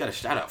 because he's got a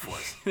shout out for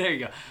us. There you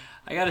go.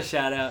 I got a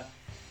shout out.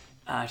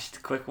 Just a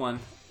quick one.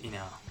 You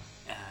know,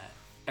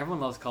 everyone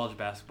loves college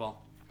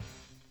basketball.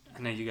 I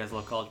know you guys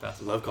love college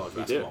basketball. Love college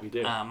basketball. We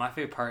do. My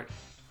favorite part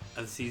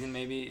of the season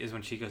maybe is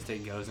when Chico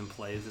State goes and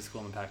plays the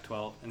school in the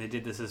Pac-12, and they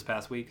did this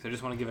past week. So I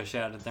just want to give a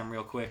shout out to them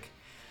real quick.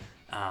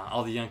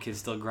 All the young kids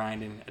still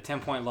grinding. A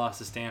 10-point loss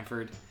to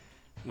Stanford,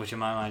 which in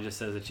my mind just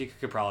says that Chico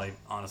could probably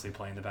honestly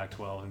play in the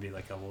Pac-12 and be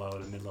like a low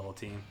to mid-level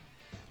team,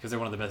 because they're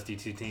one of the best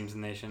D2 teams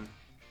in the nation.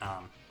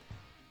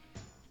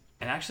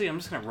 And actually, I'm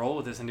just going to roll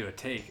with this into a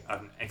take,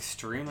 an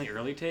extremely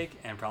early take,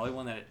 and probably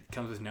one that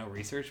comes with no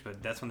research,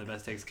 but that's when the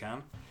best takes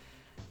come.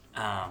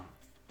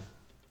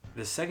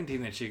 The second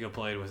team that Chico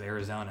played was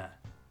Arizona,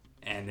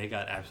 and they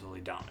got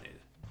absolutely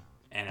dominated.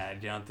 And I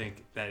don't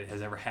think that it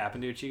has ever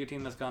happened to a Chico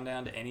team that's gone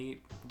down to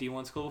any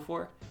D1 school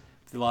before.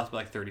 They lost by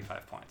like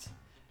 35 points.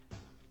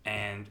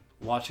 And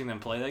watching them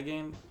play that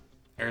game,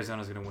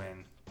 Arizona's going to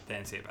win the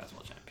NCAA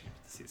basketball championship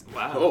the season.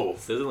 Wow. Oh.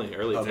 Sizzling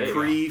early A take.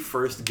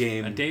 pre-first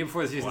game. A day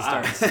before the season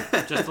Wow.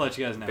 starts, just to let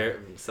you guys know.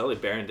 Slowly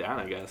bearing down,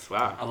 I guess.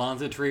 Wow.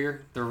 Alonzo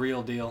Trier, the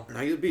real deal. Now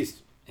he's a beast.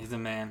 He's the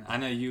man. I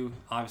know you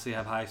obviously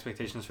have high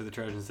expectations for the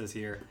Trojans this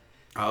year.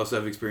 I also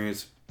have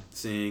experience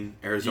seeing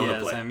Arizona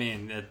Yes, play. I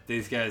mean that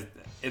these guys,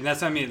 and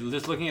that's what I mean.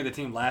 Just looking at the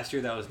team last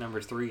year, that was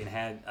number 3 and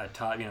had a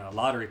top, a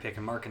lottery pick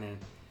in Markkanen,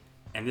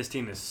 and this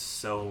team is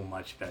so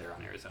much better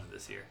on Arizona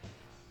this year.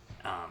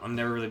 I've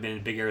never really been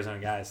a big Arizona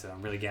guy, so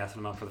I'm really gassing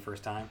them up for the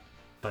first time.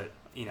 But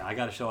I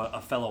got to show a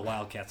fellow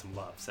Wildcat some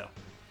love. So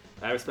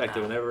I respect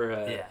it.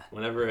 yeah.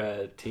 Whenever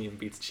a team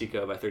beats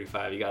Chico by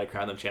 35, you got to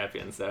crown them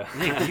champions. So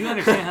Nick, you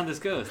understand how this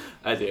goes.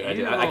 I do.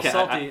 You're a little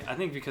salty. I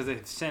think because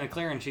Santa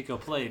Clara and Chico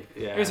played.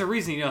 Yeah. There's a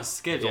reason you don't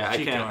schedule Yeah,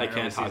 Chico. I in the early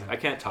can't talk. season. I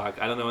can't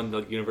talk. I don't know when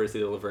the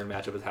University of Laverne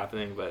matchup is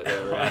happening, but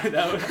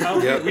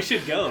We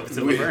should go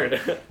to We-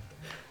 Laverne.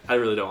 I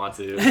really don't want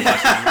to.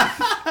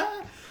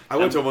 I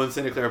went to one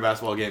Santa Clara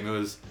basketball game. It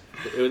was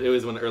It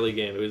was one early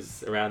game. It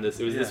was around this.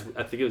 It was this.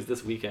 Yeah. I think it was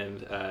this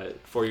weekend,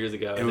 4 years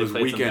ago. it and they was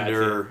played some bad team.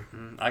 weekender.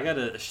 I got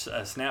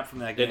a snap from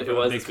that game. It from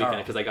was Big this weekend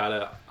Carl. because I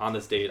got on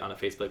this date on a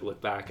Facebook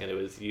look back, and it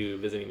was you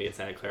visiting me at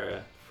Santa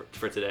Clara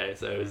for today.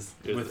 So it was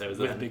with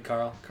then. Big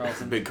Carl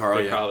Carlson. Big Carl,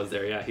 Big yeah. Carl was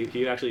there. Yeah,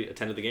 he actually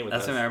attended the game with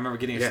That's us. something I remember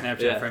getting a Yeah.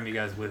 Snapchat Yeah. from you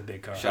guys with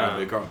Big Carl. Shout out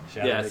Big Carl.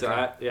 Shout out Yeah, Big so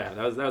Carl.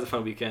 that was a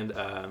fun weekend.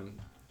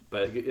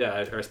 But yeah,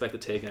 I respect the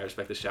take and I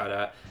respect the shout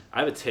out. I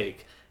have a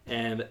take,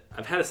 and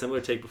I've had a similar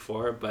take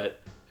before,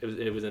 but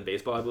it was in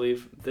baseball, I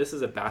believe. This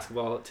is a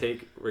basketball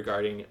take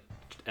regarding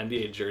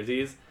NBA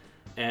jerseys,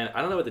 and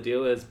I don't know what the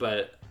deal is,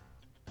 but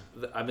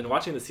I've been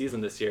watching the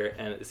season this year,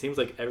 and it seems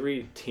like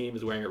every team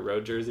is wearing a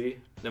road jersey,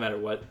 no matter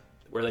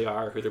where they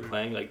are, who they're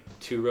playing. Like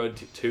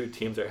two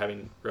teams are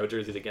having road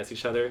jerseys against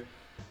each other,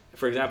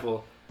 for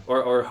example,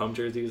 or home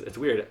jerseys. It's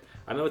weird.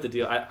 I don't know what the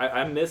deal.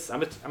 I miss.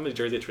 I'm a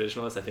jersey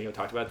traditionalist. I think I've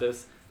talked about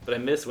this, but I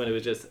miss when it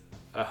was just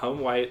a home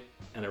white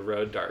and a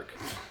road dark.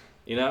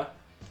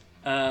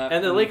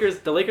 And the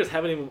Lakers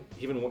haven't even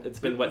it's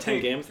been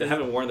 10 games. They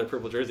haven't worn their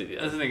purple jersey yet.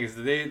 That's the thing is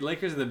the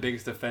Lakers are the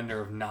biggest defender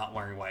of not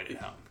wearing white at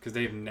home because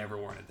they've never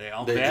worn it. They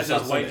have just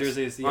those on white Sundays.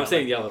 jerseys. Well, I'm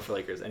saying yellow for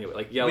Lakers anyway,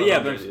 like yellow. But yeah,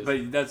 home jerseys.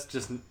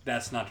 but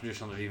that's not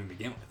traditional to even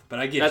begin with. But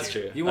I get That's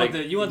you. true. You want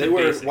Like, the They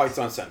wear basics. whites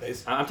on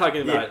Sundays. I'm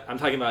talking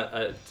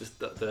about just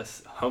the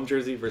home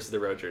jersey versus the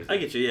road jersey. I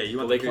get you. Yeah, you the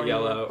want Laker plain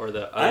yellow or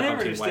the I other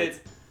never home team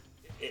understood.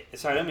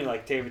 whites. Sorry, I don't mean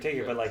like take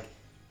it, but like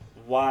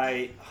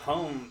why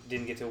home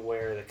didn't get to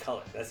wear the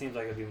color. That seems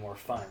like it'd be more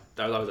fun.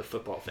 That was always a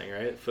football thing,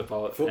 right?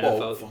 Football Football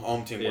NFL.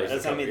 home team Yeah, wears the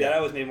That's what I mean. color, That yeah.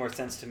 always made more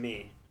sense to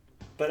me.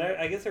 But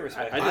I guess I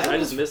respect. I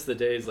just miss the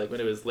days like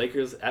when it was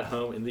Lakers at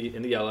home in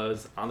the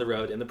yellows, on the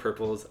road in the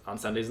purples, on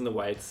Sundays in the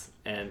whites,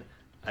 and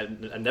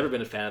I've never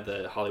been a fan of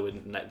the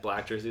Hollywood night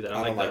black jerseys. I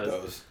don't like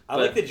those. I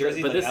like the But-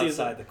 jersey but like this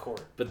season- outside the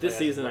court. But this Like,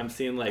 season I'm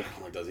seeing like I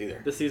don't like those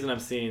either. this season I'm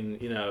seeing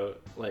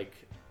like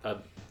it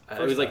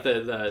First was like off-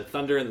 the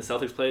Thunder and the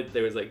Celtics played.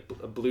 There was like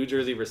a blue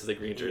jersey versus a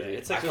green jersey.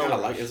 it's I a kind of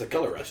color like rush. it's a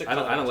color rush. I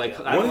don't like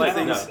Yeah. I don't One of like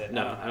the no, things-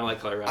 no I don't like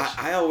color rush.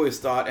 I always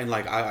thought, and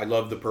like I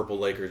love the purple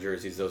Laker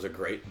jerseys; those are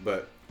great.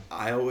 But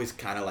I always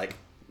kind of like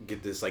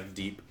get this like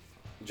deep,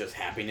 just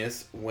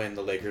happiness when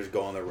the Lakers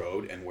go on the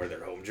road and wear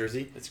their home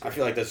jersey. It's I great.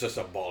 feel like that's just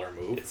a baller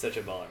move. It's such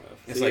a baller move.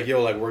 It's like,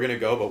 yo, like we're gonna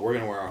go, but we're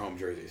gonna wear our home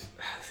jerseys.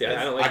 See,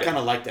 I don't like I kind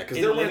of like that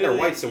because they're wearing their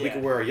whites, so we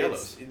can wear our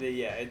yellows.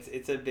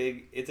 It's a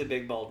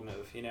big bold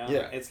move.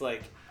 Yeah. It's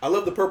like I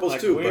love the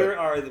purples too, we but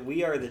are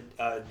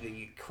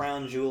the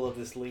crown jewel of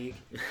this league.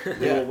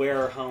 We Yeah. will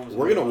wear our homes.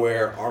 we're gonna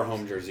wear our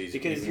home jerseys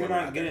because even you're when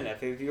we're not good there.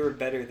 enough. If you were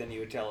better, then you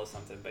would tell us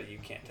something, but you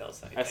can't tell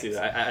us anything. I see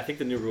that. I think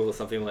the new rule is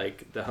something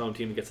like the home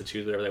team gets to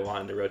choose whatever they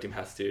want, and the road team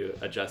has to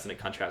adjust in a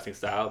contrasting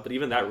style. But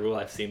even that rule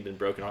I've seen been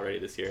broken already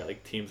this year.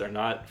 Like teams are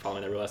not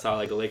following that rule. I saw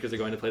like the Lakers are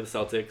going to play the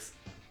Celtics.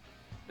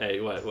 Hey,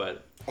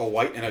 what? A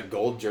white and a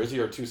gold jersey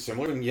are too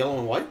similar in yellow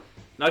and white.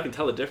 Now I can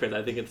tell the difference.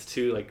 I think it's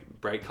two like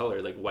bright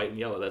colors, like white and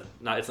yellow. That's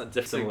not. It's not It's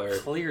a dissimilar.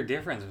 clear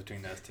difference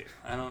between those two.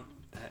 I don't.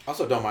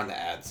 Also, don't mind the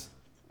ads.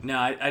 No,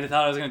 I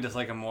thought I was gonna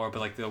dislike them more, but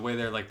like the way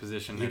they're like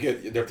positioned. You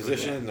get their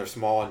position, and they're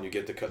small, and you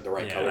get the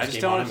right Yeah, color I just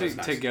scheme don't on want them. to,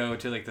 It's to nice. go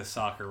to like the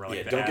soccer where like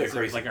Yeah, the don't get ads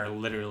crazy. like are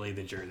literally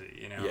the jersey,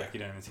 you know, Yeah. like you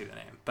don't even see the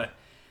name. But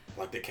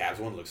Like the Cavs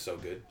one looks so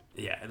good.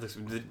 yeah, it looks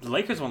the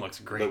Lakers one looks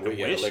great. The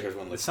The Wish, Lakers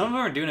one looks some of good.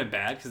 them are doing it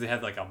bad because they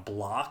have like a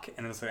block,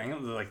 and it's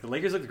like the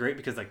Lakers look great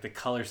because like the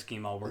color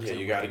scheme all works. Yeah, in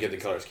you with got to the get the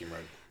jersey. color scheme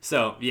right.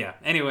 So yeah.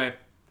 Anyway,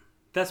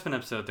 that's been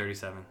episode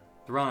 37,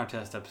 the Ron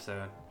Artest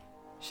episode.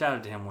 Shout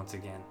out to him once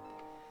again.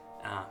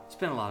 It's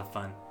been a lot of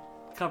fun.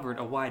 Covered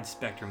a wide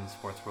spectrum in the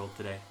sports world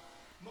today.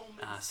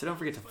 So don't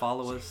forget to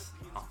follow us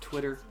on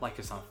Twitter, like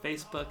us on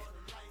Facebook,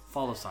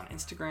 follow us on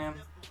Instagram,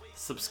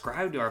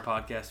 subscribe to our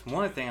podcast.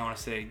 One other thing I want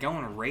to say, go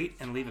and rate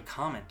and leave a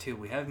comment too.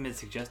 We haven't been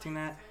suggesting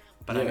that,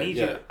 but I Yeah, need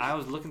yeah. you. I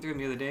was looking through them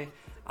the other day.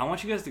 I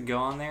want you guys to go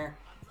on there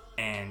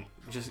and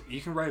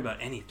you can write about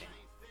anything.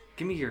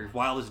 Give me your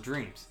wildest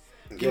dreams.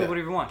 Give me Yeah.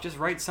 whatever you want. Just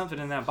write something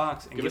in that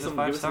box and Give us us some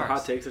 5 give us some stars.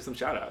 hot takes or some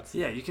shout outs.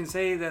 Yeah, you can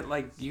say that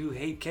like you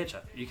hate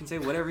ketchup. You can say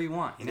whatever you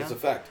want. You know, It's a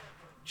fact.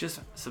 just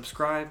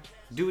subscribe,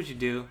 do what you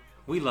do.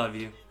 We love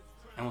you,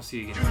 and and we'll see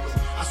you again next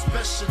time. I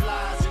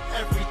specialize in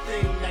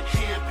everything that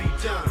can't be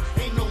done.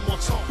 Ain't no more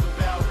talk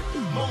about it.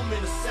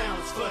 Moment of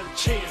silence for the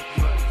champion.